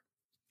trademark.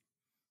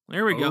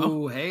 There we go.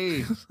 Oh,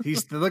 hey,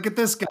 look at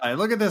this guy.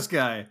 Look at this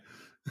guy.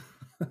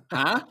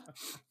 Huh?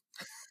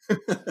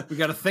 We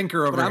got a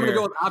thinker over But I'm here.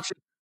 going to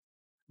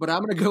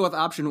go with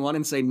option one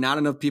and say not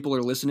enough people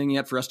are listening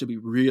yet for us to be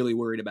really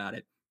worried about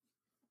it.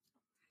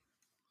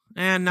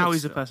 And now But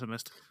he's a still.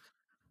 pessimist.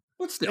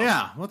 But still.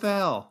 Yeah, what the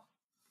hell?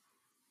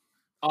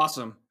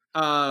 Awesome.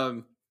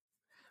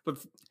 But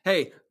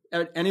hey,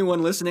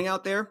 anyone listening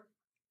out there,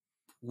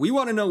 we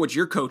want to know what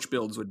your coach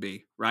builds would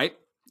be, right?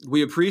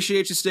 We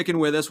appreciate you sticking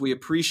with us. We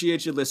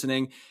appreciate you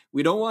listening.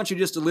 We don't want you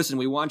just to listen.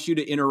 We want you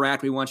to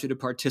interact. We want you to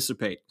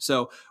participate.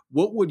 So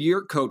what would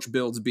your coach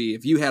builds be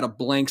if you had a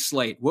blank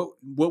slate? What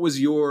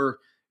was your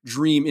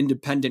dream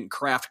independent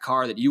craft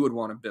car that you would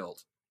want to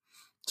build?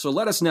 So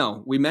let us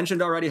know. We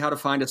mentioned already how to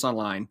find us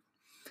online,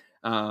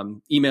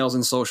 emails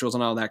and socials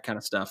and all that kind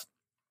of stuff.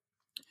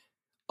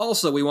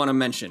 Also, we want to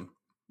mention,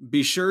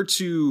 be sure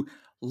to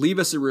leave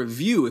us a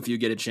review if you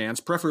get a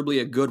chance, preferably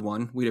a good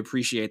one. We'd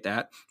appreciate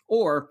that.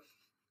 Or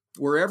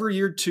wherever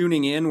you're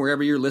tuning in,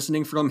 wherever you're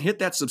listening from, hit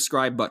that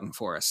subscribe button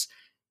for us.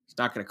 It's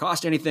not going to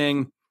cost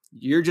anything.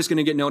 You're just going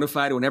to get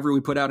notified whenever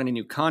we put out any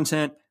new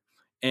content.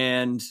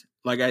 And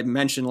like I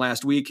mentioned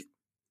last week,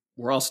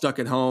 we're all stuck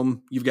at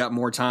home. You've got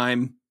more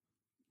time.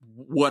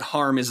 What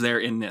harm is there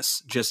in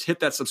this? Just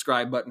hit that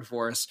subscribe button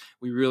for us.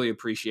 We really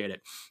appreciate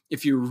it.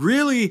 If you're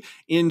really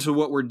into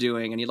what we're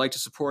doing and you'd like to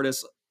support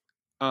us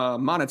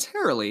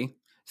monetarily,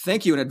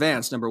 thank you in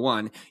advance, number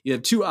one. You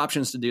have two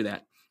options to do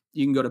that.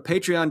 You can go to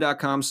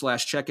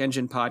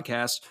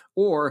patreon.com/checkenginepodcast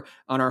or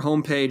on our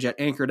homepage at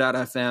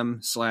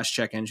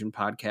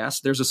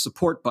anchor.fm/checkenginepodcast. There's a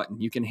support button.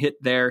 You can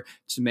hit there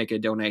to make a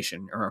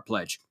donation or a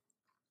pledge.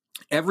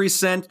 Every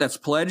cent that's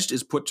pledged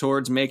is put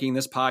towards making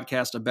this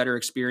podcast a better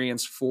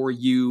experience for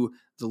you,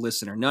 the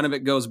listener. None of it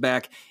goes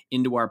back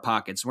into our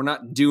pockets. We're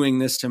not doing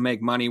this to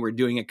make money. We're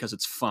doing it because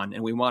it's fun,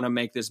 and we want to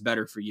make this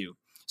better for you.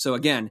 So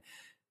again,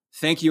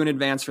 thank you in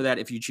advance for that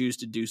if you choose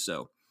to do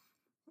so.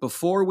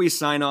 Before we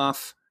sign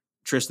off,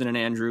 Tristan and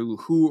Andrew,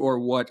 who or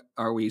what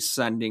are we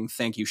sending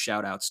thank you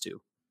shout outs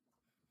to?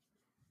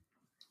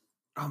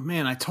 Oh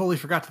man, I totally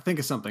forgot to think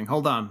of something.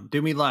 Hold on.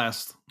 Do me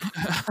last.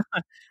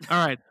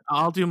 All right,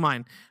 I'll do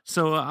mine.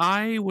 So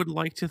I would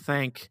like to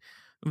thank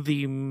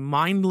the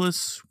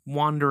mindless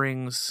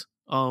wanderings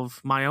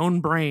of my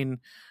own brain,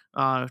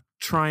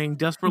 trying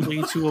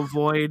desperately to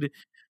avoid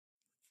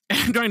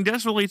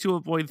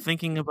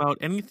thinking about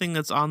anything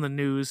that's on the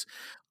news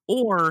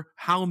or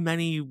how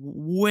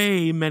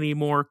way many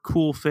more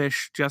cool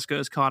fish Jessica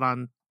has caught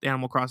on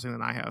Animal Crossing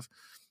than I have.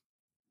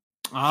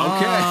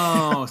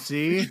 Oh,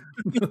 see?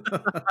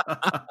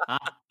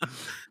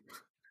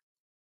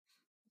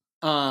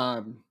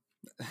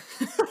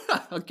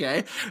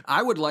 Okay.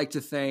 I would like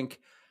to thank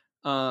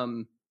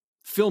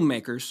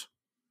filmmakers,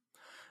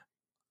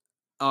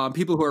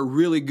 people who are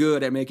really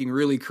good at making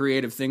really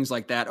creative things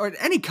like that, or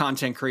any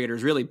content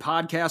creators, really,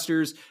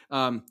 podcasters,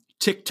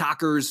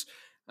 TikTokers,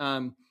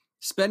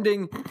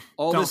 spending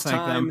all Don't this thank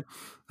time.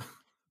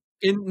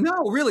 them.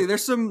 No, really,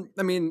 there's some,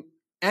 I mean,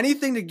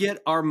 anything to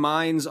get our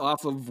minds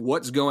off of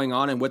what's going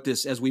on and what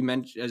this, as we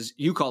mentioned, as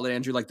you call it,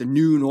 Andrew, like the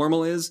new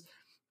normal is.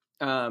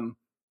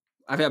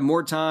 I've had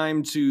more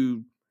time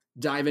to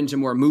dive into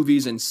more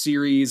movies and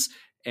series,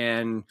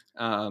 and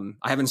I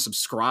haven't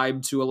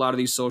subscribed to a lot of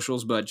these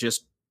socials, but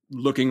just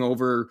looking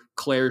over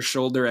Claire's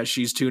shoulder as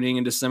she's tuning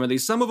into some of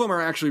these. Some of them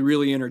are actually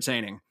really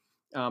entertaining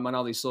on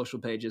all these social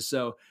pages.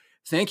 So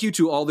thank you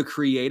to all the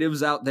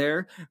creatives out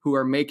there who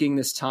are making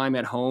this time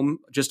at home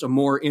just a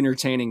more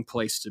entertaining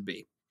place to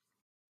be.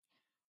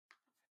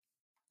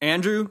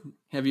 Andrew,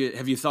 have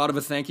you thought of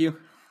a thank you?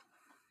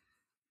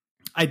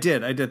 I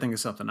did think of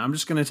something. I'm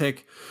just going to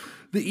take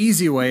the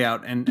easy way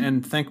out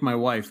and thank my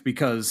wife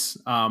because,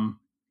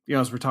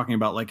 as we're talking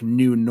about like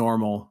new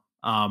normal,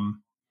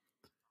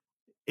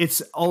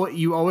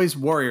 you always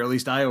worry, or at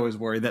least I always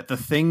worry, that the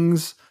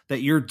things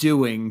that you're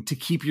doing to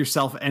keep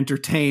yourself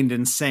entertained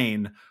and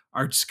sane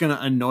are just going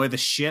to annoy the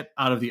shit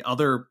out of the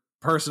other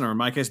person, or in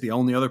my case, the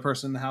only other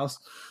person in the house.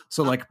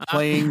 So like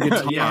playing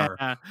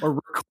guitar or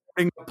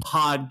recording a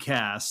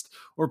podcast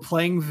or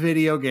playing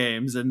video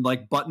games and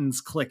like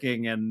buttons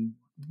clicking and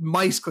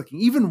mice clicking,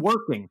 even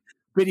working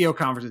video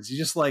conferences. You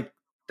just like,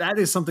 that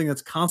is something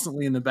that's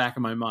constantly in the back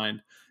of my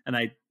mind.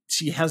 And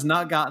she has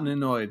not gotten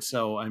annoyed.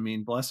 So, I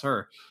mean, bless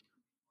her.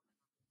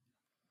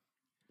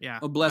 Yeah.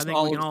 Well, bless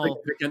all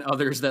significant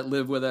others that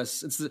live with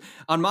us. It's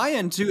on my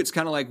end too. It's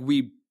kind of like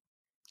we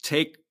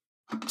take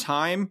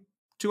time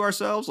to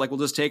ourselves. Like we'll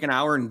just take an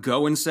hour and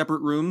go in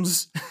separate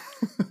rooms.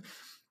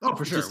 Oh,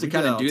 for sure. Just to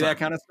kind of do that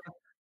kind of stuff.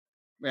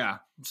 Yeah.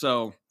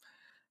 So,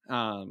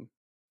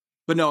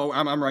 but no,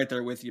 I'm right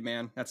there with you,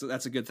 man. That's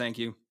a good thank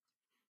you.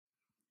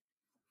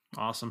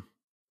 Awesome.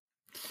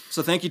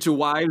 So thank you to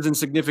wives and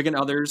significant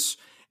others.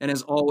 And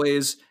as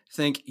always,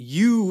 thank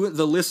you,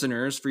 the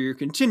listeners, for your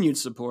continued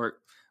support.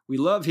 We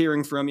love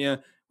hearing from you.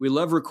 We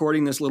love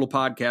recording this little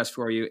podcast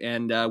for you.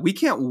 And we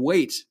can't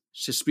wait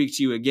to speak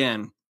to you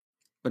again.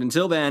 But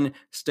until then,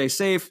 stay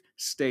safe,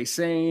 stay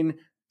sane,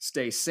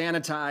 stay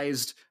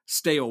sanitized,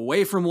 stay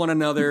away from one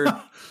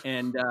another,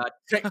 and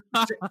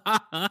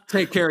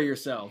take care of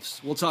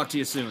yourselves. We'll talk to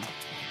you soon.